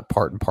not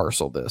part and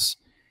parcel this.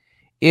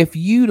 If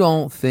you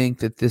don't think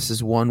that this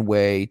is one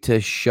way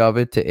to shove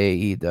it to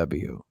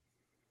AEW,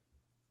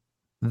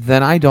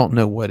 then I don't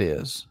know what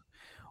is.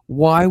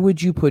 Why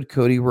would you put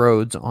Cody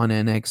Rhodes on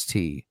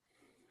NXT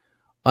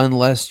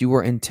unless you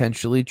were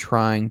intentionally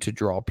trying to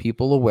draw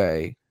people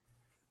away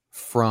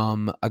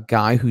from a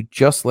guy who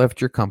just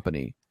left your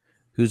company,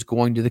 who's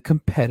going to the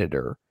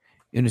competitor,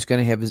 and who's going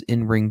to have his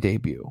in-ring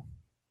debut?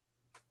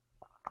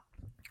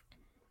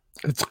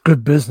 It's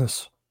good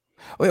business.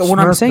 What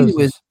I'm saying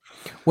is,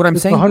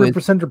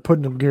 100% are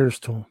putting the gears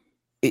to him.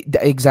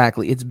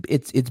 Exactly.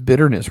 It's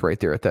bitterness right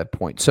there at that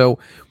point. So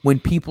when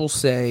people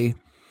say,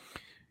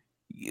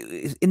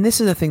 and this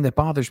is the thing that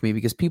bothers me,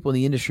 because people in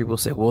the industry will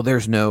say, well,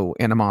 there's no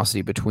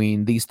animosity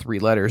between these 3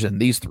 letters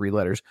and these 3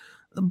 letters.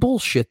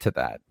 Bullshit to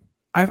that.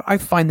 I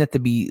find that to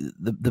be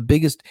the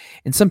biggest,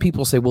 and some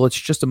people say, well, it's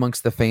just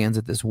amongst the fans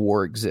that this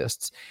war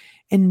exists.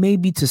 And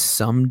maybe to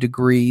some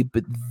degree,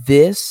 but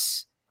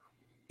this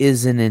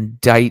is an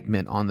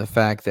indictment on the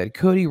fact that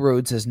Cody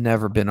Rhodes has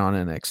never been on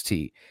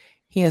NXT.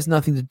 He has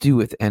nothing to do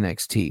with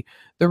NXT.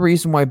 The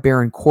reason why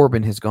Baron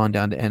Corbin has gone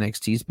down to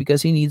NXT is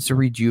because he needs to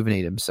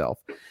rejuvenate himself.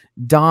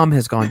 Dom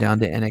has gone down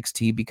to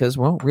NXT because,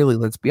 well, really,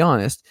 let's be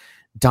honest,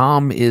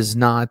 Dom is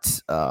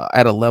not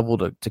at a level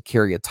to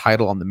carry a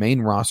title on the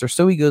main roster,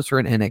 so he goes for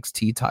an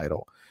NXT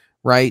title,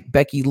 right?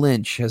 Becky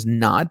Lynch has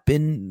not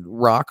been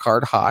rock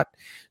hard hot,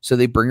 so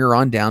they bring her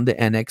on down to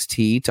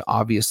NXT to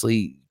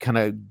obviously kind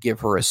of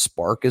give her a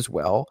spark as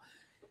well.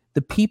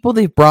 the people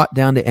they've brought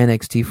down to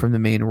NXT from the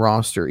main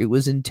roster, it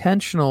was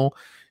intentional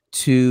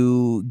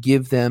to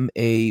give them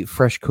a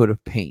fresh coat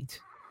of paint.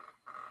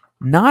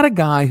 Not a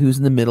guy who's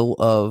in the middle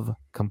of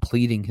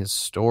completing his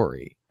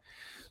story.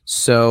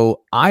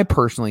 So I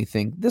personally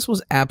think this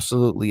was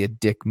absolutely a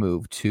dick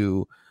move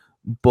to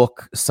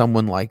book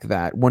someone like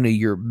that, one of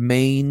your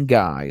main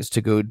guys,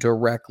 to go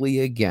directly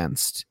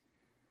against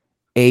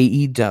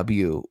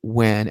AEW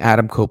when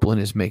Adam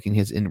Copeland is making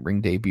his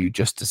in-ring debut,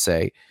 just to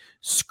say,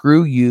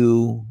 screw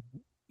you,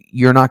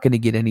 you're not going to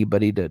get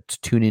anybody to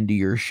tune into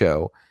your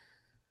show.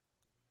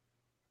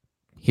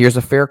 Here's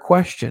a fair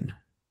question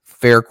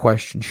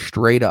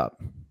straight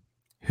up.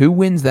 Who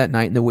wins that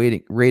night in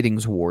the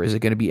ratings war? Is it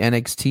going to be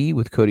NXT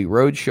with Cody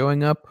Rhodes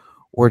showing up,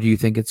 or do you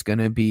think it's going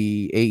to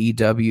be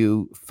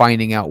AEW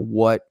finding out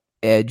what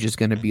Edge is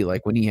going to be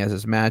like when he has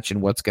his match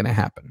and what's going to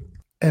happen?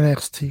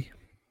 NXT.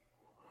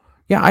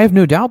 Yeah, I have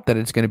no doubt that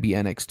it's going to be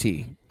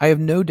NXT. I have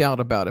no doubt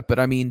about it. But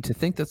I mean, to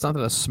think that's not a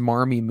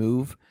smarmy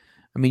move,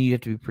 I mean, you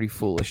have to be pretty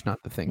foolish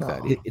not to think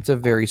that. It's a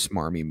very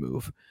smarmy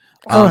move.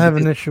 I don't have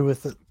an issue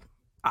with it.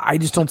 I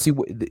just don't see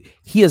what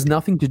he has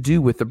nothing to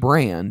do with the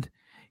brand.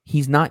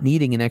 He's not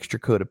needing an extra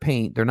coat of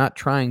paint. They're not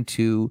trying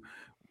to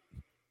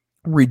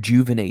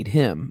rejuvenate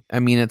him. I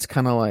mean, it's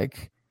kind of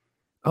like,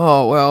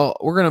 oh, well,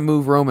 we're going to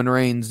move Roman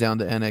Reigns down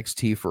to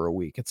NXT for a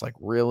week. It's like,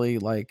 really?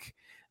 Like,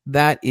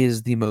 that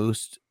is the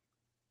most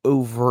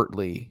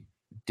overtly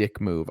dick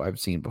move I've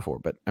seen before.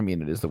 But, I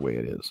mean, it is the way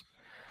it is.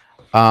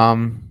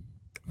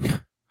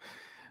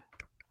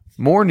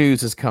 More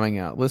news is coming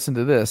out. Listen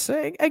to this.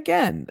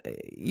 Again,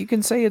 you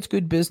can say it's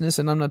good business,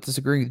 and I'm not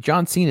disagreeing.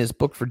 John Cena is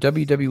booked for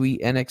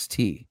WWE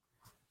NXT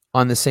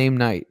on the same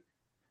night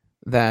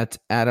that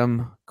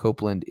Adam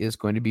Copeland is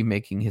going to be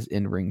making his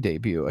in-ring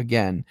debut.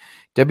 Again,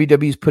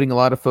 WWE is putting a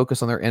lot of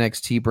focus on their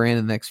NXT brand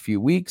in the next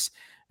few weeks.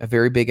 A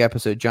very big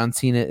episode. John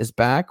Cena is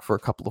back for a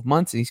couple of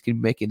months, and he's going to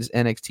be making his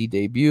NXT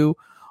debut.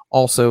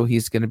 Also,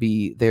 he's going to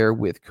be there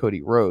with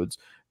Cody Rhodes.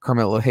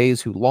 Carmelo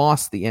Hayes, who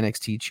lost the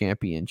NXT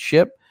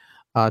championship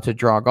to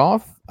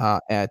Dragoff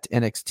at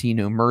NXT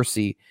No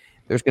Mercy.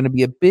 There's going to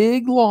be a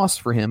big loss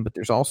for him, but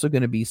there's also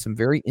going to be some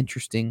very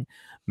interesting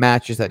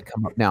matches that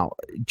come up. Now,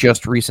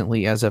 just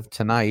recently, as of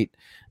tonight,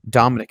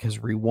 Dominic has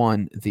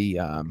re-won the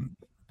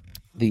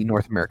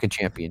North American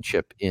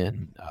Championship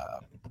in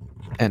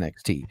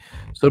NXT.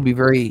 So it'll be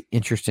very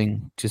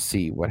interesting to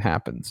see what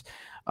happens.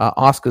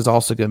 Asuka's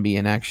also going to be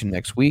in action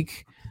next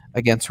week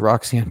against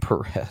Roxanne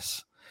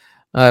Perez.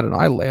 I don't know.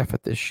 I laugh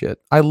at this shit.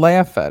 I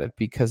laugh at it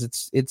because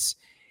it's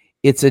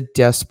a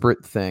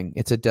desperate thing.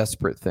 It's a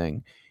desperate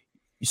thing.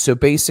 So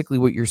basically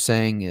what you're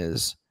saying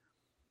is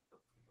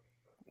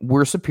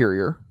we're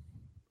superior,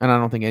 and I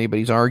don't think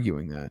anybody's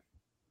arguing that.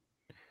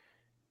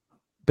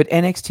 But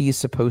NXT is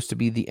supposed to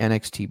be the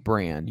NXT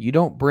brand. You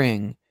don't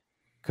bring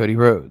Cody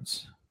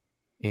Rhodes,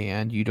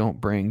 and you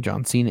don't bring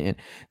John Cena in.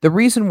 The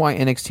reason why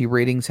NXT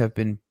ratings have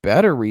been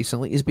better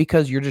recently is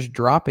because you're just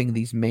dropping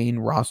these main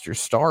roster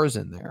stars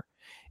in there.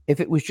 If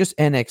it was just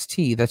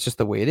NXT, that's just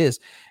the way it is.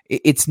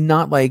 It's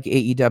not like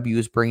AEW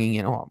is bringing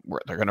in,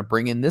 they're going to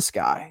bring in this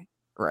guy,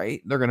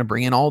 right? They're going to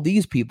bring in all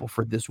these people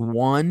for this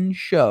one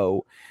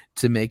show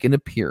to make an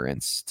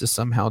appearance to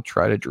somehow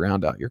try to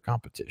drown out your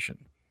competition.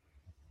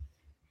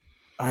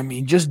 I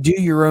mean, just do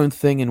your own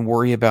thing and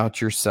worry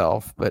about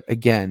yourself. But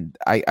again,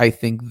 I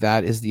think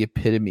that is the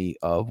epitome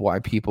of why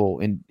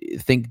people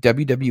think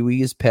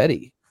WWE is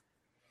petty.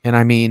 And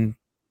I mean,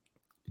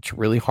 it's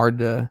really hard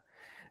to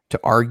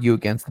argue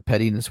against the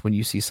pettiness when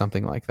you see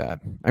something like that.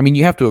 I mean,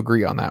 you have to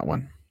agree on that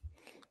one.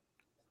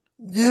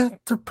 Yeah,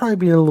 they're probably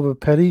being a little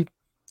bit petty.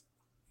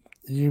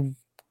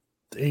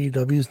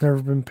 AEW's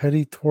never been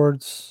petty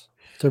towards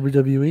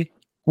WWE.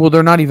 Well,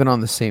 they're not even on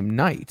the same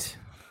night.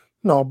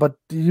 No, but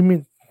you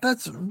mean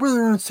that's whether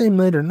they're on the same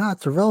night or not,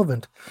 it's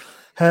irrelevant.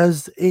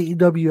 Has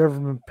AEW ever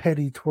been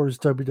petty towards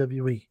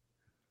WWE?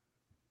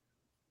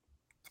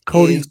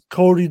 Cody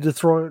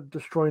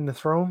destroying the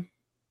throne?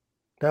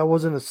 That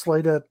wasn't a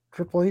slight at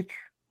Triple H?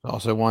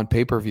 Also on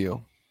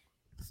pay-per-view.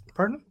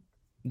 Pardon?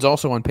 It's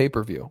also on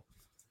pay-per-view.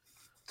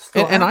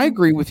 And I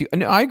agree with you.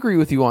 And I agree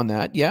with you on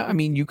that. Yeah, I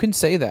mean, you can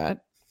say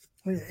that.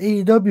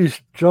 AEW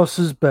is just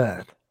as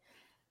bad.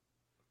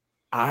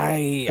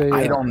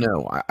 I don't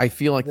know. I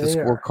feel like the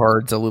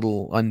scorecard's a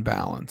little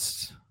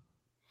unbalanced.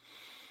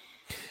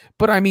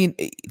 But I mean,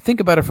 think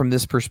about it from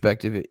this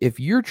perspective. If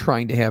you're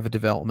trying to have a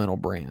developmental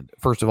brand,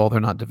 first of all, they're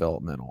not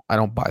developmental. I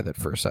don't buy that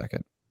for a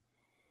second.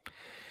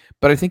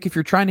 But I think if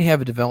you're trying to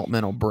have a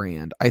developmental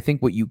brand, I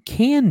think what you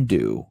can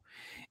do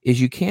is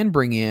you can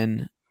bring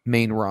in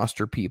main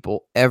roster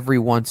people every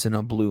once in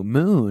a blue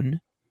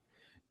moon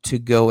to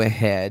go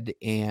ahead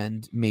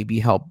and maybe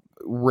help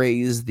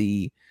raise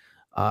the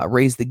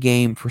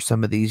game for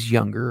some of these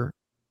younger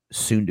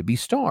soon-to-be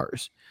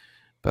stars.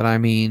 But I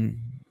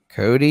mean,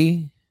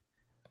 Cody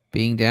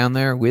being down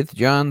there with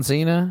John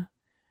Cena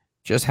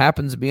just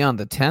happens to be on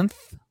the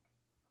 10th.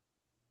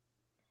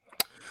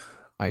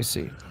 I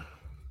see.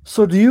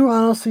 So do you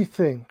honestly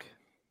think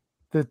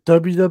that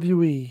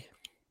WWE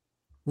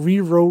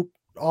rewrote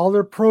all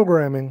their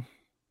programming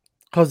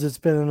Because it's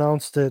been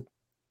announced that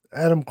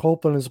Adam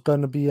Copeland is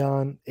going to be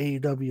on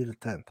AEW the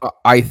 10th.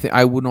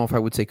 I wouldn't know if I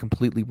would say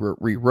completely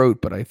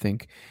rewrote, but I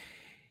think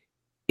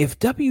if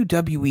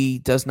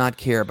WWE does not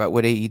care about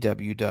what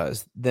AEW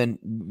does, then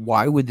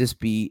why would this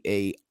be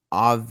a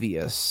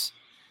obvious,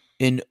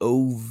 an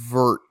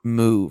overt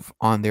move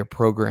on their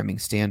programming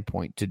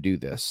standpoint to do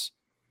this?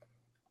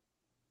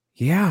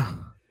 Yeah.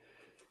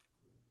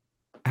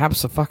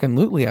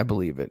 Abso-fucking-lutely, I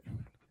believe it.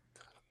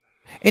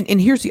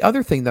 And here's the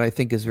other thing that I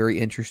think is very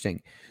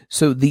interesting.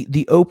 So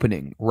the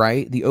opening,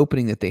 right? The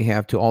opening that they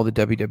have to all the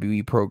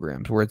WWE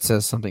programs where it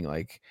says something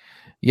like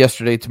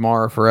yesterday,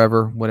 tomorrow,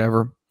 forever,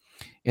 whatever.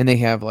 And they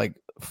have like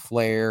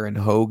Flair and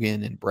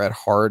Hogan and Bret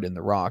Hart and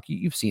The Rock.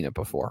 You've seen it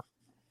before.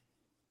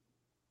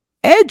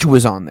 Edge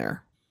was on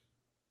there.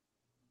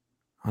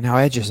 Oh, now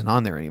Edge isn't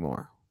on there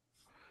anymore.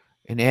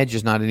 And Edge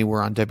is not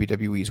anywhere on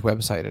WWE's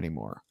website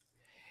anymore.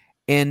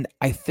 And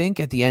I think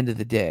at the end of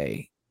the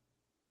day,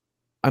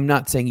 I'm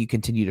not saying you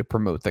continue to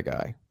promote the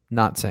guy.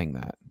 Not saying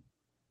that.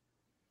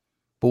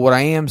 But what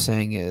I am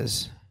saying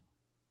is,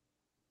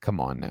 come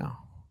on now.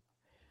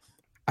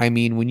 I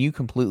mean, when you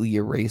completely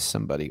erase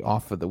somebody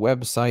off of the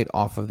website,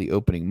 off of the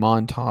opening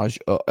montage,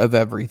 of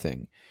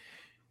everything,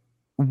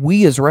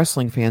 we as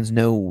wrestling fans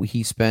know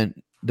he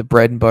spent the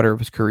bread and butter of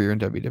his career in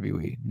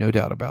WWE. No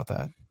doubt about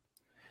that.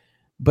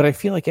 But I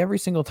feel like every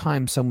single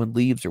time someone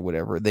leaves or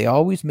whatever, they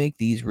always make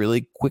these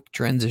really quick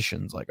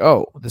transitions like,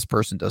 oh, this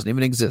person doesn't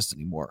even exist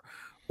anymore.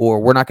 Or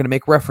we're not going to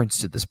make reference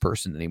to this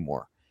person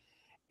anymore.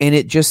 And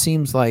it just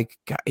seems like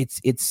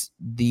it's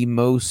the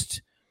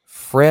most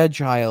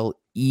fragile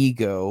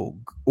ego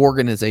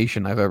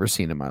organization I've ever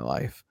seen in my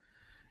life.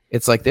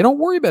 It's like they don't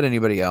worry about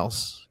anybody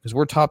else because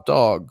we're top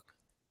dog,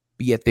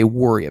 but yet they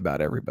worry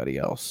about everybody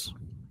else.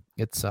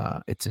 It's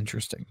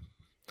interesting.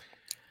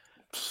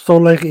 So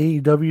like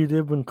AEW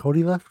did when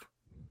Cody left?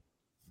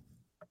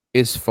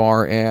 As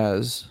far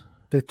as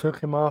they took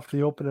him off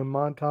the opening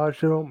montage,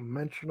 they don't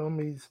mention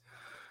him.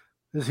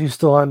 Is he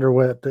still under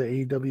the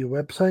AEW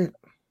website?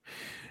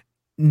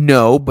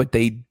 No, but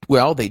they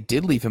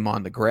did leave him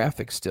on the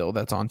graphic still.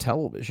 That's on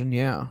television,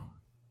 yeah.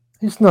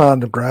 He's not on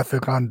the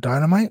graphic on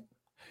Dynamite?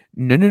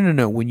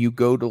 No. When you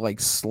go to like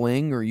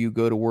Sling or you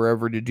go to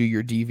wherever to do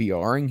your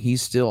DVRing,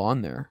 he's still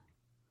on there.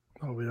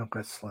 Oh, we don't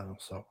got Sling,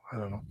 so I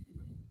don't know.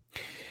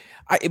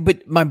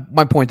 But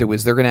my point though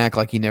is they're going to act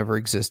like he never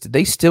existed.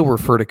 They still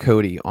refer to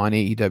Cody on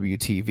AEW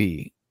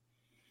TV.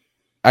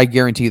 I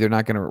guarantee they're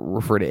not going to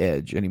refer to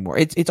Edge anymore.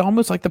 It's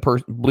almost like the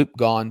person bloop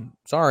gone.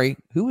 Sorry,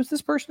 who was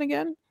this person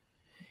again?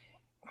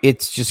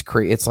 It's just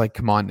crazy. It's like,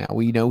 come on now.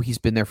 We know he's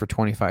been there for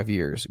 25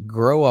 years.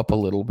 Grow up a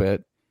little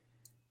bit.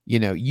 You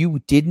know,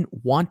 you didn't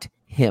want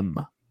him.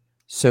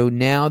 So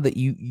now that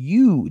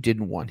you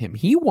didn't want him,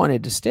 he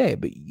wanted to stay,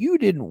 but you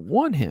didn't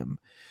want him.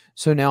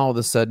 So now all of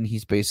a sudden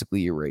he's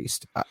basically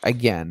erased.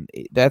 Again,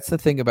 that's the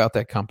thing about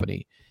that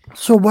company.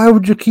 So why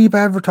would you keep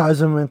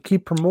advertising and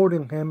keep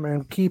promoting him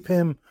and keep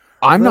him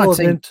I'm not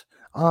saying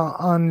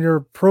on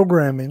your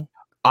programming?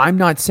 I'm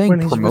not saying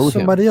when promote he's with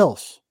somebody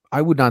else.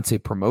 I would not say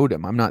promote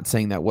him. I'm not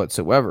saying that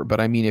whatsoever. But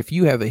I mean, if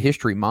you have a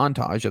history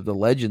montage of the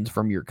legends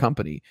from your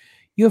company,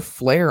 you have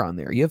Flair on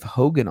there, you have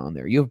Hogan on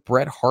there, you have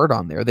Bret Hart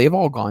on there. They've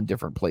all gone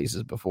different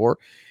places before.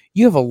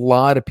 You have a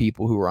lot of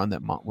people who are on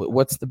that.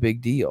 What's the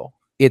big deal?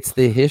 It's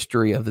the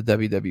history of the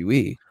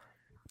WWE.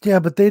 Yeah,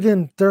 but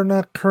they're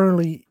not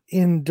currently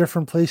in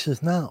different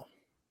places now.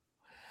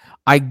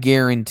 I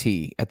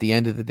guarantee at the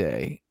end of the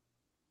day,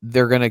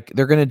 they're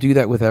gonna do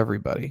that with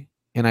everybody.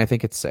 And I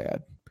think it's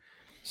sad.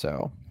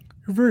 So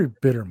you're very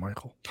bitter,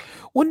 Michael.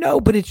 Well,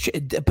 no, but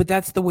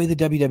that's the way the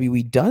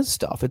WWE does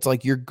stuff. It's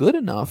like you're good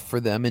enough for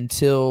them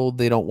until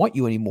they don't want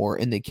you anymore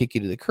and they kick you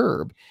to the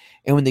curb.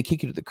 And when they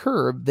kick you to the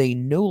curb, they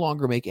no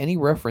longer make any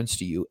reference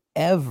to you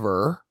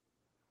ever.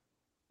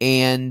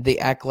 And they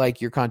act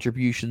like your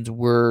contributions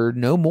were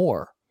no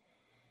more.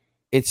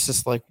 It's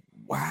just like,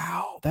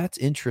 wow, that's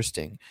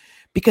interesting.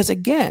 Because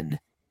again,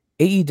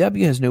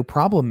 AEW has no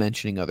problem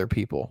mentioning other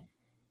people,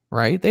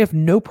 right? They have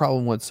no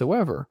problem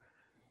whatsoever.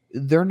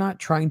 They're not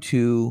trying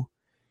to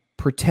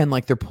pretend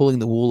like they're pulling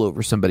the wool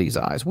over somebody's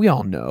eyes. We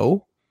all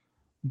know,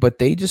 but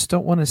they just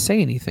don't want to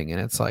say anything. And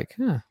it's like,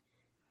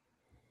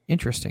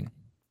 interesting.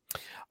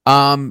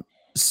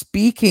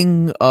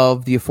 Speaking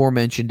of the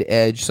aforementioned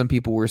Edge, some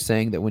people were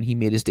saying that when he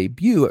made his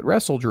debut at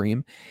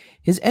WrestleDream,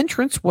 his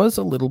entrance was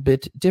a little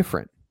bit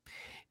different.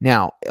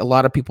 Now, a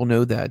lot of people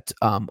know that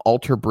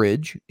Alter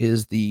Bridge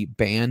is the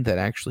band that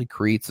actually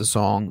creates the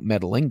song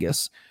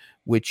Metalingus,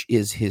 which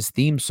is his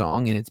theme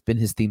song, and it's been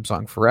his theme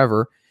song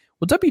forever.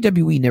 Well,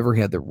 WWE never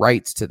had the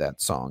rights to that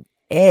song.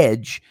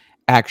 Edge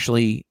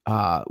actually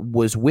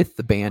was with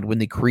the band when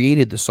they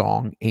created the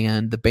song,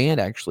 and the band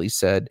actually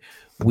said,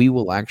 we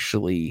will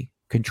actually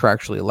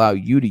contractually allow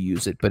you to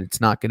use it, but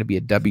it's not going to be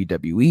a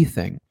WWE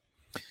thing.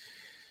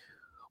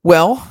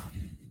 Well,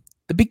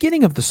 the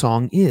beginning of the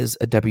song is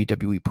a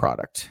WWE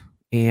product.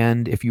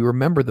 And if you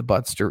remember the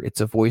Butster, it's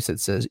a voice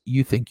that says,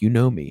 you think you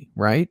know me,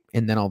 right?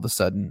 And then all of a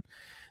sudden,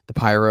 the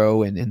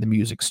pyro and the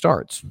music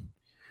starts.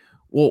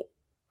 Well,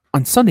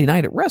 on Sunday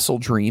night at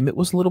WrestleDream, it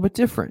was a little bit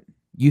different.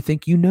 You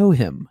think you know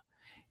him.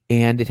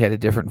 And it had a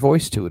different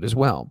voice to it as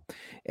well.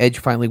 Edge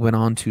finally went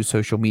on to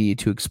social media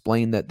to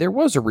explain that there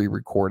was a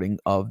re-recording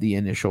of the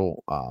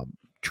initial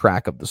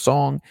track of the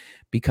song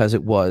because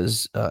it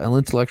was an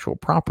intellectual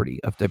property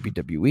of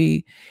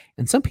WWE,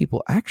 and some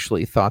people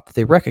actually thought that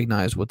they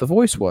recognized what the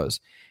voice was.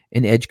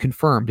 And Edge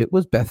confirmed it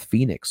was Beth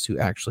Phoenix who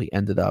actually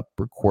ended up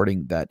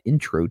recording that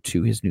intro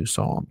to his new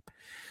song.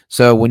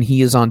 So when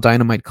he is on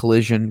Dynamite,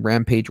 Collision,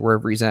 Rampage,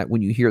 wherever he's at,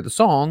 when you hear the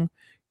song,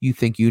 you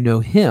think you know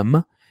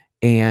him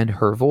and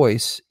her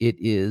voice. It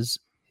is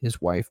his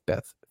wife,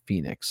 Beth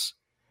Phoenix.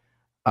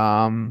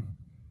 I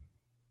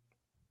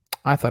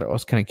thought I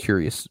was kind of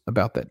curious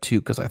about that too,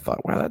 because I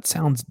thought, wow, that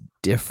sounds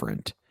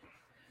different.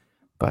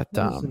 But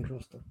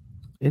Interesting.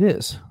 It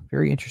is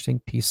very interesting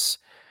piece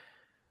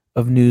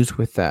of news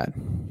with that.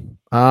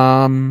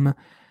 I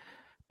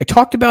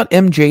talked about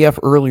MJF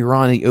earlier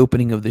on in the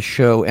opening of the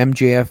show.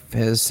 MJF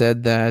has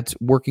said that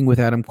working with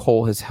Adam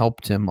Cole has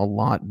helped him a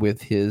lot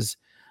with his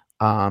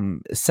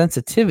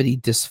sensitivity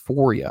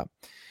dysphoria.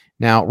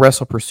 Now,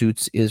 Wrestle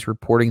Pursuits is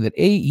reporting that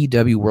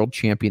AEW World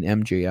Champion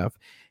MJF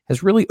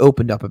has really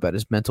opened up about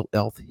his mental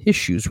health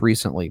issues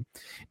recently.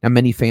 Now,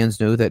 many fans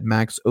know that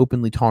Max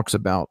openly talks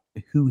about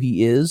who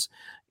he is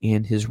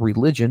and his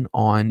religion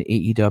on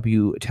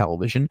AEW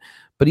television,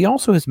 but he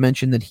also has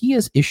mentioned that he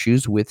has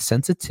issues with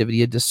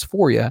sensitivity and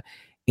dysphoria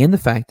and the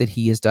fact that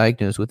he is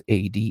diagnosed with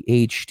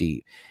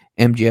ADHD.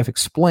 MJF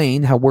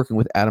explained how working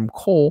with Adam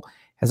Cole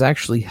has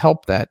actually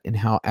helped that and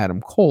how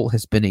Adam Cole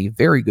has been a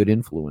very good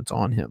influence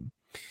on him.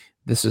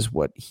 This is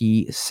what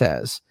he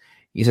says.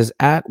 He says,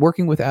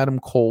 working with Adam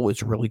Cole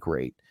is really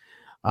great.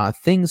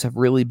 Things have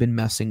really been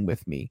messing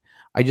with me.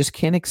 I just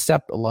can't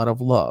accept a lot of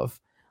love.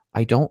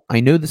 I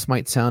know this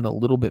might sound a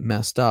little bit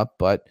messed up,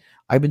 but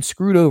I've been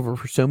screwed over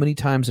for so many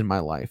times in my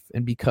life.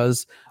 And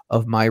because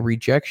of my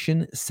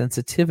rejection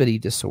sensitivity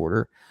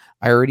disorder,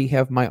 I already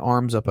have my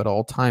arms up at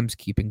all times,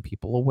 keeping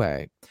people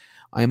away.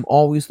 I am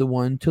always the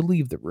one to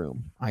leave the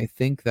room. I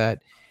think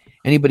that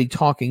anybody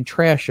talking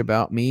trash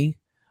about me,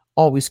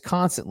 always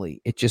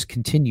constantly, it just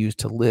continues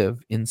to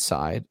live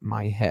inside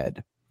my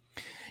head.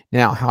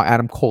 Now, how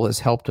Adam Cole has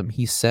helped him,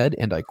 he said,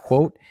 and I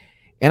quote,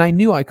 "And I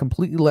knew I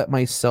completely let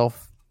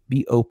myself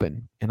be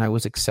open, and I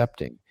was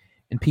accepting,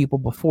 and people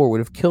before would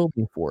have killed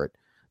me for it,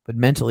 but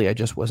mentally I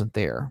just wasn't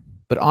there.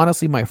 But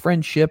honestly, my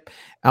friendship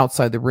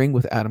outside the ring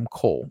with Adam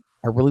Cole,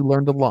 I really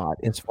learned a lot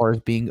as far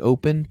as being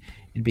open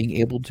and being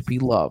able to be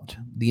loved.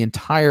 The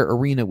entire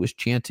arena was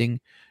chanting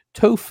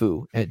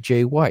tofu at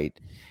Jay White,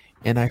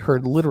 and I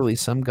heard literally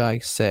some guy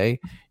say,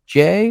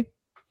 'Jay,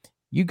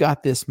 you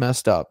got this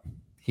messed up.'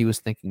 He was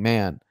thinking,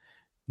 man,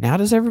 now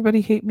does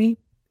everybody hate me?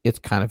 It's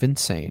kind of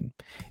insane.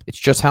 It's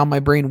just how my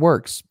brain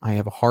works. I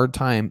have a hard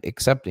time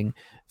accepting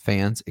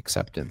fans'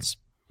 acceptance."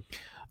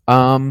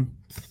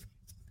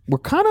 We're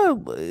kind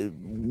of,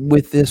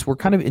 with this, we're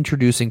kind of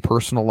introducing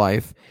personal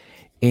life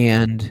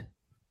and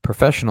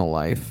professional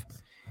life,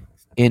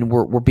 and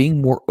we're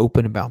being more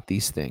open about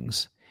these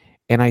things.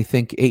 And I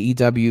think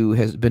AEW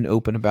has been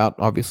open about,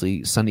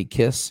 obviously, Sonny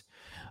Kiss,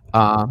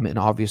 and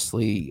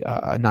obviously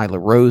Nyla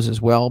Rose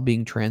as well,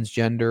 being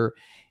transgender,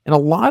 and a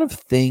lot of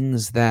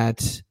things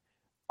that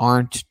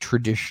aren't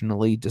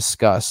traditionally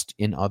discussed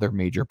in other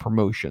major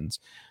promotions.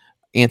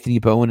 Anthony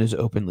Bowen is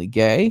openly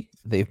gay.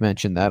 They've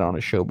mentioned that on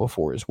a show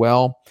before as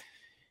well.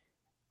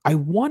 I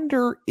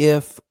wonder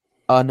if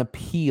an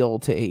appeal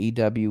to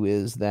AEW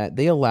is that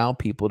they allow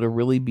people to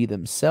really be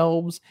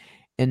themselves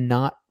and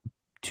not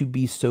to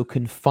be so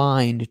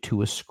confined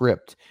to a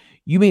script.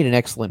 You made an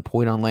excellent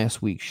point on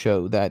last week's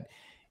show that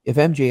if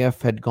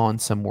MJF had gone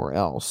somewhere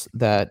else,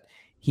 that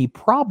he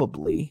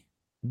probably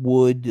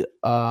would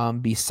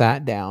be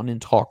sat down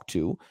and talked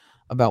to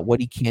about what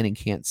he can and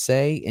can't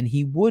say, and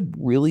he would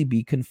really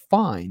be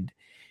confined.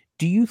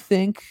 Do you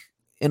think,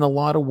 in a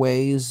lot of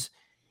ways,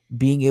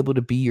 being able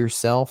to be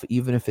yourself,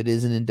 even if it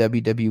isn't in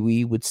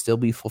WWE, would still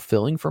be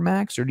fulfilling for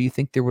Max? Or do you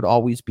think there would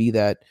always be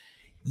that,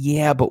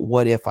 yeah, but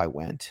what if I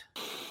went?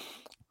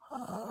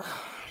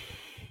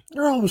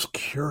 You're always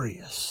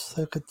curious.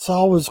 Like, it's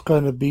always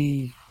going to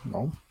be,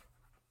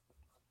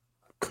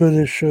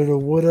 coulda, shoulda,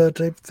 woulda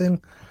type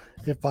thing.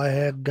 If I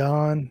had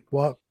gone,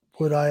 what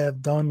would I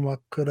have done?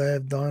 What could I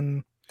have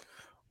done?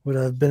 Would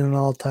I have been an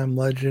all-time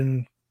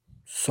legend?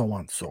 So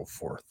on and so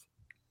forth.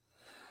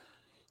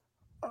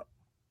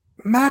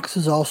 Max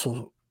is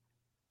also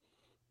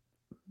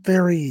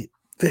very,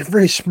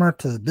 very smart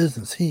to the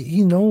business.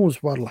 He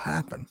knows what'll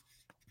happen.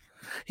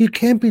 He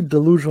can't be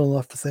delusional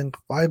enough to think,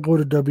 if I go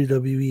to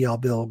WWE, I'll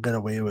be able to get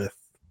away with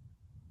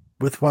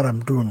what I'm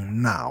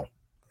doing now.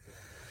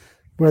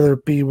 Whether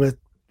it be with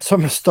some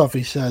of the stuff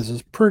he says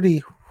is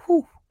pretty,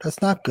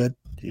 that's not good.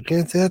 You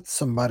can't say that to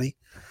somebody.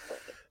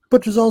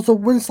 But there's also,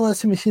 when's the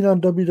last time you seen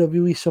on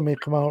WWE somebody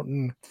come out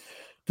and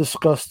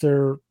discuss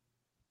their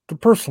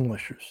personal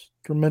issues,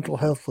 their mental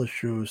health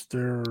issues,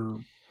 their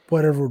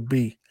whatever it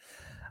be?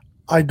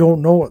 I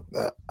don't know.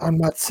 I'm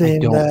not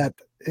saying that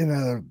in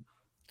a,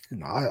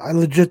 I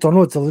legit don't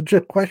know. It's a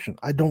legit question.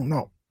 I don't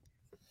know.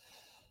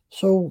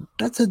 So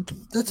that's a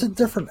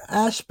different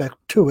aspect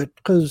to it,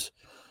 because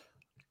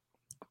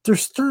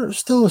there's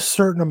still a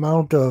certain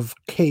amount of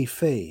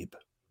kayfabe,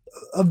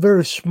 a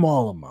very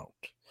small amount.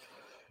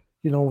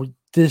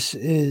 This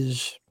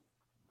is,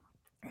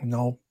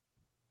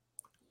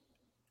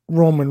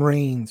 Roman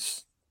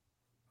Reigns,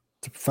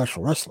 the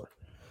professional wrestler,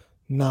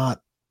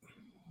 not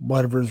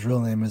whatever his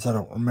real name is. I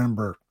don't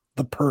remember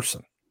the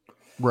person.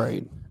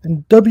 Right.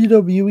 And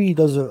WWE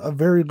does a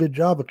very good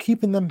job of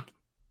keeping them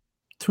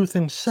two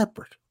things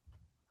separate,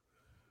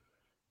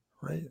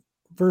 right?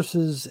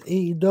 Versus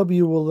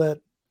AEW will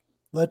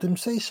let them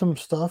say some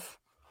stuff.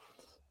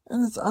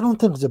 And I don't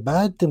think it's a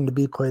bad thing, to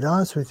be quite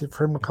honest with you,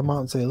 for him to come out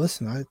and say,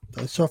 listen,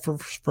 I suffer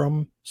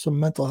from some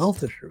mental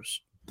health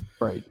issues.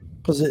 Right.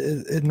 Because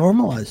it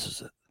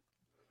normalizes it.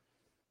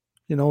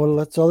 It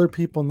lets other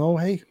people know,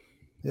 hey,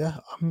 yeah,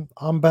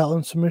 I'm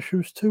battling some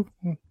issues too.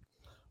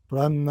 But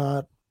I'm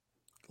not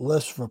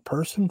less of a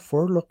person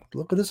for it.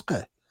 Look at this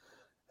guy.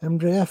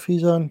 MJF,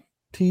 he's on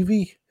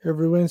TV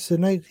every Wednesday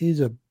night. He's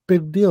a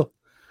big deal.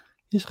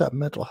 He's got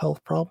mental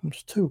health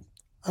problems too.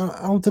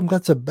 I don't think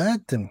that's a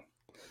bad thing.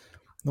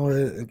 No,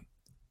 it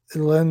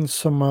lends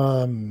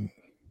some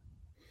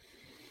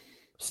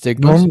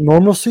stigmas,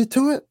 normalcy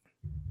to it.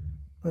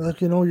 Like,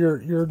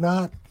 you're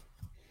not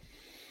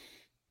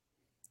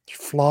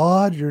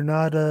flawed. You're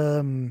not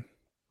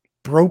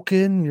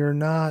broken. You're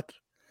not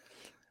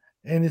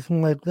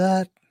anything like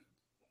that.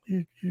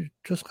 You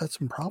just got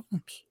some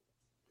problems.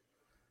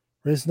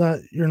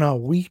 You're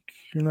not weak.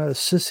 You're not a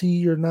sissy.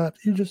 You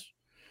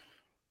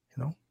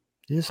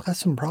just got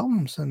some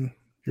problems, and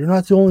you're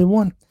not the only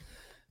one.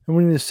 And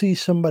when you see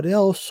somebody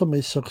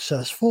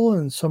successful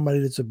and somebody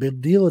that's a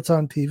big deal, it's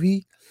on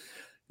TV,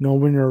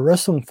 when you're a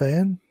wrestling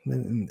fan,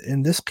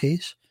 in this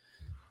case,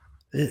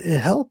 it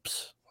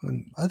helps.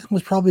 And I think it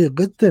was probably a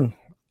good thing,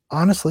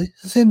 honestly.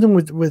 It's the same thing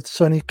with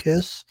Sonny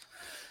Kiss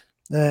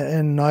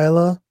and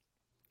Nyla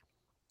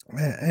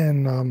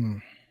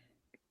and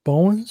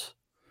Bowens.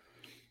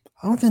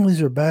 I don't think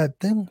these are bad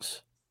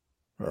things.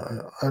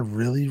 I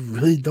really,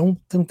 really don't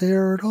think they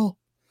are at all.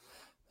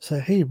 Say,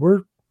 hey,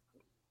 we're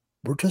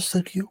just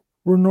like you.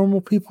 We're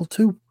normal people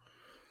too.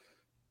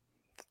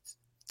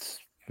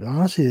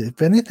 Honestly,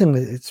 if anything,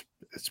 it's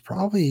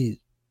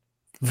probably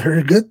a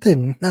very good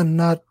thing,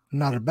 not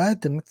a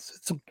bad thing.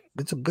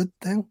 It's a good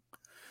thing.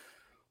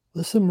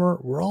 Listen,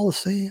 we're all the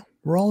same.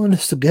 We're all in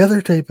this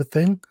together, type of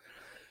thing.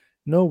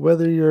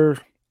 Whether you're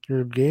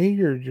gay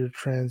or you're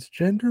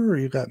transgender or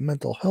you got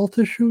mental health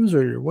issues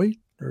or you're white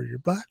or you're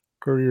black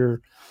or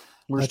you're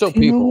we're Latino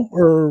still people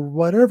or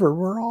whatever.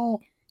 We're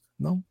all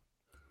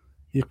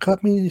You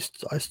cut me,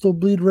 I still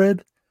bleed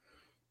red,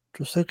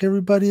 just like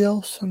everybody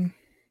else, and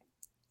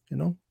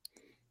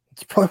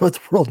it's probably what the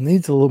world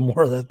needs, a little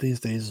more of that these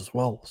days as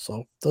well.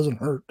 So it doesn't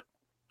hurt.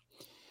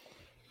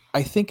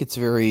 I think it's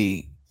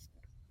very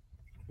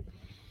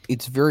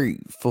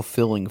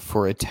fulfilling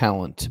for a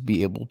talent to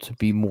be able to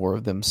be more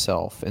of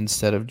themselves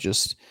instead of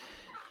just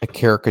a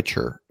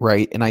caricature,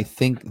 right? And I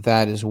think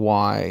that is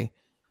why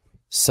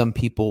some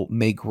people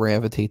may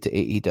gravitate to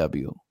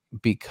AEW,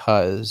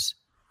 because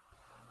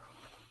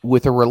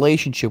with a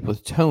relationship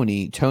with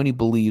Tony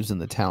believes in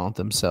the talent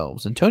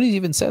themselves. And Tony's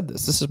even said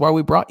this is why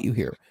we brought you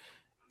here,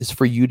 is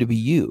for you to be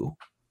you.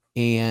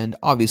 And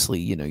obviously,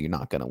 you're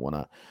not going to want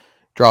to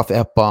drop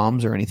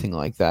F-bombs or anything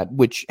like that,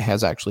 which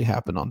has actually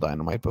happened on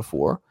Dynamite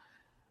before.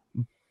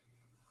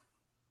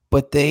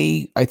 But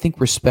they, I think,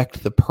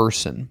 respect the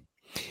person.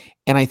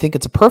 And I think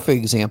it's a perfect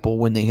example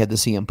when they had the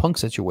CM Punk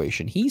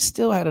situation. He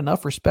still had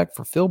enough respect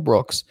for Phil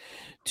Brooks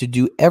to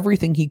do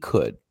everything he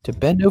could, to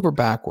bend over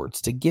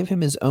backwards, to give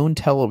him his own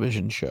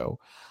television show.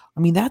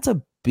 I mean, that's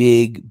a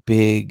big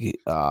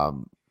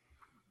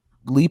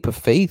leap of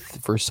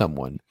faith for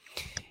someone.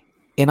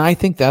 And I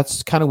think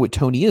that's kind of what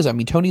Tony is. I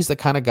mean, Tony's the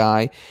kind of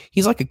guy,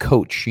 he's like a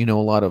coach. A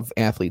lot of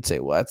athletes say,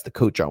 well, that's the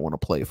coach I want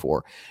to play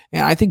for.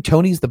 And I think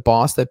Tony's the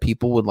boss that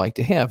people would like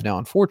to have. Now,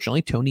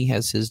 unfortunately, Tony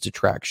has his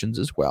detractions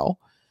as well.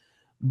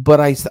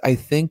 But I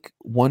think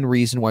one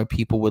reason why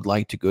people would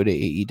like to go to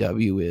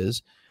AEW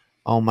is,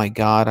 oh my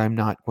God, I'm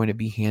not going to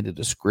be handed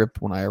a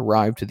script when I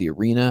arrive to the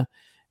arena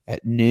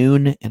at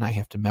noon and I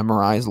have to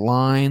memorize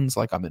lines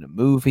like I'm in a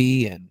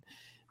movie and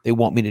they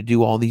want me to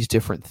do all these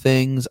different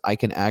things. I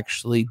can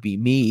actually be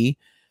me.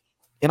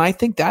 And I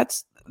think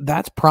that's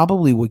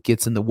probably what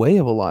gets in the way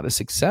of a lot of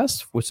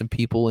success with some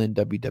people in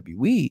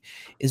WWE,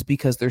 is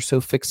because they're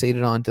so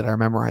fixated on, did I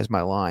memorize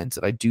my lines?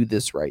 Did I do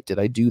this right? Did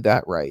I do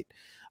that right?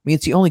 I mean,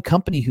 it's the only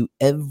company who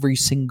every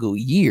single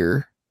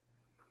year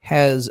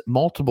has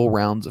multiple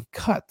rounds of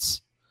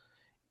cuts.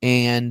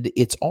 And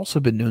it's also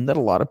been known that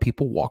a lot of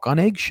people walk on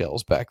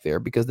eggshells back there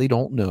because they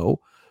don't know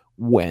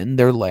when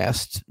their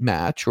last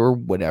match or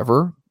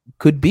whatever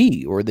could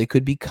be, or they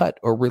could be cut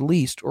or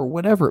released or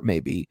whatever it may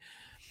be.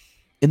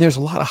 And there's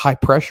a lot of high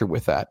pressure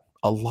with that,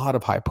 a lot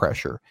of high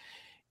pressure.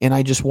 And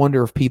I just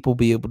wonder if people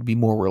be able to be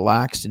more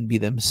relaxed and be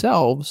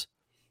themselves,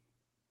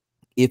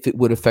 if it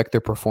would affect their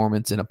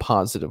performance in a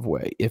positive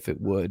way, if it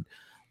would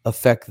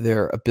affect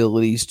their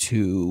abilities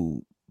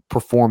to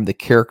perform the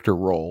character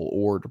role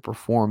or to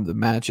perform the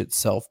match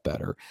itself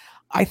better.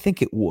 I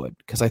think it would,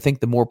 because I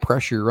think the more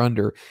pressure you're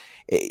under,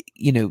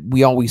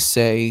 we always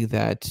say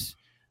that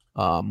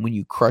when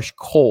you crush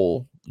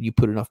coal, you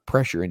put enough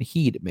pressure and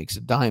heat, it makes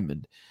a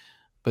diamond.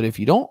 But if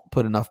you don't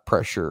put enough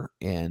pressure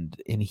and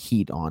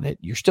heat on it,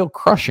 you're still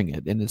crushing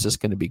it, and it's just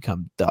going to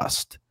become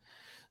dust.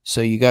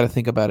 So you got to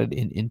think about it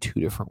in two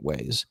different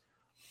ways.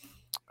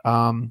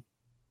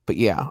 But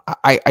yeah,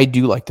 I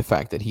do like the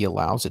fact that he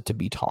allows it to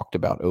be talked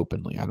about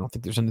openly. I don't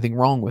think there's anything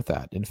wrong with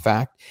that. In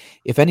fact,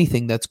 if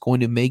anything, that's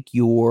going to make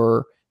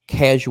your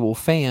casual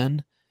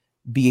fan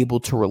be able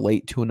to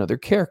relate to another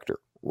character,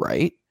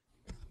 right?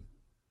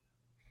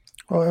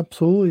 Oh,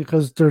 absolutely,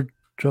 because they're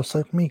just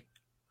like me.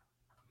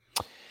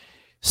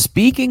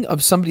 Speaking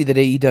of somebody that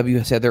AEW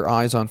has had their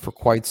eyes on for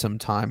quite some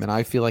time, and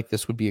I feel like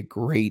this would be a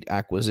great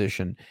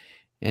acquisition.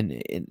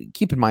 And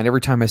keep in mind, every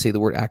time I say the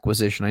word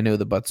acquisition, I know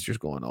the Butster's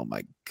going, oh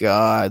my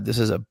God, this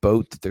is a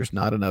boat that there's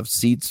not enough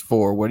seats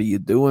for. What are you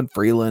doing,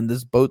 Freeland?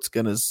 This boat's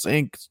going to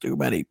sink. It's too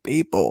many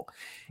people.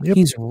 Yep.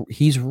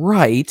 He's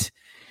right.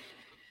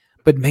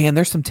 But man,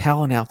 there's some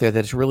talent out there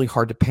that's really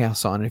hard to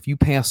pass on. And if you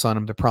pass on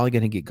them, they're probably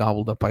going to get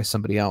gobbled up by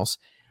somebody else.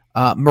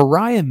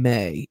 Mariah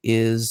May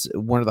is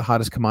one of the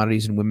hottest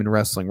commodities in women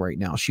wrestling right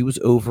now. She was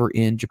over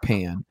in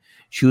Japan.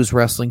 She was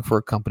wrestling for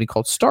a company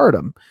called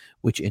Stardom,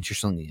 which,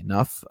 interestingly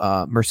enough,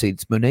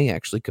 Mercedes Moné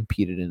actually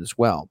competed in as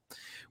well.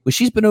 Well,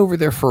 she's been over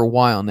there for a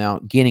while now,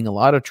 gaining a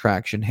lot of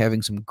traction,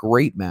 having some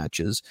great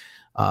matches.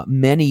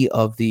 Many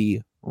of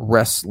the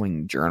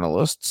wrestling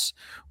journalists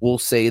will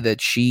say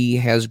that she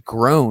has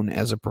grown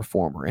as a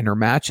performer, and her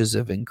matches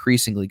have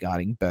increasingly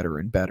gotten better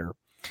and better.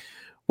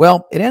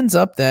 Well, it ends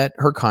up that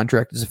her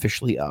contract is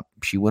officially up.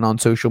 She went on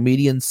social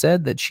media and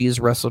said that she has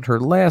wrestled her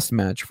last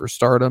match for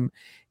Stardom,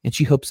 and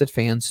she hopes that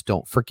fans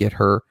don't forget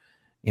her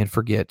and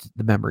forget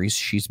the memories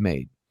she's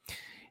made.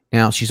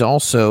 Now, she's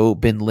also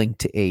been linked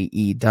to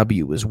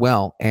AEW as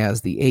well,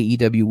 as the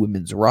AEW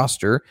women's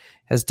roster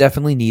has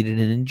definitely needed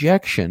an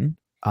injection,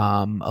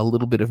 a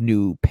little bit of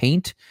new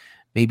paint,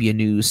 maybe a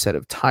new set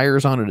of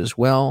tires on it as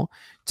well,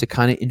 to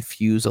kind of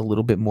infuse a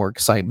little bit more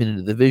excitement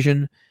into the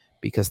division,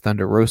 because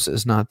Thunder Rosa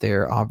is not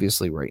there,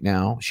 obviously, right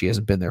now. She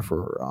hasn't been there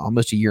for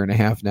almost a year and a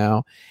half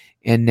now.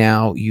 And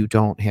now you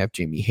don't have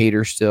Jamie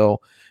Hayter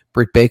still.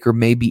 Britt Baker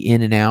may be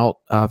in and out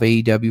of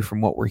AEW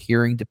from what we're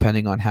hearing,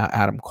 depending on how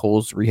Adam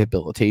Cole's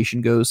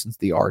rehabilitation goes, since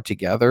they are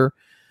together.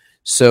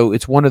 So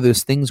it's one of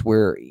those things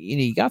where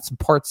you got some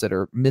parts that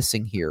are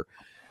missing here.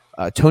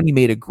 Tony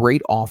made a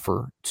great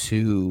offer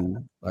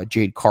to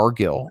Jade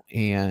Cargill,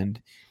 and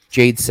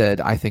Jade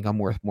said, I think I'm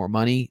worth more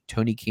money.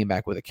 Tony came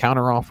back with a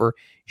counteroffer.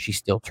 She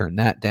still turned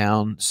that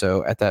down.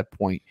 So at that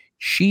point,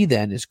 she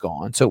then is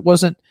gone. So it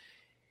wasn't,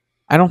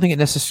 I don't think it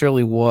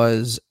necessarily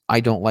was,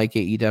 I don't like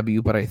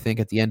AEW, but I think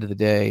at the end of the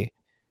day,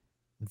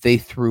 they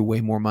threw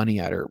way more money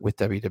at her with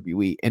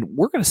WWE. And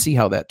we're going to see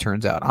how that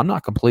turns out. I'm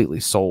not completely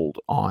sold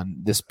on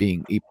this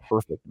being a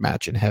perfect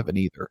match in heaven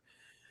either.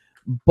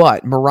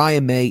 But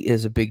Mariah May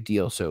is a big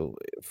deal. So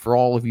for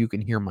all of you who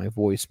can hear my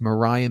voice,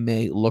 Mariah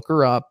May, look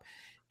her up.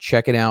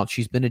 Check it out.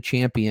 She's been a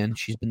champion.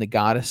 She's been the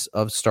Goddess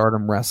of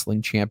Stardom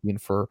Wrestling champion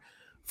for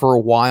a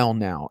while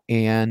now.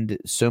 And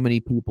so many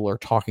people are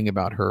talking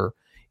about her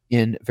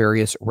in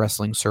various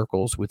wrestling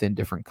circles within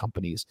different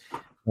companies.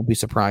 Won't be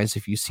surprised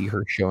if you see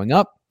her showing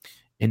up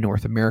in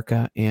North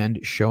America and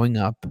showing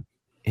up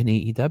in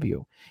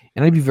AEW.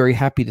 And I'd be very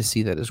happy to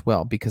see that as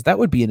well, because that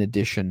would be an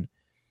addition,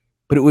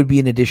 but it would be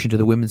in addition to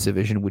the women's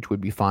division, which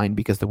would be fine,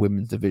 because the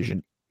women's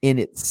division in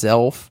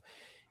itself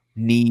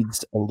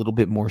needs a little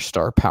bit more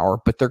star power,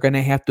 but they're going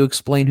to have to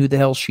explain who the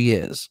hell she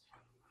is,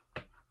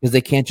 because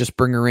they can't just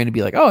bring her in and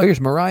be like, oh,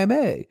 here's Mariah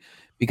May.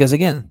 Because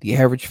again, the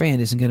average fan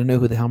isn't going to know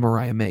who the hell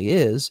Mariah May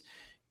is.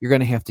 You're going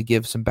to have to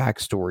give some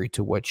backstory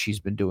to what she's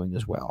been doing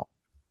as well.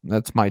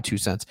 That's my 2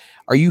 cents.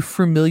 Are you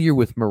familiar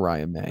with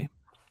Mariah May?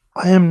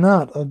 I am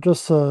not. I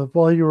just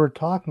while you were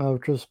talking, I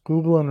was just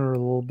Googling her a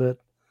little bit.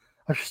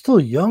 She's still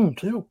young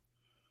too.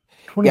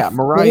 24 yeah,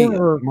 Mariah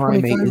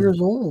 25 May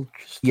years old.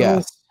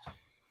 Yes.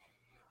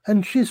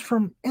 And she's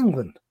from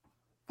England.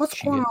 What's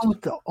going on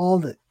with all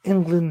the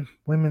England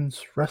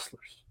women's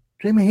wrestlers?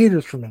 Jamie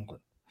Hayter's from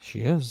England. She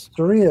is.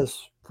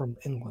 Saria's from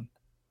England.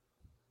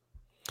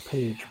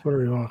 Paige,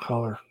 whatever you want to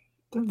call her.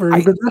 They're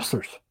very good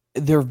wrestlers.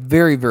 They're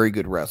very, very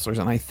good wrestlers.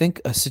 And I think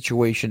a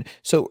situation...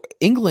 So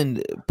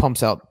England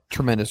pumps out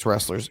tremendous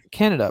wrestlers.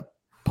 Canada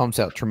pumps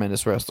out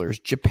tremendous wrestlers.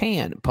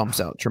 Japan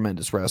pumps out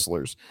tremendous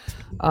wrestlers.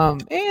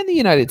 And the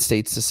United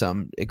States to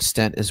some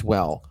extent as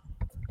well.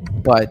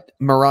 But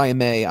Mariah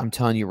May, I'm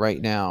telling you right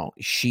now,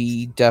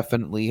 she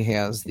definitely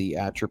has the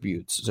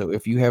attributes. So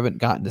if you haven't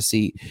gotten to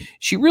see,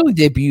 she really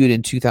debuted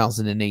in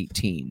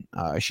 2018.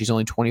 She's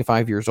only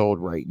 25 years old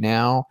right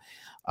now.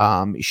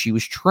 She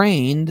was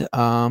trained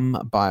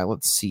by,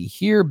 let's see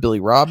here, Billy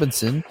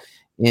Robinson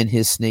in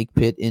his Snake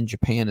Pit in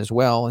Japan as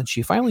well. And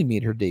she finally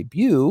made her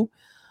debut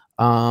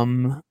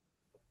on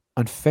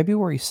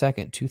February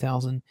 2nd,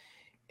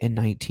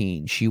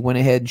 2019. She went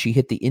ahead and she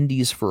hit the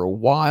indies for a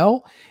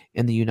while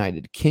in the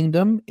United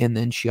Kingdom, and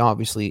then she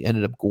obviously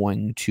ended up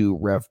going to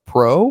Rev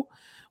Pro,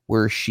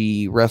 where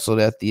she wrestled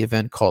at the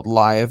event called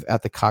Live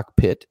at the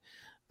Cockpit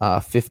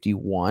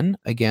 51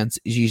 against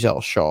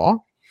Giselle Shaw.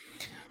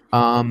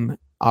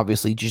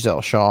 Obviously,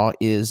 Giselle Shaw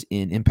is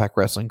in Impact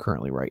Wrestling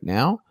currently right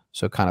now,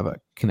 so kind of a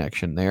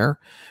connection there.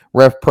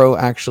 Rev Pro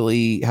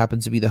actually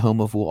happens to be the home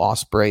of Will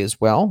Ospreay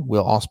as well.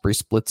 Will Ospreay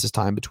splits his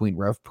time between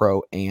Rev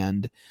Pro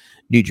and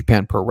New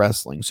Japan Pro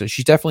Wrestling. So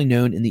she's definitely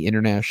known in the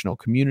international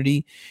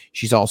community.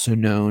 She's also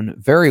known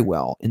very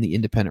well in the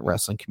independent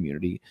wrestling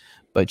community,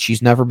 but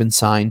she's never been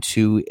signed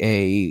to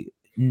a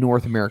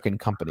North American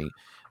company.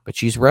 But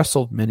she's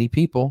wrestled many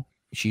people.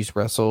 She's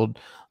wrestled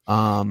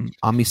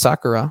Ami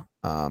Sakura.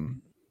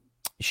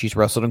 She's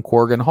wrestled in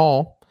Corrigan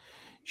Hall.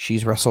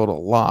 She's wrestled a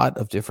lot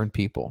of different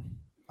people.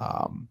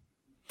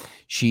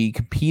 She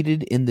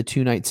competed in the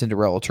 2-night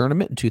Cinderella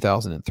tournament in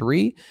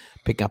 2003,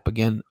 picking up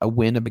again a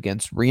win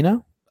against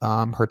Rena.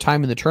 Her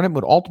time in the tournament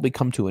would ultimately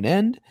come to an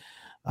end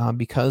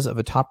because of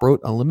a top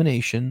rope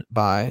elimination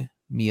by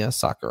Mia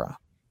Sakura.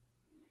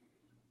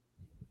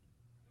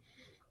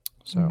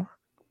 So,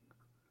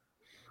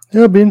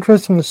 it'll be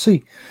interesting to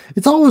see.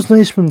 It's always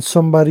nice when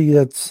somebody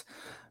that's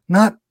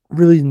not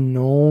really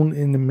known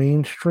in the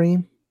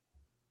mainstream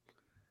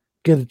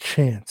get a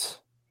chance,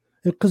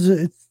 because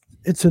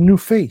it's a new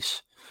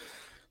face.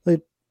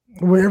 Like,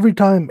 where every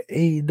time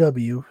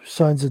AEW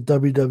signs a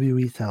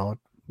WWE talent,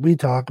 we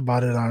talk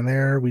about it on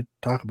air, we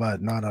talk about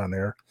it not on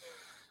air.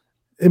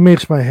 It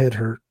makes my head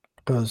hurt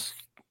because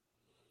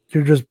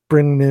you're just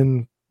bringing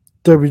in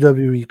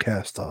WWE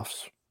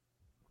cast-offs,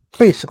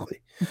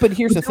 basically. but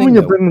here's the thing, when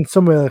you're bringing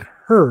somebody like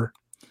her,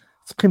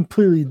 it's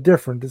completely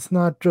different. It's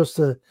not just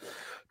a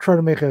try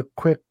to make a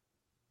quick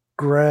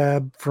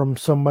grab from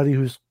somebody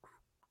who's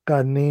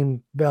got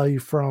name value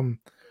from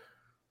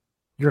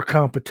your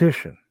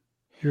competition.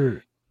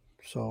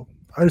 So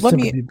I just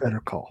think it'd be a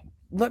better call.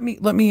 Let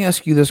me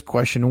ask you this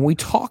question. When we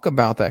talk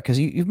about that, because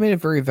you've made a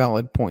very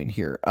valid point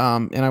here,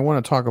 and I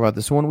want to talk about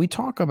this. When we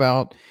talk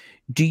about,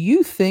 do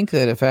you think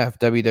that if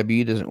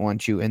WWE doesn't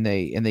want you and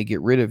they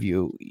get rid of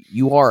you,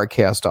 you are a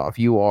cast off?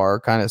 You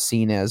are kind of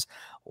seen as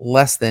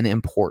less than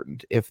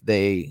important if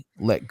they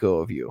let go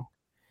of you?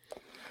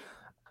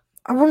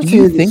 I want Do to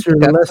you say think you're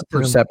that's less the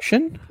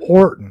perception?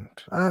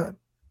 important,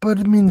 but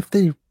I mean, if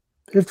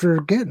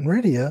they're getting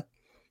rid of you,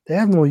 they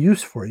have no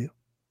use for you.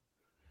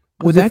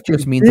 Well, that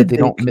just means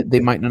that they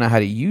might not know how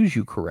to use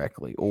you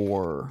correctly,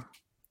 or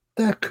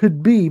that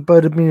could be.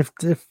 But I mean,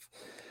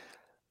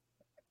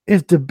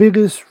 if the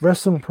biggest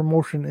wrestling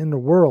promotion in the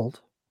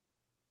world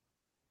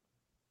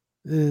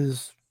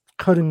is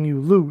cutting you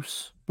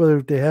loose,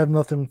 whether they have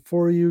nothing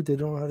for you, they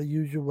don't know how to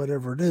use you,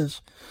 whatever it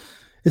is,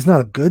 it's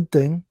not a good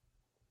thing.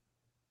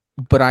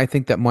 But I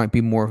think that might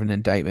be more of an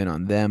indictment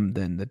on them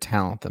than the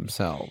talent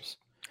themselves.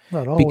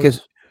 Not always.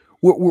 Because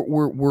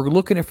we're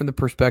looking at it from the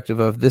perspective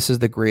of this is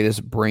the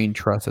greatest brain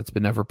trust that's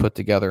been ever put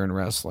together in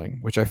wrestling,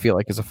 which I feel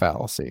like is a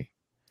fallacy.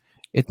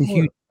 It's a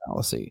huge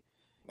fallacy.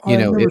 I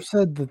never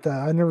said that.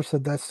 I never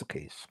said that's the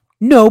case.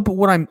 No, but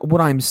what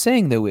I'm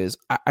saying though is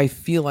I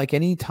feel like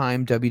any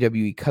time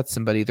WWE cuts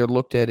somebody, they're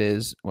looked at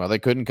as, well, they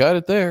couldn't cut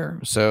it there,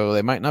 so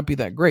they might not be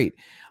that great.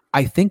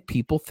 I think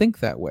people think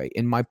that way.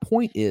 And my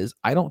point is,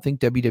 I don't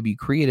think WWE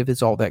Creative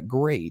is all that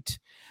great.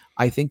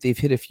 I think they've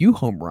hit a few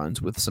home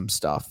runs with some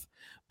stuff,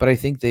 but I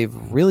think they've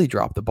really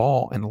dropped the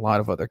ball in a lot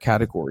of other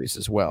categories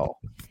as well.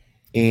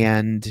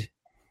 And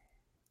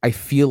I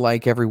feel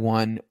like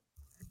everyone,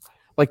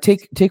 like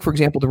take for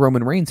example, the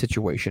Roman Reigns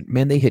situation.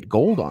 Man, they hit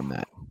gold on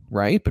that,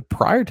 right? But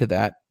prior to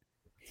that,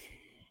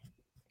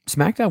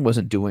 SmackDown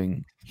wasn't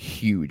doing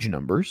huge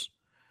numbers.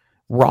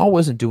 Raw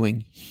wasn't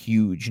doing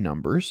huge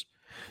numbers.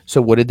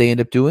 So what did they end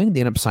up doing?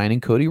 They ended up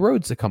signing Cody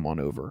Rhodes to come on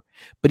over.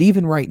 But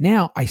even right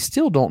now, I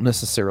still don't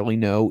necessarily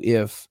know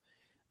if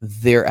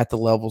they're at the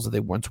levels that they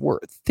once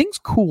were. Things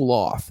cool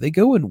off. They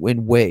go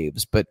in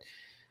waves, but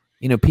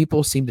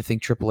people seem to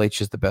think Triple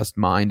H is the best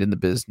mind in the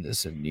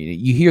business. And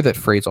you hear that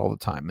phrase all the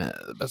time,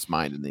 the best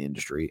mind in the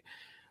industry.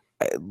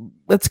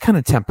 Let's kind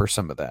of temper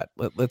some of that.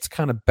 Let's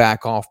kind of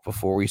back off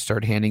before we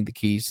start handing the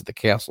keys to the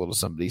castle to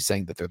somebody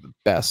saying that they're the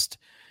best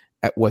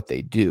at what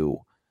they do.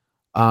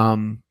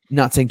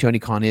 Not saying Tony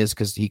Khan is,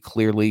 because he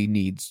clearly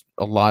needs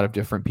a lot of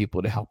different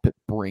people to help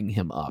bring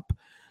him up.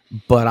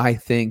 But I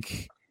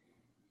think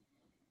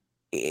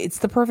it's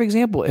the perfect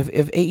example. If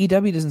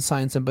AEW doesn't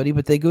sign somebody,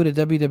 but they go to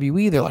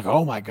WWE, they're like,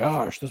 oh my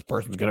gosh, this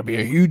person's going to be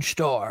a huge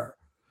star.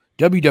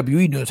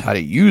 WWE knows how to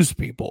use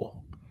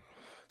people.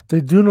 They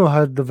do know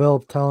how to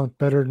develop talent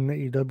better than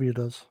AEW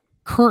does.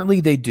 Currently,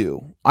 they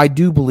do. I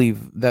do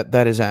believe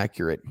that is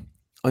accurate.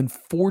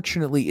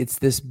 Unfortunately, it's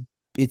this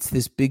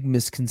big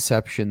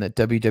misconception that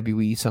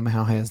WWE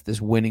somehow has this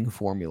winning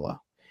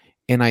formula.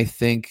 And I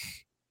think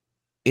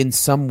in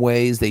some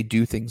ways they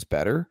do things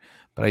better,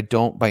 but I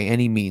don't by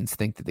any means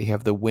think that they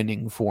have the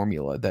winning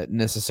formula that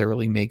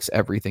necessarily makes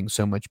everything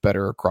so much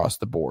better across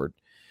the board.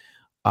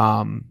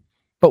 But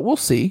we'll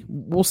see.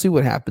 We'll see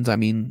what happens. I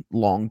mean,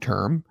 long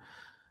term,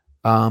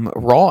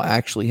 Raw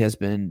actually has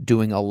been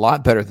doing a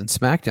lot better than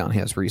SmackDown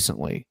has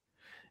recently,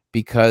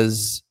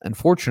 because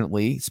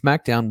unfortunately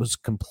SmackDown was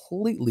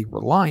completely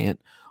reliant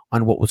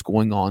on what was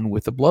going on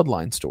with the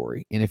Bloodline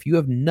story. And if you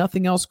have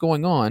nothing else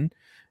going on,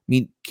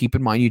 mean, keep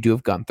in mind you do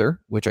have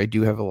Gunther, which I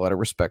do have a lot of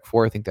respect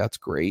for. I think that's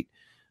great.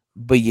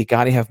 But you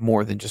got to have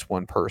more than just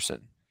one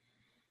person.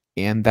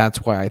 And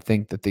that's why I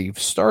think that they've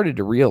started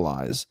to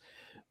realize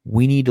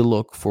we need to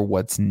look for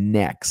what's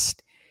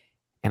next.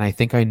 And I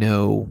think I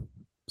know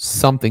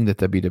something that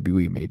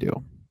WWE may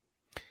do.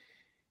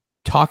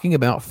 Talking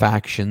about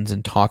factions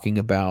and talking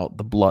about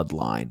the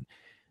bloodline,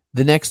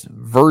 the next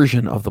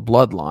version of the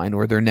bloodline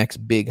or their next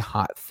big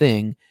hot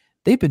thing,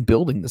 they've been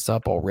building this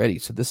up already.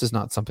 So this is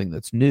not something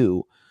that's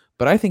new,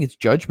 but I think it's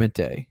Judgment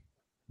Day.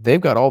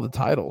 They've got all the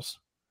titles.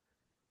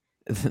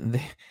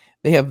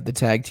 They have the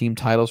tag team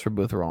titles for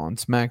both Raw and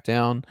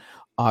SmackDown.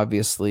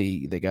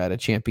 Obviously, they got a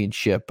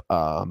championship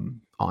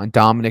on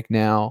Dominic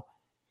now.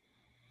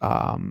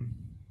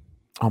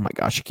 Oh my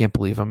gosh, I can't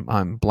believe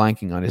I'm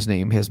blanking on his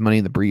name. His Money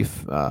in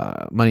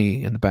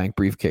the Bank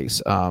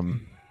briefcase.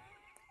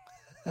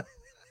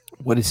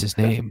 What is his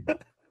name?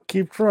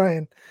 Keep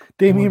trying.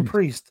 Damian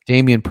Priest.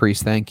 Damian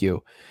Priest, thank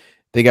you.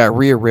 They got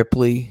Rhea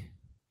Ripley.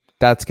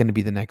 That's going to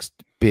be the next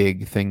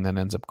big thing that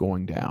ends up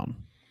going down.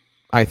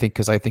 I think,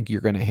 because I think you're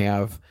going to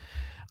have,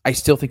 I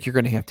still think you're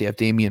going to have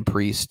Damian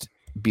Priest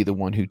be the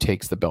one who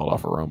takes the belt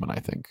off of Roman, I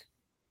think.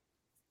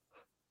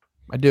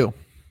 I do.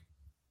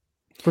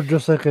 For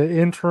just like an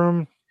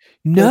interim?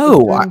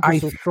 No, I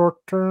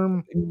short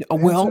term.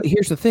 Well,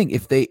 here's the thing: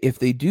 if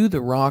they do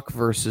The Rock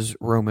versus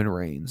Roman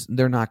Reigns,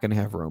 they're not going to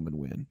have Roman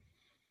win.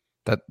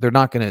 That they're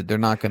not going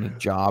to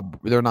job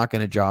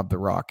The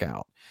Rock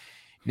out.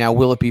 Now,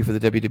 will it be for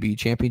the WWE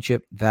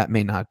Championship? That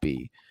may not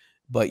be,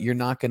 but you're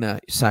not going to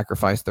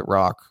sacrifice The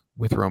Rock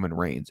with Roman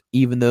Reigns,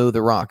 even though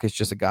The Rock is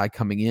just a guy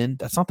coming in.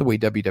 That's not the way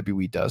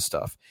WWE does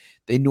stuff.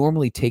 They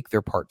normally take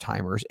their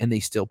part-timers and they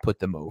still put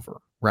them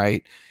over,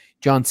 right?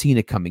 John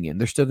Cena coming in,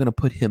 they're still going to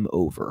put him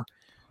over.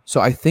 So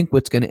I think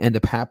what's going to end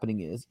up happening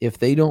is if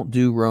they don't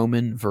do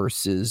Roman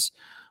versus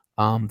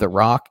The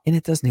Rock, and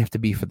it doesn't have to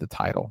be for the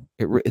title,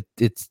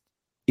 it's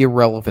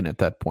irrelevant at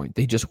that point.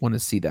 They just want to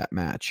see that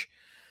match.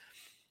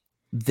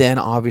 Then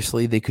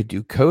obviously they could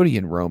do Cody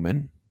and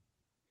Roman,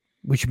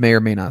 which may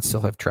or may not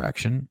still have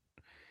traction.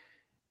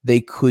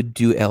 They could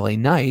do LA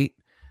Knight,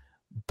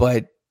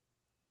 but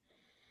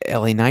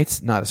LA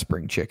Knight's not a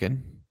spring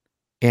chicken.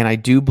 And I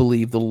do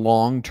believe the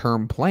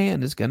long-term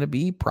plan is going to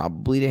be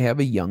probably to have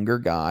a younger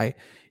guy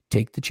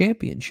take the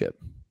championship.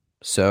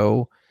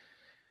 So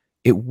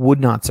it would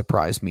not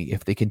surprise me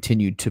if they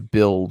continued to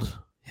build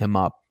him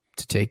up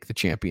to take the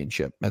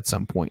championship at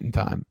some point in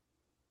time.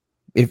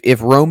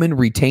 If Roman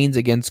retains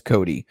against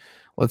Cody,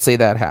 let's say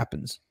that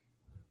happens,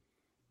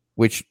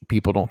 which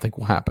people don't think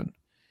will happen.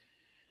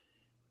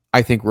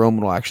 I think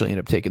Roman will actually end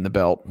up taking the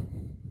belt.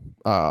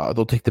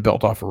 They'll take the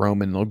belt off of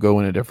Roman and they'll go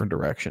in a different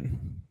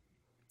direction.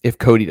 If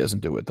Cody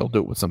doesn't do it, they'll do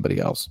it with somebody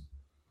else.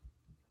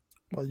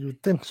 Well, you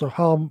would think so.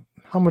 How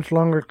much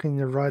longer can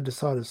you ride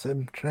this out as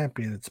same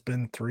champion? It's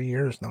been 3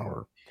 years now,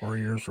 or 4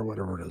 years, or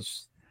whatever it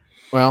is.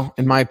 Well,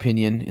 in my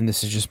opinion, and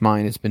this is just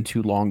mine, it's been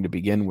too long to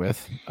begin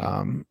with.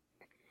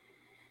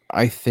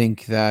 I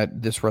think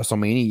that this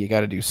WrestleMania, you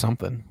got to do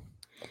something.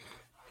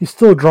 He's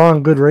still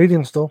drawing good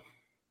ratings, though.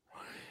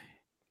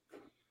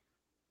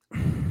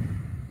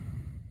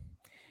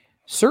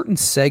 Certain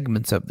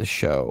segments of the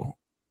show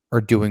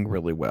are doing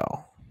really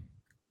well.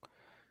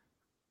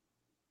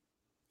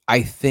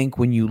 I think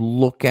when you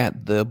look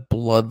at the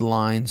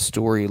bloodline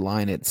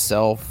storyline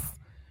itself,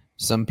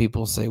 some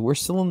people say we're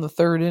still in the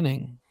third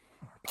inning.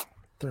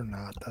 They're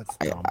not. That's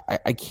dumb.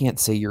 I can't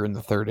say you're in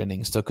the third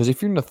inning still, because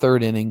if you're in the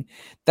third inning,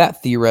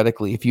 that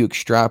theoretically, if you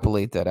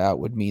extrapolate that out,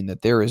 would mean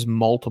that there is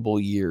multiple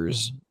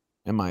years.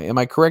 Am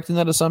I correct in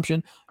that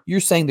assumption? You're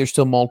saying there's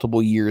still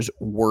multiple years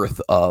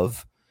worth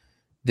of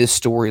this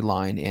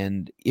storyline,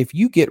 and if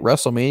you get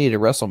WrestleMania to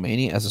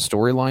WrestleMania as a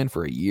storyline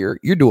for a year,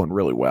 you're doing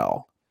really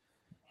well.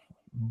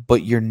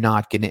 But you're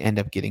not going to end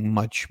up getting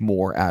much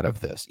more out of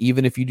this.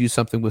 Even if you do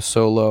something with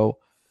Solo,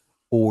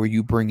 or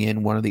you bring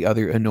in one of the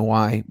other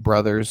Anoa'i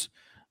brothers,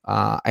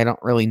 I don't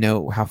really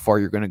know how far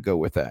you're going to go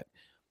with that.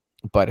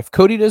 But if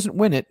Cody doesn't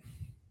win it,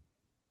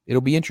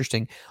 it'll be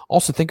interesting.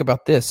 Also, think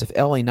about this. If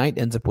LA Knight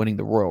ends up winning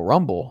the Royal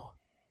Rumble,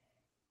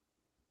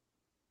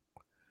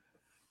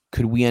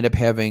 could we end up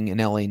having an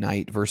LA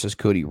Knight versus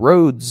Cody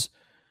Rhodes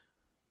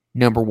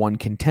number one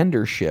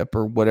contendership,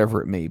 or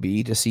whatever it may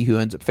be, to see who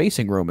ends up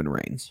facing Roman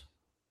Reigns?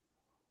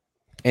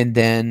 And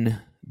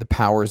then the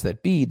powers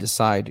that be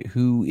decide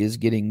who is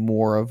getting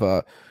more of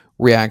a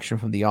reaction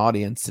from the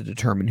audience to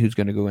determine who's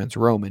going to go against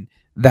Roman.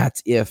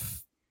 That's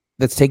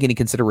taking into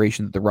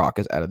consideration that The Rock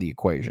is out of the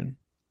equation.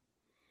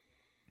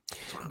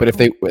 But if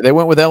they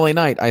went with LA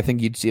Knight, I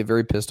think you'd see a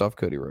very pissed off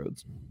Cody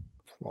Rhodes.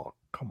 Well,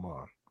 come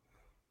on.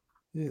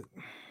 Yeah.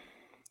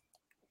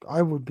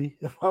 I would be.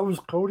 If I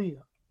was Cody,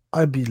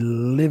 I'd be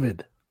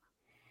livid.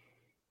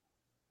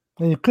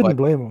 And you couldn't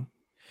blame him.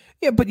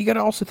 Yeah, but you got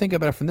to also think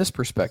about it from this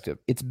perspective.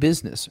 It's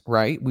business,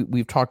 right?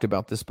 We've talked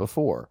about this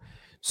before.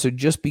 So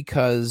just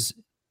because,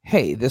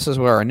 hey, this is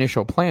what our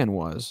initial plan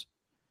was,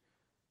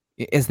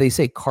 as they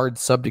say,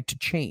 cards subject to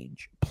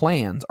change.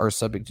 Plans are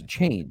subject to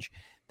change.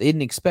 They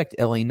didn't expect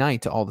LA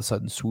Knight to all of a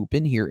sudden swoop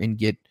in here and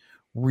get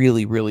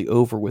really, really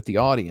over with the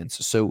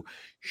audience. So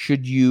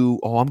should you,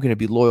 I'm going to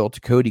be loyal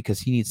to Cody because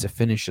he needs to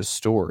finish his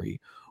story?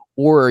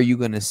 Or are you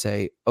going to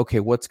say, okay,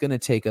 what's going to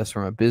take us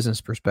from a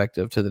business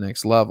perspective to the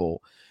next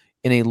level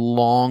in a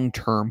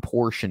long-term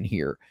portion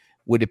here?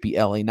 Would it be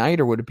LA Knight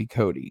or would it be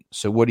Cody?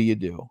 So what do you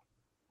do?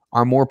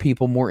 Are more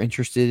people more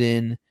interested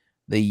in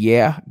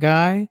the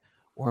guy,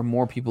 or are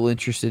more people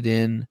interested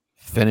in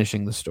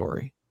finishing the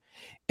story?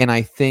 And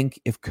I think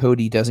if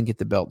Cody doesn't get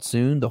the belt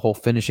soon, the whole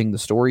finishing the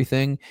story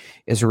thing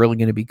is really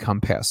going to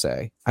become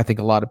passe. I think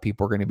a lot of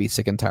people are going to be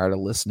sick and tired of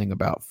listening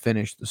about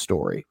finish the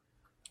story,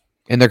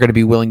 and they're going to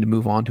be willing to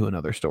move on to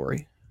another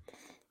story.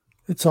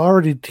 It's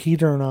already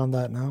teetering on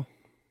that now.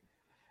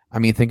 I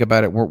mean, think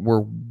about it.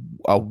 We're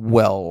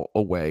well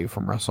away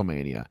from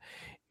WrestleMania.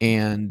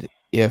 And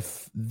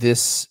if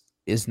this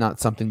is not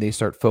something they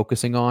start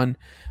focusing on,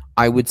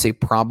 I would say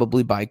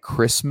probably by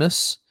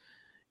Christmas,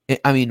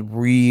 I mean,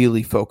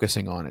 really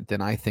focusing on it,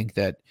 then I think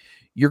that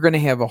you're going to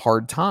have a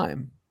hard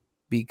time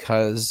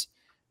because,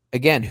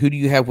 again, who do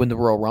you have win the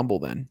Royal Rumble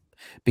then?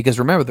 Because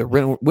remember,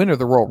 the winner of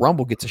the Royal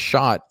Rumble gets a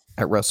shot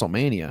at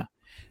WrestleMania.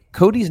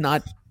 Cody's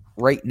not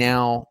right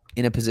now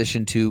in a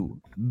position to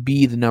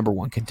be the number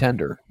one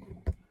contender.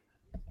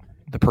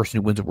 The person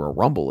who wins the Royal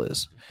Rumble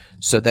is.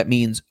 So that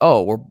means,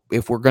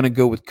 if we're going to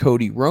go with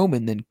Cody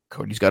Roman, then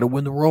Cody's got to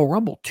win the Royal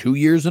Rumble 2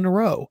 years in a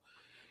row.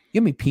 You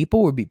know how many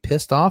people would be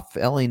pissed off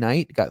if LA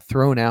Knight got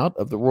thrown out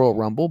of the Royal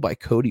Rumble by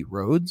Cody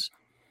Rhodes?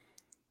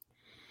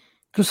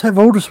 Just have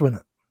Otis win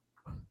it.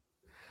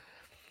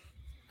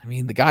 I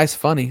mean, the guy's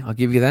funny. I'll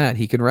give you that.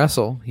 He can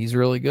wrestle. He's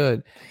really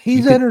good.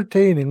 He's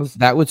entertaining.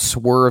 That would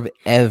swerve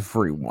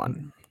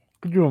everyone.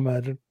 Could you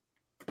imagine?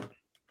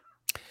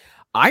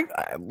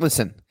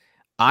 Listen,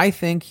 I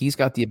think he's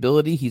got the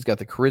ability, he's got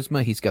the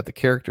charisma, he's got the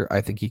character. I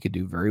think he could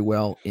do very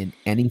well in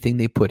anything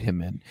they put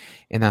him in.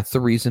 And that's the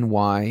reason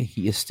why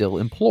he is still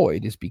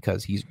employed, is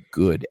because he's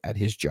good at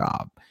his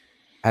job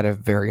at a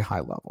very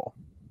high level.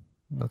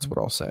 That's what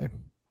I'll say.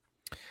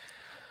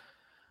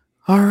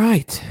 All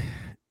right.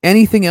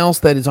 Anything else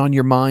that is on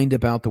your mind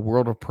about the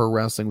world of pro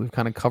wrestling? We've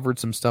kind of covered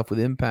some stuff with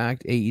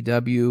Impact,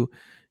 AEW,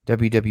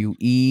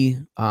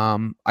 WWE.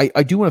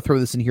 I do want to throw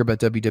this in here about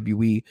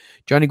WWE.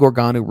 Johnny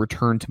Gargano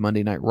returned to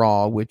Monday Night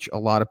Raw, which a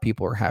lot of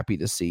people are happy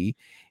to see.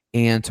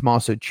 And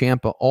Tommaso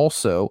Ciampa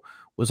also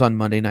was on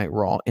Monday Night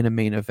Raw in a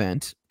main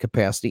event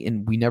capacity,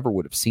 and we never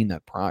would have seen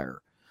that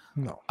prior.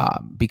 No.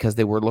 Because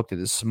they were looked at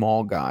as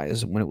small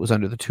guys when it was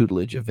under the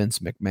tutelage of Vince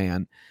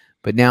McMahon.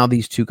 But now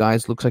these two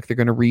guys looks like they're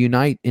going to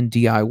reunite in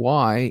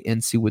DIY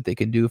and see what they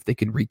can do, if they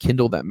can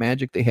rekindle that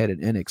magic they had in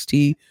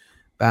NXT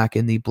back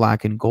in the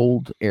black and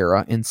gold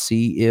era, and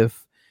see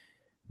if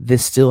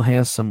this still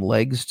has some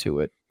legs to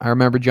it. I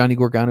remember Johnny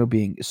Gargano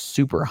being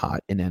super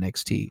hot in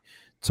NXT.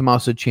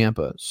 Tommaso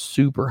Ciampa,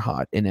 super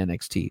hot in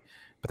NXT.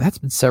 But that's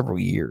been several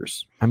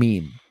years. I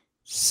mean,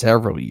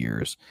 several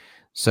years.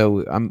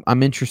 So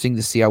I'm interested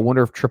to see. I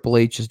wonder if Triple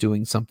H is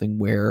doing something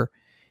where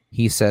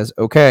he says,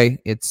 okay,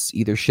 it's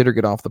either shit or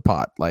get off the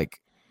pot. Like,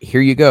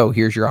 here you go.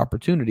 Here's your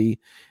opportunity.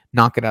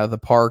 Knock it out of the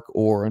park.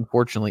 Or,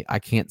 unfortunately, I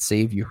can't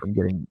save you from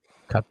getting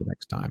cut the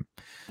next time.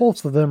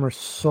 Both of them are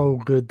so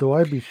good, though.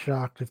 I'd be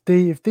shocked if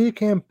they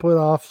can't put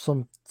off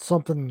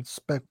something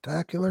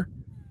spectacular.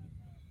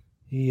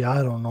 Yeah,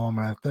 I don't know,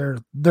 man.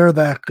 They're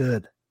that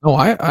good. No,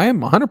 I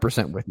am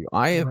 100% with you.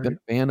 I have been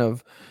a fan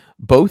of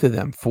both of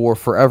them for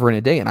forever and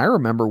a day. And I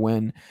remember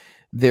when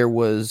there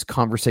was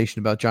conversation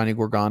about Johnny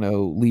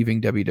Gargano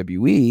leaving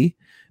WWE,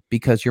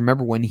 because you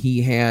remember when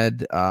he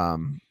had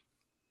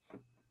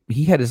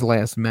his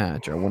last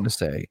match, I want to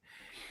say,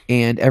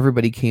 and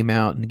everybody came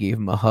out and gave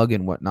him a hug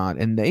and whatnot.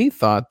 And they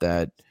thought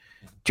that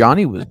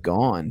Johnny was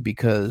gone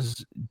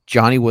because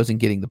Johnny wasn't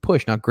getting the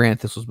push. Now,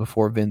 granted, this was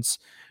before Vince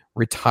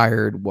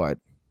retired,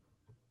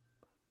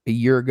 a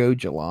year ago,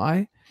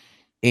 July.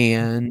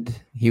 And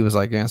he was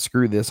like,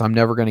 screw this. I'm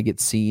never going to get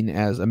seen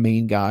as a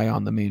main guy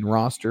on the main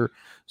roster,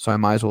 so I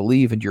might as well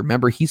leave. And you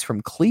remember, he's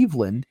from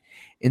Cleveland,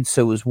 and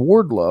so is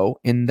Wardlow.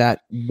 And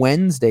that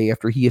Wednesday,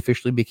 after he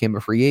officially became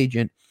a free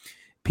agent,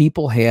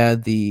 people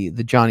had the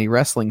Johnny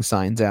Wrestling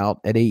signs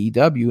out at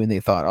AEW, and they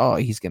thought,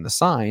 he's going to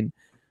sign.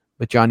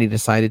 But Johnny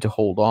decided to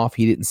hold off.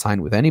 He didn't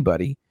sign with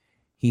anybody.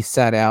 He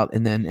sat out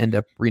and then ended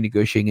up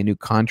renegotiating a new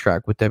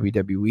contract with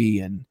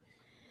WWE.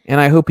 And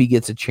I hope he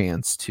gets a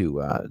chance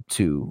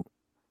to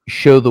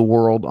show the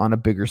world on a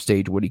bigger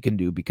stage what he can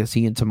do, because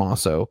he and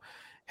Tommaso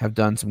have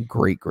done some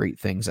great, great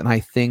things. And I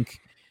think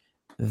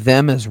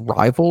them as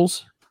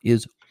rivals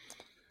is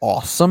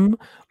awesome,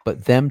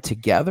 but them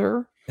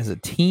together as a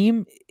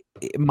team,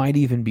 it might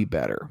even be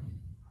better.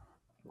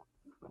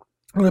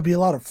 It'll be a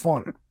lot of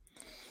fun.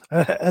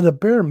 At a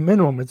bare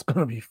minimum, it's going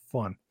to be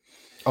fun.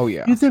 Oh,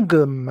 yeah. You think of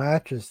the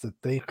matches that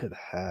they could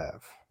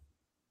have,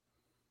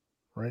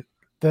 right?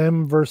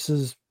 Them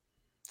versus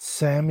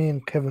Sammy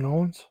and Kevin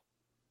Owens,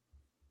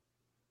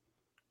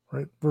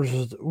 right?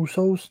 Versus the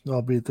Usos.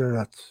 Albeit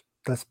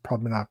that's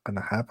probably not going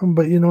to happen,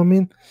 but you know what I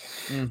mean?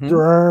 Mm-hmm.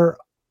 There are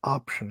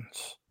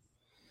options,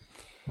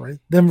 right?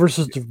 Them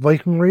versus the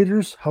Viking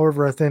Raiders.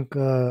 However, I think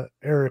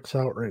Eric's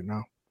out right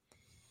now.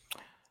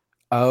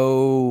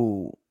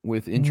 Oh,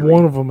 with injury.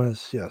 One of them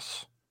is,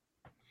 yes.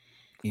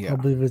 Yeah. I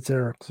believe it's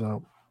Eric,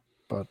 so,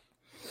 but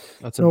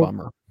That's a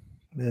bummer.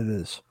 It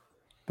is.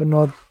 But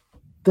no,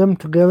 them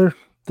together,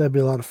 that'd be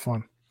a lot of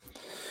fun.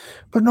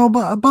 But no,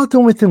 about the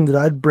only thing that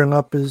I'd bring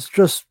up is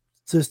just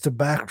to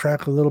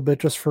backtrack a little bit,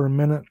 just for a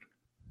minute.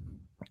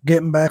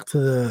 Getting back to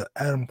the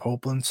Adam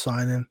Copeland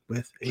sign-in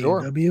with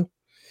AEW.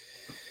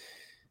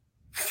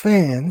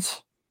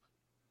 Fans,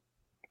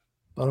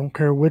 I don't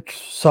care which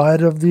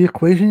side of the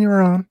equation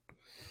you're on,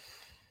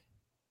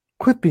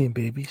 quit being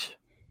babies.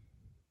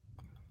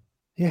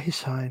 Yeah, he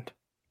signed.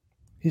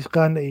 He's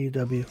gone to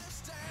AEW.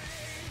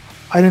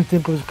 I didn't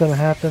think it was going to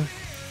happen.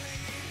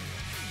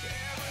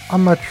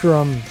 I'm not sure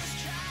I'm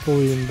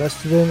fully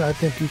invested in. I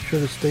think he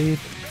should have stayed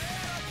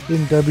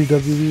in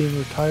WWE and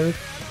retired.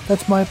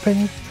 That's my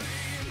opinion.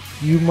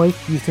 You, Mike,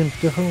 you think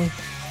differently.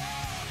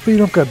 But you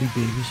don't got to be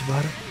babies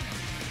about it.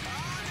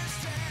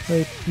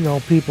 Like,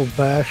 people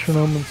bashing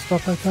him and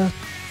stuff like that.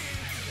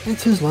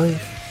 It's his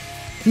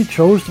life. He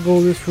chose to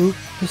go this route.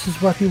 This is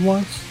what he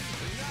wants.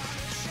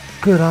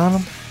 Good on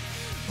him.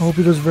 I hope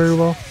he does very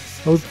well.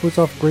 I hope he puts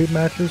off great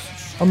matches.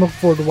 I'm looking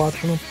forward to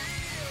watching him.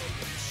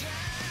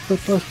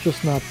 But let's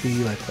just not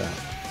be like that.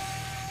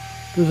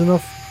 There's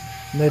enough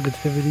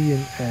negativity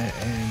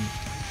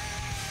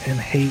and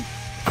hate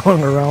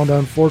going around,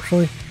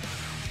 unfortunately.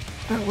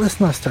 Let's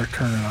not start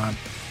turning on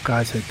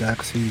guys like that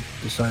because he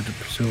decided to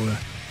pursue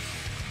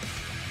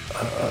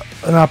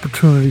an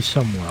opportunity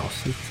somewhere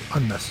else. It's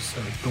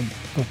unnecessary.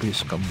 Don't be a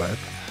scumbag.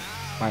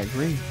 I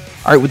agree.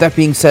 All right, with that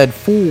being said,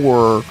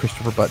 for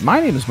Christopher Butt, my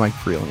name is Mike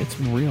Freeland. It's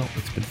been real.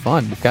 It's been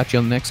fun. We'll catch you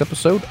on the next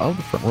episode of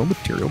the Front Row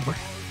Material Brand.